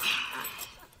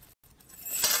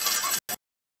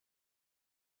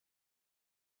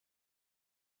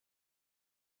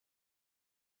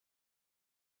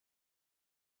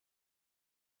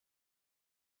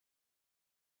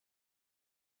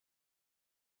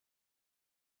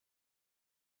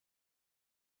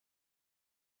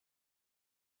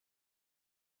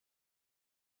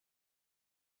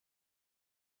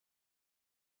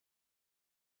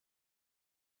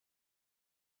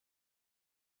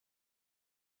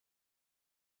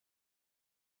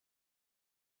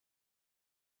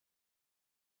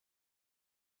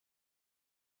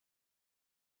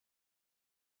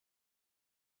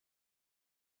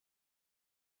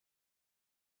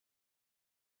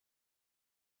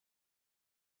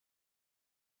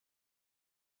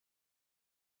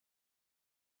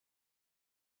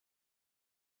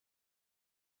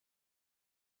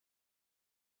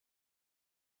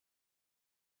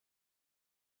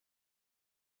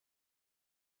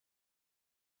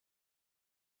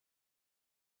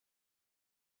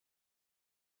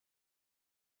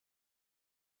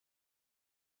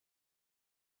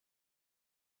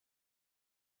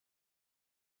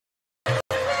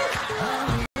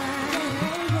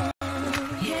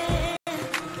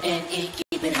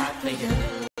 Keep it hot for you.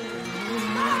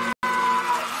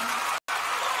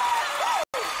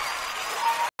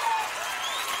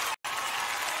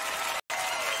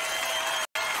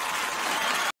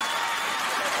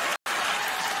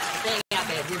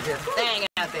 Dang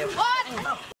out there. What?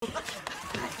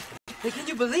 Can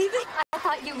you believe it? I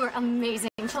thought you were amazing,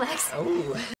 Flex.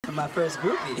 Oh, my first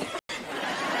groupie.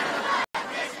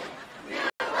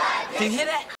 Do you hear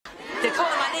that? They're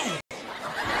calling my name.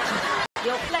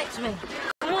 Yo, Flex, man.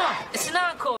 Come on. It's an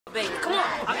encore, baby. Come on.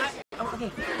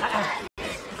 Okay.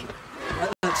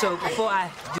 So, before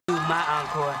I do my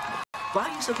encore, why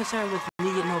are you so concerned with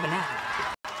me getting over now?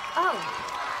 Oh,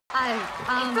 Hey,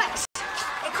 Flex.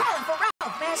 They're calling for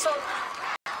Ralph, man. So,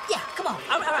 yeah, come on.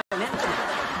 All right, man.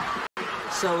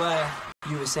 So,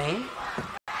 you were saying?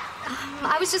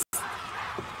 I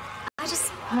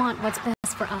just want what's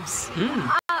best for us.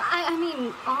 I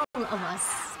mean, all of us.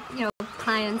 You know,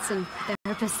 clients and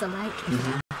therapists alike.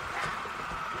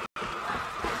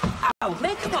 Oh,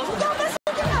 man, come on. Let's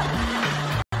go.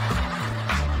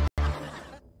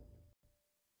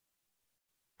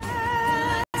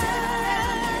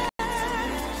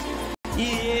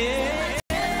 Yeah.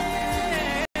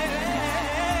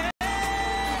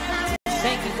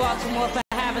 Thank you, Baltimore, for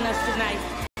having us tonight.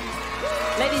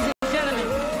 Ladies and gentlemen,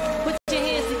 put your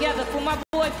hands together for my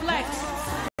boy Flex.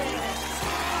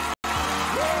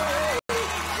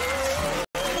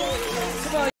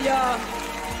 Come on, y'all.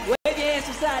 Wave your hands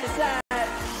from side to side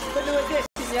for new edition,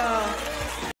 y'all.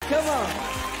 Come on.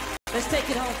 Let's take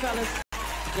it home, fellas.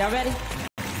 Y'all ready?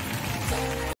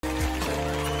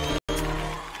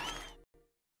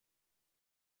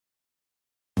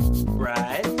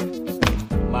 Bride,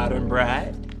 Modern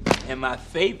Bride, and my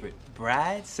favorite,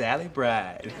 Bride Sally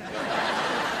Bride.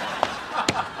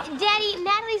 Daddy,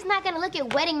 Natalie's not gonna look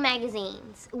at wedding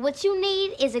magazines. What you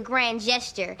need is a grand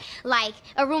gesture, like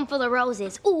a room full of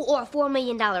roses, ooh, or a $4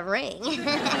 million ring.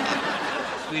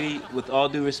 Sweetie, with all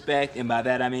due respect, and by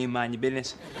that I mean mind your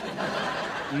business,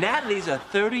 Natalie's a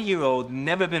 30-year-old,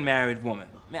 never been married woman.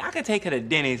 Man, I could take her to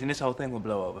Denny's and this whole thing will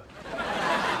blow over.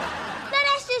 Now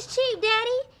that's just cheap,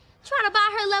 Daddy. Trying to buy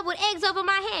her love with eggs over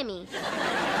my hammy.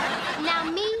 Now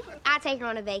me, I take her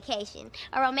on a vacation.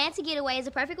 A romantic getaway is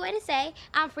a perfect way to say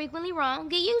I'm frequently wrong.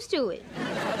 Get used to it.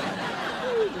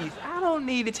 Please, I don't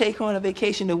need to take her on a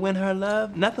vacation to win her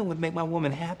love. Nothing would make my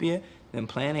woman happier than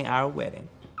planning our wedding.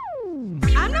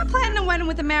 I'm not planning a wedding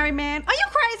with a married man. Are you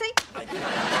crazy?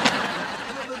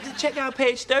 Check out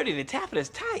page 30. The taffeta's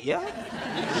tight, yo.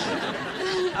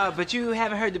 But you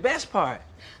haven't heard the best part.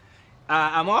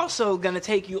 I'm also gonna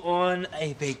take you on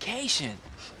a vacation.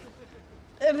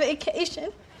 A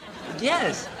vacation?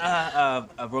 Yes,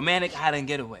 a romantic island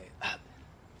getaway.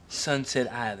 Sunset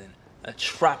Island, a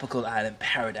tropical island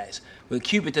paradise where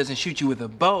Cupid doesn't shoot you with a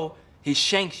bow, he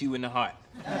shanks you in the heart.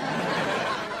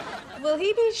 Will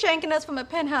he be shanking us from a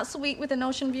penthouse suite with an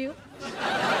ocean view? You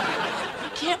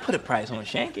can't put a price on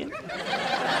shanking. Wait,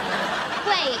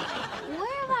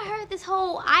 where have I heard this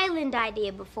whole island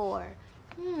idea before?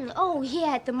 Oh,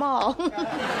 yeah, at the mall.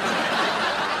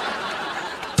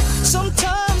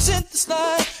 Sometimes in this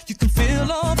life, you can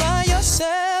feel all by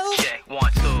yourself. Check, 1,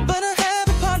 2. But I have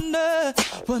a partner,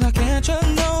 but I can't trust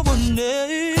no one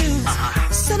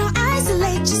else. So don't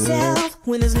isolate yourself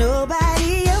when there's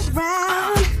nobody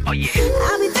around. Oh, yeah.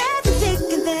 I'll be there for thick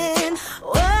and thin.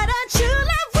 What a true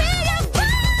love we have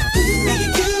found. Make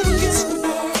it good and kiss me,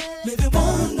 maybe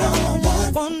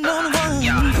one-on-one,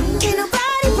 one-on-one. Can't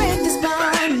nobody break this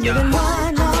bond, living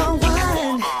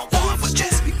one-on-one.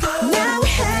 Just because now we're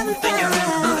having fun.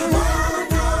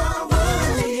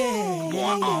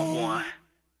 One-on-one.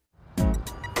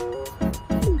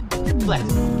 Flex,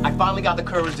 I finally got the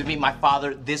courage to meet my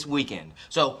father this weekend.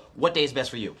 So, what day is best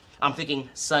for you? I'm thinking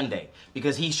Sunday,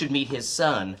 because he should meet his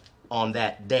son on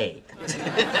that day.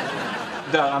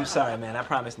 No, I'm sorry, man. I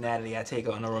promised Natalie I'd take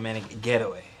her on a romantic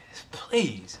getaway.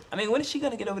 Please. I mean, when is she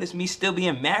gonna get over this me still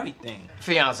being married thing?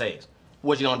 Fiancés,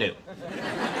 what you gonna do?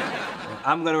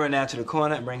 I'm gonna run down to the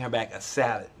corner and bring her back a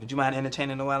salad. Would you mind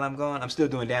entertaining her while I'm gone? I'm still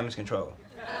doing damage control.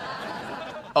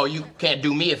 Oh, you can't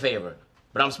do me a favor,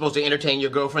 but I'm supposed to entertain your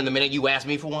girlfriend the minute you ask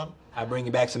me for one? I'll bring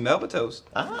you back some Melba toast.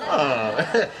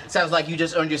 Oh, sounds like you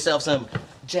just earned yourself some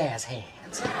jazz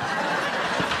hands.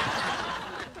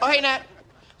 Oh, hey, Nat.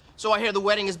 So I hear the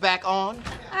wedding is back on?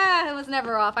 It was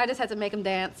never off. I just had to make him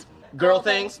dance. Girl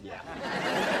things? Yeah.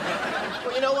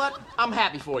 Well, you know what? I'm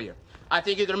happy for you. I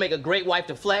think you're gonna make a great wife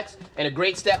to Flex and a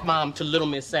great stepmom to Little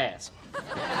Miss Sass.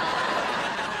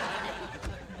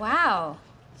 Wow.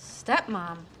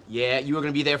 Stepmom. Yeah, you were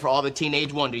gonna be there for all the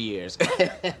teenage wonder years.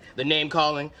 The name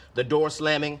calling, the door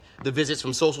slamming, the visits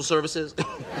from social services.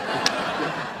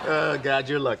 Oh, God,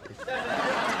 you're lucky.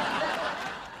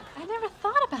 I never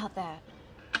thought about that.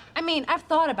 I mean, I've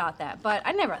thought about that, but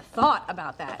I never thought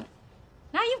about that.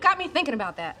 Now you've got me thinking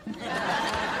about that. Man,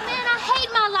 I hate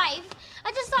my life.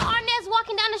 I just saw Arnez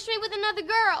walking down the street with another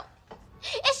girl.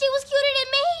 And she was cuter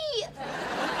than me.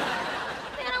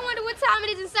 Man, I wonder what time it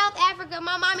is in South Africa.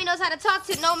 My mommy knows how to talk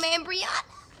to no man, Brianna.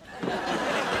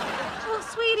 Oh,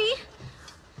 sweetie,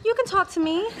 you can talk to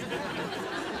me.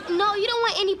 No, you don't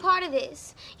want any part of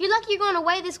this. You're lucky you're going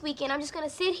away this weekend. I'm just going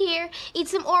to sit here, eat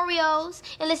some Oreos,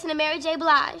 and listen to Mary J.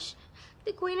 Blige.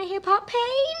 The queen of hip-hop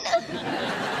pain.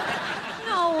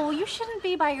 No, you shouldn't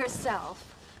be by yourself.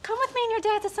 Come with me and your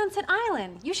dad to Sunset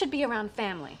Island. You should be around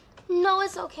family. No,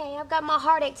 it's okay. I've got my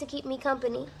heartache to keep me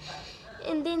company.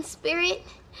 And then Spirit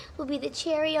will be the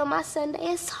cherry on my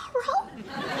Sunday of sorrow.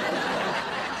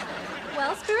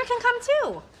 Well, Spirit can come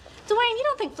too. Dwayne, you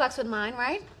don't think Flex would mind,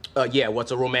 right? Yeah,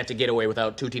 what's a romantic getaway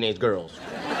without two teenage girls?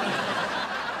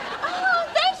 Oh,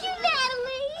 thank you,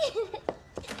 Natalie.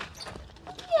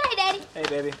 Hey, Daddy. Hey,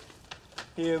 baby.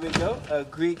 Here we go. A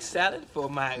Greek salad for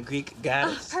my Greek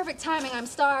goddess. Perfect timing. I'm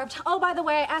starved. Oh, by the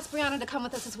way, I asked Brianna to come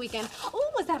with us this weekend.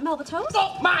 Oh, was that Melba Toast?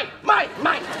 Oh, mine!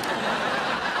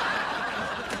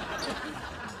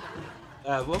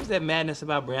 What was that madness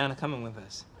about Brianna coming with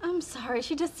us? I'm sorry.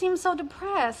 She just seems so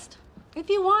depressed. If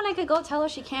you want, I could go tell her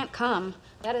she can't come.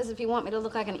 That is, if you want me to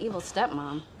look like an evil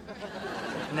stepmom.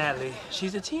 Natalie,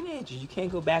 she's a teenager. You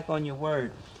can't go back on your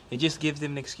word. It just gives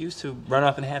them an excuse to run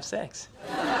off and have sex.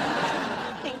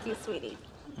 Thank you, sweetie.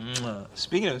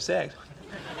 Speaking of sex,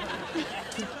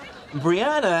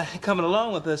 Brianna coming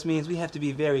along with us means we have to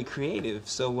be very creative.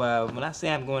 So when I say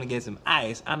I'm going to get some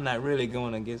ice, I'm not really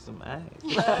going to get some ice.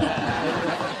 Guess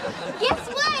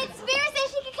what? Spirit said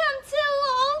she could come too.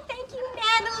 Oh, thank you,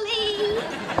 Natalie.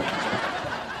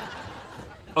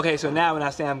 Okay, so now when I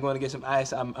say I'm going to get some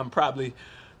ice, I'm probably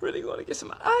really going to get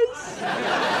some ice.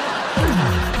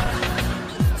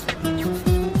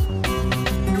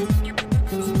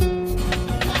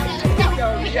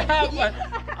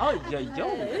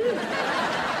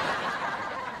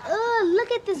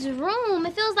 Look at this room.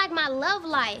 It feels like my love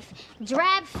life.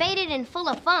 Drab, faded, and full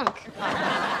of funk.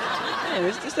 Man,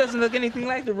 this doesn't look anything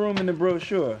like the room in the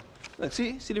brochure. Look,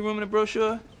 see the room in the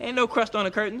brochure? Ain't no crust on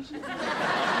the curtains.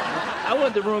 I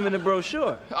want the room in the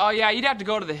brochure. Oh, yeah, you'd have to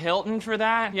go to the Hilton for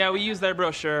that. Yeah, we use their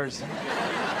brochures.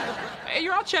 Hey,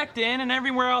 you're all checked in, and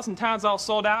everywhere else in town's all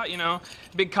sold out, you know.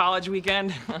 Big college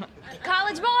weekend.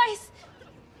 College boys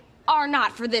are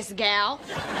not for this gal.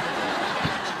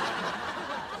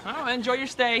 Oh, enjoy your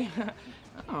stay.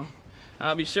 Oh,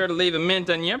 I'll be sure to leave a mint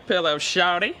on your pillow,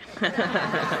 shawty.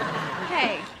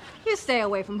 Hey, you stay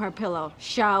away from her pillow,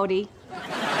 shawty.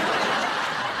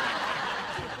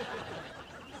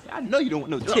 I know you don't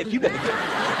want no tip. You better go.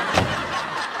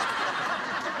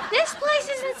 This place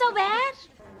isn't so bad.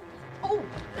 Oh.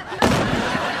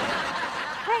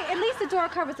 Hey, at least the door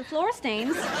covers the floor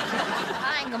stains.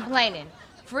 I ain't complaining.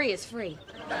 Free is free.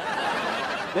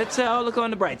 Let's all look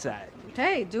on the bright side.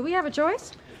 Hey, do we have a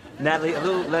choice? Natalie, a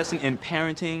little lesson in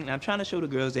parenting. I'm trying to show the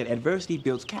girls that adversity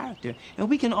builds character, and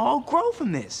we can all grow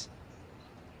from this.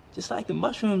 Just like the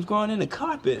mushrooms growing in the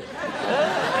carpet.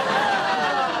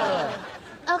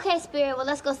 Okay, Spirit, well,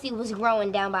 let's go see what's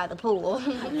growing down by the pool.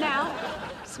 Now,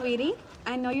 sweetie,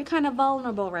 I know you're kind of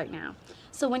vulnerable right now.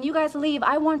 So when you guys leave,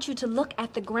 I want you to look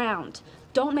at the ground.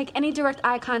 Don't make any direct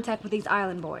eye contact with these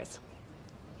island boys.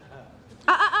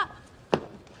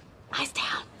 Eyes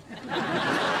down.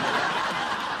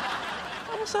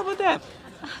 What's up with that?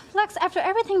 Flex, after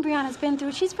everything Brianna's been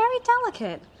through, she's very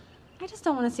delicate. I just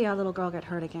don't want to see our little girl get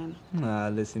hurt again. Aw,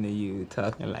 listen to you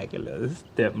talking like a little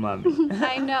stepmommy.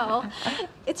 I know.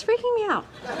 It's freaking me out.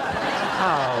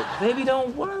 Oh, baby,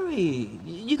 don't worry.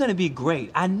 You're gonna be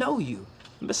great. I know you.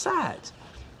 Besides,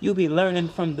 you'll be learning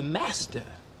from the master.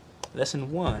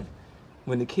 Lesson 1,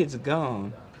 when the kids are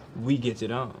gone, we get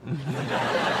it on.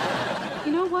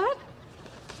 You know what?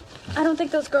 I don't think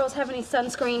those girls have any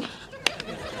sunscreen.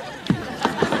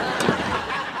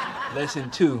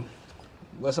 Lesson 2,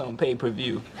 what's on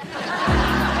pay-per-view?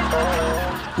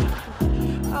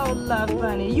 Oh, love,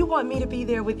 honey, you want me to be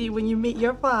there with you when you meet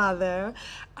your father?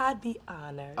 I'd be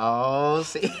honored. Oh,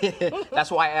 see,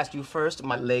 that's why I asked you first,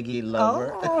 my leggy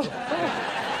lover. Oh.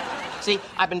 See,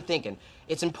 I've been thinking,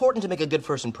 it's important to make a good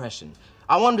first impression.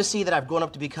 I want him to see that I've grown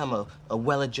up to become a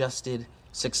well-adjusted,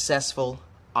 successful,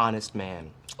 honest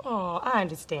man. Oh, I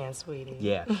understand, sweetie.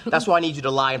 Yeah, that's why I need you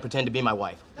to lie and pretend to be my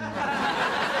wife.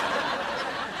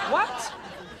 What?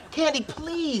 Candy,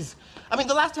 please. I mean,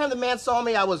 the last time the man saw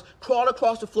me, I was crawling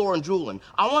across the floor and drooling.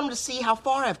 I want him to see how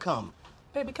far I've come.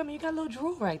 Baby, come here, you got a little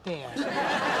drool right there.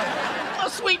 Oh,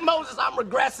 sweet Moses, I'm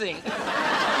regressing.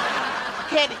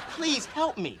 Candy, please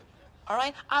help me, all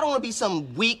right? I don't want to be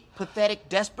some weak, pathetic,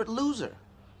 desperate loser.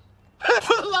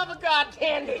 For the love of God,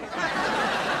 Candy.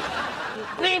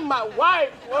 Be my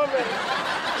wife, woman.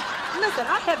 Listen,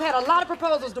 I have had a lot of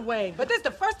proposals, Dwayne, but this is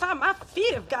the first time my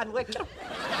feet have gotten wet.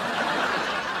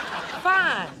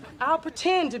 Fine, I'll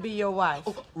pretend to be your wife.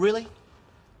 Oh, really?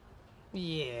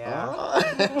 Yeah. Oh.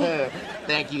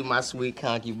 Thank you, my sweet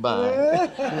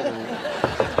concubine.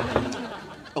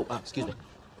 Oh, excuse me.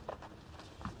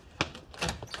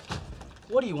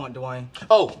 What do you want, Dwayne?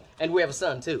 Oh, and we have a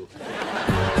son, too.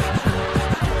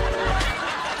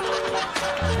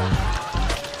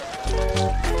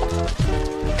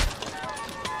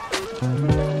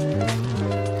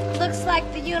 Looks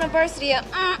like the University is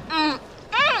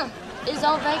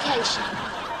on vacation.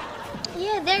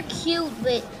 Yeah, they're cute,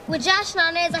 but with Josh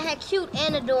and Inez, I had cute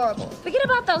and adorable. Forget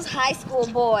about those high school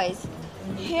boys.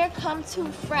 Here come two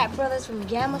frat brothers from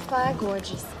Gamma Phi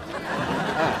Gorgeous.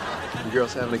 Hi. You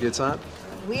girls having a good time?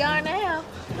 We are now.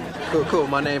 Cool, cool.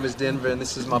 My name is Denver, and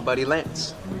this is my buddy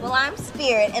Lance. Well, I'm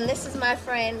Spirit, and this is my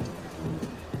friend,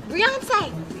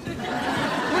 Beyonce.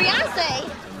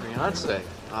 Beyonce? Beyonce.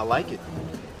 I like it.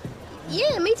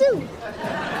 Yeah, me too.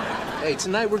 Hey,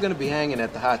 tonight we're going to be hanging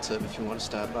at the hot tub if you want to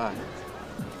stop by.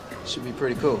 Should be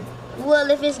pretty cool.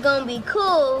 Well, if it's gonna be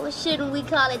cool, shouldn't we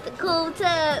call it the cool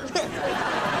tub?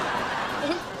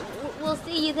 We'll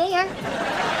see you there.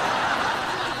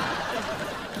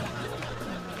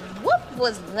 What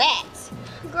was that?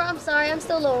 Girl, I'm sorry, I'm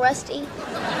still a little rusty.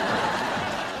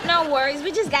 No worries,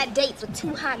 we just got dates with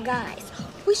two hot guys.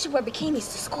 We should wear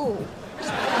bikinis to school.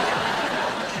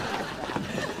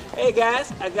 Hey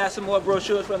guys, I got some more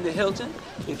brochures from the Hilton.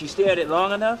 If you stare at it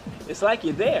long enough, it's like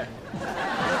you're there.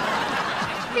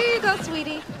 Here you go,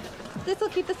 sweetie. This will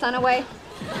keep the sun away.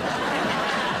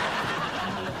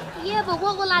 Yeah, but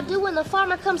what will I do when the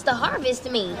farmer comes to harvest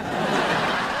me?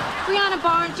 Brianna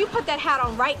Barnes, you put that hat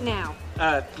on right now.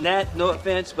 Nat, no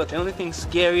offense, but the only thing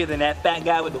scarier than that fat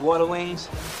guy with the water wings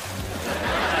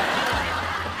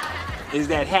is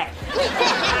that hat.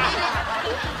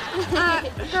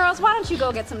 Girls, why don't you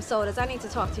go get some sodas? I need to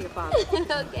talk to your father.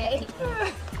 Okay.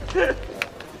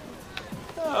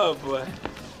 Oh, boy.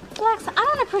 Flex, I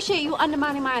don't appreciate you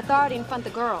undermining my authority in front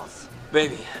of the girls.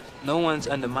 Baby, no one's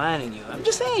undermining you. I'm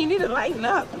just saying you need to lighten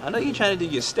up. I know you're trying to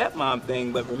do your stepmom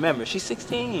thing, but remember, she's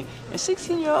 16. And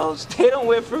 16-year-olds, they don't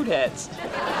wear fruit hats.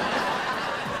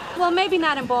 Well, maybe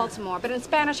not in Baltimore, but in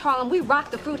Spanish Harlem, we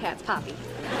rock the fruit hats, Poppy.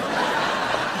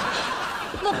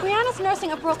 Look, Brianna's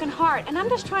nursing a broken heart, and I'm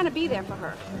just trying to be there for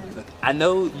her. Look, I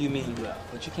know you mean well,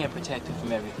 but you can't protect her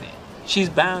from everything. She's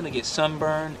bound to get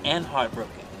sunburned and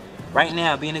heartbroken. Right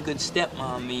now, being a good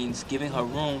stepmom means giving her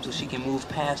room so she can move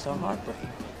past her heartbreak.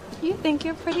 You think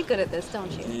you're pretty good at this,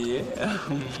 don't you? Yeah.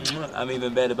 I'm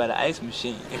even better by the ice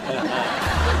machine.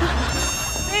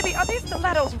 Baby, are these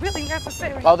stilettos really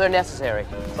necessary? Oh, they're necessary,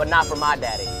 but not for my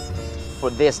daddy. For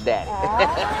this daddy.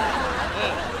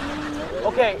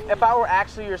 Okay, if I were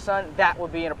actually your son, that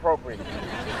would be inappropriate.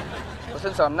 But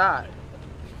since I'm not,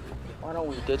 why don't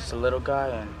we ditch the little guy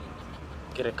and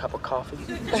get a cup of coffee?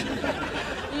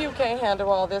 You can't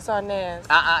handle all this, Arnez.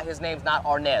 His name's not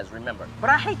Arnez, remember. But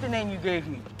I hate the name you gave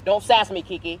me. Don't sass me,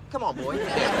 Kiki. Come on, boy.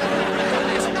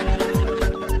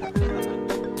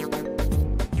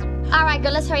 All right,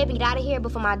 girl, let's hurry up and get out of here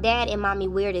before my dad and mommy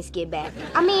Weirdest get back.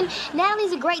 I mean,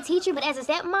 Natalie's a great teacher, but as a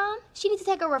stepmom, she needs to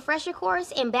take a refresher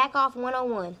course and back off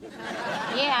 101.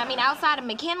 Yeah, I mean, outside of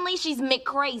McKinley, she's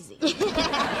McCrazy.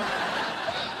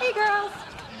 Hey, girls.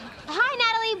 Hi,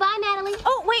 Natalie. Bye, Natalie.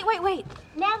 Oh, wait.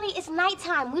 Natalie, it's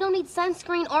nighttime. We don't need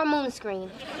sunscreen or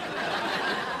moonscreen.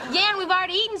 Yeah, and we've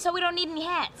already eaten, so we don't need any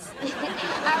hats.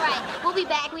 All right, we'll be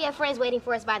back. We have friends waiting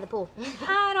for us by the pool.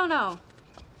 I don't know.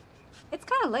 It's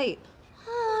kind of late.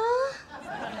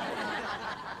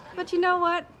 But you know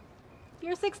what?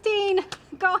 You're 16.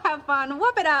 Go have fun.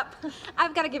 Whoop it up.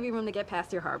 I've got to give you room to get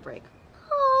past your heartbreak.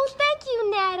 Oh, thank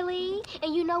you, Natalie.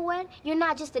 And you know what? You're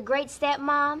not just a great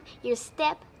stepmom. You're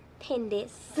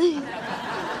step-pendous.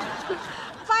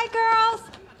 Bye, girls.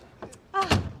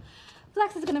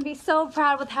 Flex is going to be so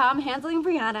proud with how I'm handling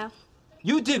Brianna.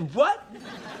 You did what?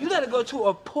 You let her go to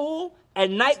a pool at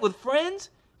night with friends?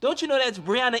 Don't you know that's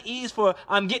Brianna E's for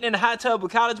I'm getting in the hot tub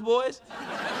with college boys?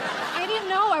 I didn't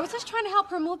know. I was just trying to help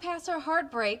her move past her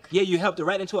heartbreak. Yeah, you helped her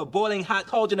right into a boiling hot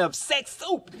cauldron of sex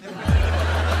soup.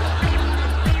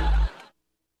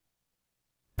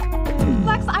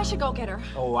 Flex, I should go get her.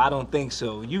 Oh, I don't think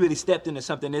so. You really stepped into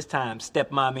something this time,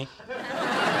 stepmommy.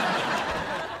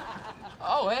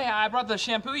 Oh, hey, I brought the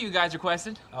shampoo you guys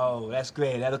requested. Oh, that's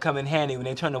great. That'll come in handy when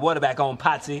they turn the water back on,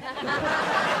 Potsy.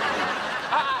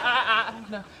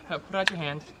 No, put out your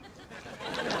hand.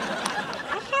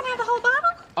 I can't have the whole bottle?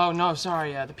 Oh, no,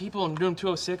 sorry. The people in room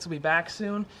 206 will be back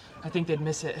soon. I think they'd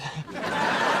miss it.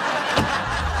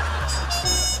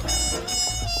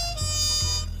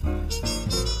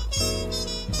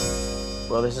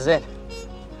 Well, this is it.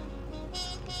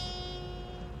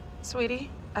 Sweetie,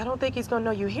 I don't think he's gonna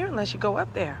know you're here unless you go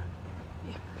up there.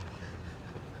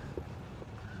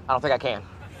 I don't think I can.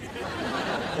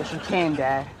 Yes, you can,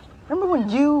 Dad. Remember when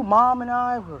you, Mom, and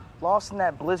I were lost in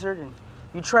that blizzard and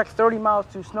you trekked 30 miles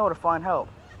through snow to find help?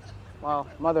 Well,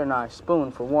 Mother and I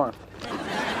spooned for warmth.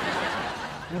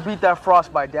 You beat that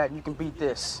frostbite, Dad, and you can beat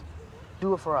this.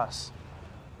 Do it for us.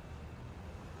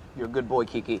 You're a good boy,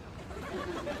 Kiki.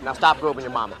 Now stop groping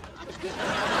your mama. Hey,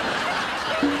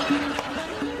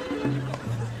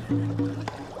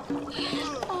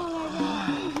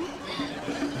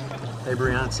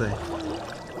 Beyonce,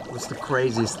 what's the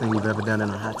craziest thing you've ever done in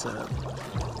a hot tub?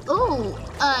 Ooh,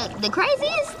 the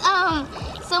craziest?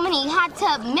 So many hot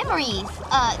tub memories.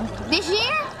 This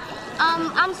year?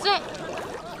 I'm certain.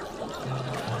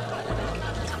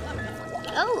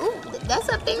 Oh, ooh, that's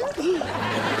up there.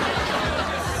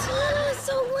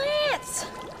 So Lance,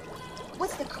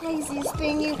 what's the craziest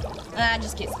thing you?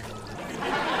 Just kidding.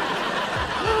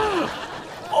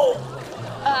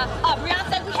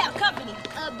 Beyonce, we have company.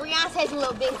 Beyonce's a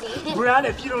little busy. Brianna,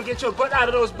 if you don't get your butt out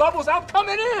of those bubbles, I'm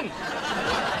coming in.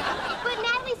 But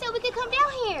Natalie said we could come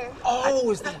down here.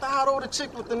 Oh, is that the hot older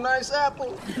chick with the nice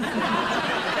apple?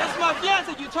 That's my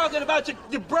fiance. You talking about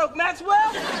your broke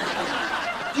Maxwell?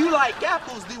 If you like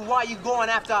apples, then why you going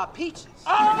after our peaches?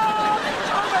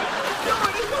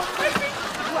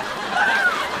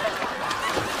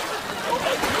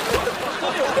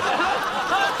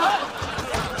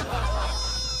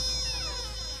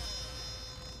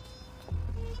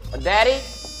 Daddy?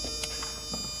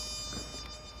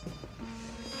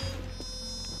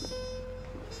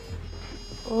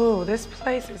 Ooh, this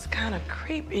place is kind of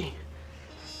creepy.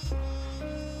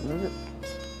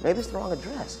 Maybe it's the wrong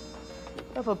address.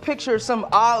 I have a picture of some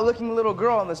odd-looking little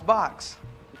girl in this box.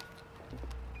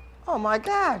 Oh, my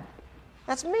God.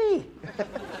 That's me. I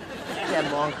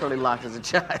had long curly locks as a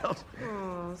child.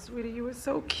 Oh, sweetie, you were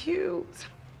so cute.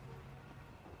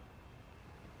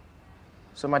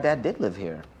 So my dad did live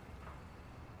here.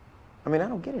 I mean, I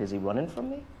don't get it. Is he running from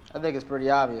me? I think it's pretty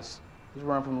obvious. He's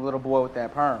running from the little boy with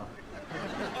that perm.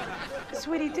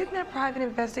 Sweetie, didn't that private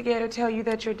investigator tell you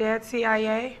that your dad's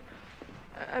CIA?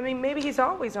 I mean, maybe he's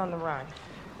always on the run.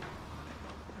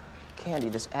 Candy,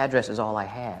 this address is all I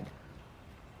had.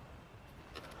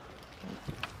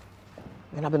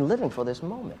 And I've been living for this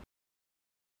moment.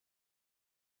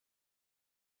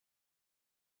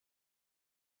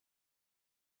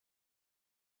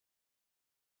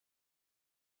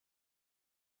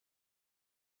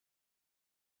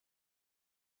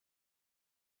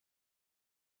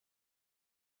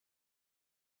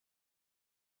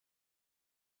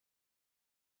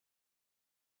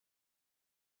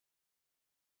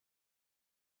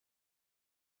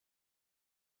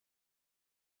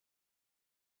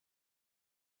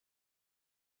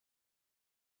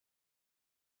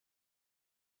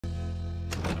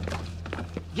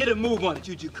 Get a move on it,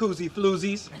 you jacuzzi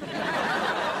floozies.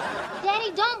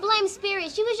 Daddy, don't blame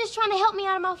Spirit. She was just trying to help me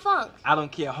out of my funk. I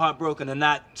don't care, heartbroken or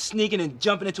not, sneaking and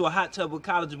jumping into a hot tub with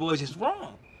college boys is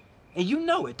wrong. And you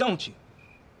know it, don't you?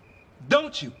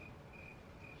 Don't you?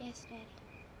 Yes, Daddy.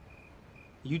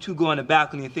 You two go on the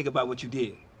balcony and think about what you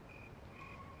did.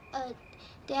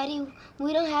 Daddy,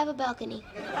 we don't have a balcony.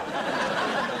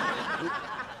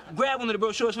 Grab one of the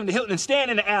brochures from the Hilton and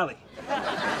stand in the alley.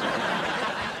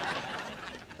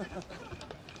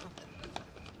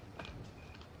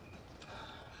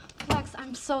 Flex,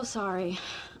 I'm so sorry.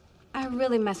 I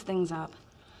really messed things up.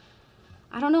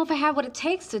 I don't know if I have what it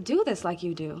takes to do this like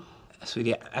you do.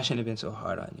 Sweetie, I shouldn't have been so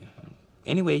hard on you.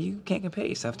 Anyway, you can't compare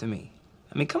yourself to me.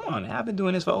 I mean, come on, I've been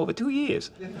doing this for over 2 years.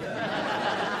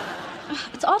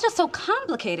 It's all just so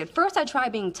complicated. First I try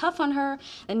being tough on her,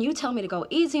 then you tell me to go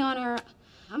easy on her.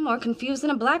 I'm more confused than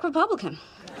a black Republican.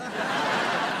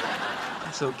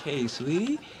 That's okay,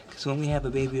 sweetie, because when we have a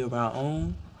baby of our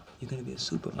own, you're gonna be a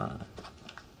supermom.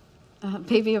 A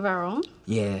baby of our own?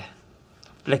 Yeah,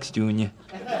 Flex Jr.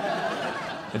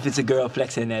 If it's a girl,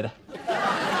 Flex Annetta.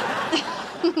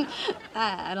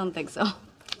 I don't think so.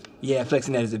 Yeah, Flex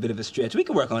Annetta is a bit of a stretch. We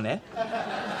can work on that.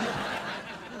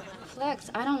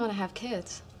 Flex, I don't want to have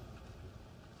kids.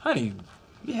 Honey,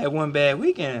 you had one bad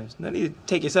weekend. There's no need to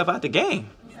take yourself out the game.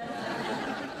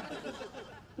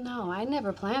 No, I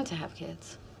never planned to have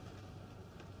kids.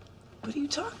 What are you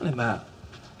talking about?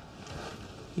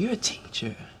 You're a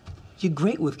teacher. You're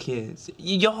great with kids.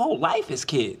 Your whole life is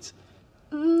kids.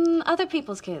 Other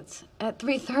people's kids. At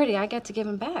 3:30, I get to give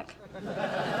them back.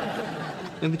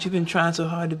 Yeah, but you've been trying so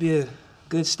hard to be a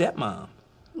good stepmom.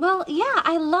 Well, yeah,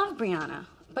 I love Brianna.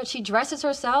 But she dresses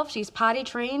herself, she's potty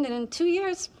trained, and in 2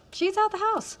 years, she's out the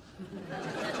house.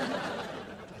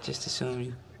 I just assumed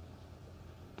you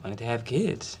wanted to have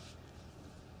kids.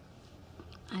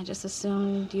 I just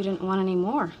assumed you didn't want any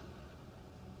more.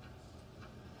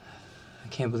 I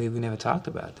can't believe we never talked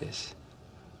about this.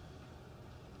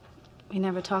 We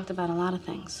never talked about a lot of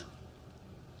things.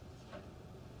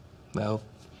 Well,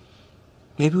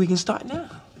 maybe we can start now.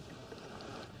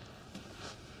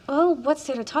 Well, what's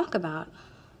there to talk about?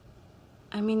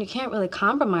 I mean, you can't really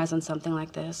compromise on something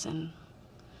like this, and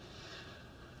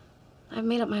I've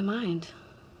made up my mind.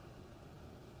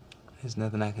 There's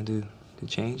nothing I can do to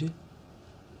change it?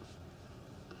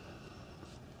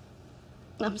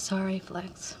 I'm sorry,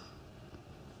 Flex.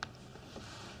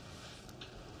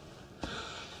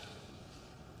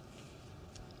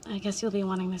 I guess you'll be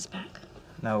wanting this back.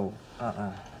 No,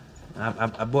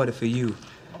 I bought it for you.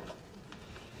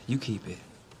 You keep it.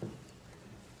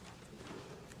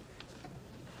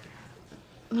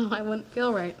 No, I wouldn't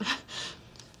feel right.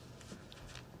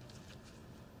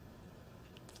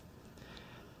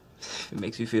 It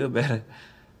makes you feel better.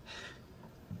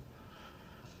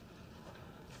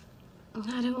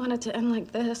 I didn't want it to end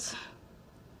like this.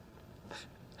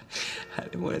 I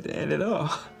didn't want it to end at all.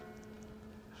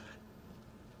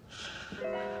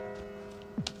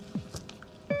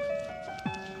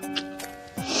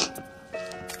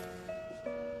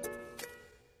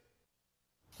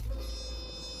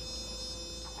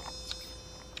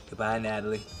 Goodbye,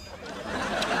 Natalie.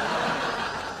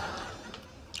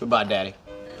 Goodbye, Daddy.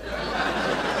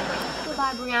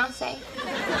 Goodbye, Beyonce.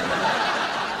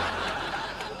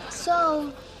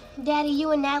 So, Daddy,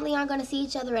 you and Natalie aren't gonna see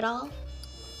each other at all?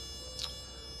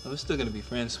 We're still gonna be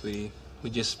friends, sweetie. We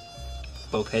just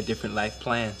both had different life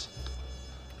plans.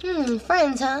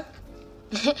 Friends, huh?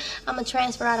 I'm gonna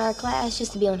transfer out of our class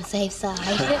just to be on the safe side.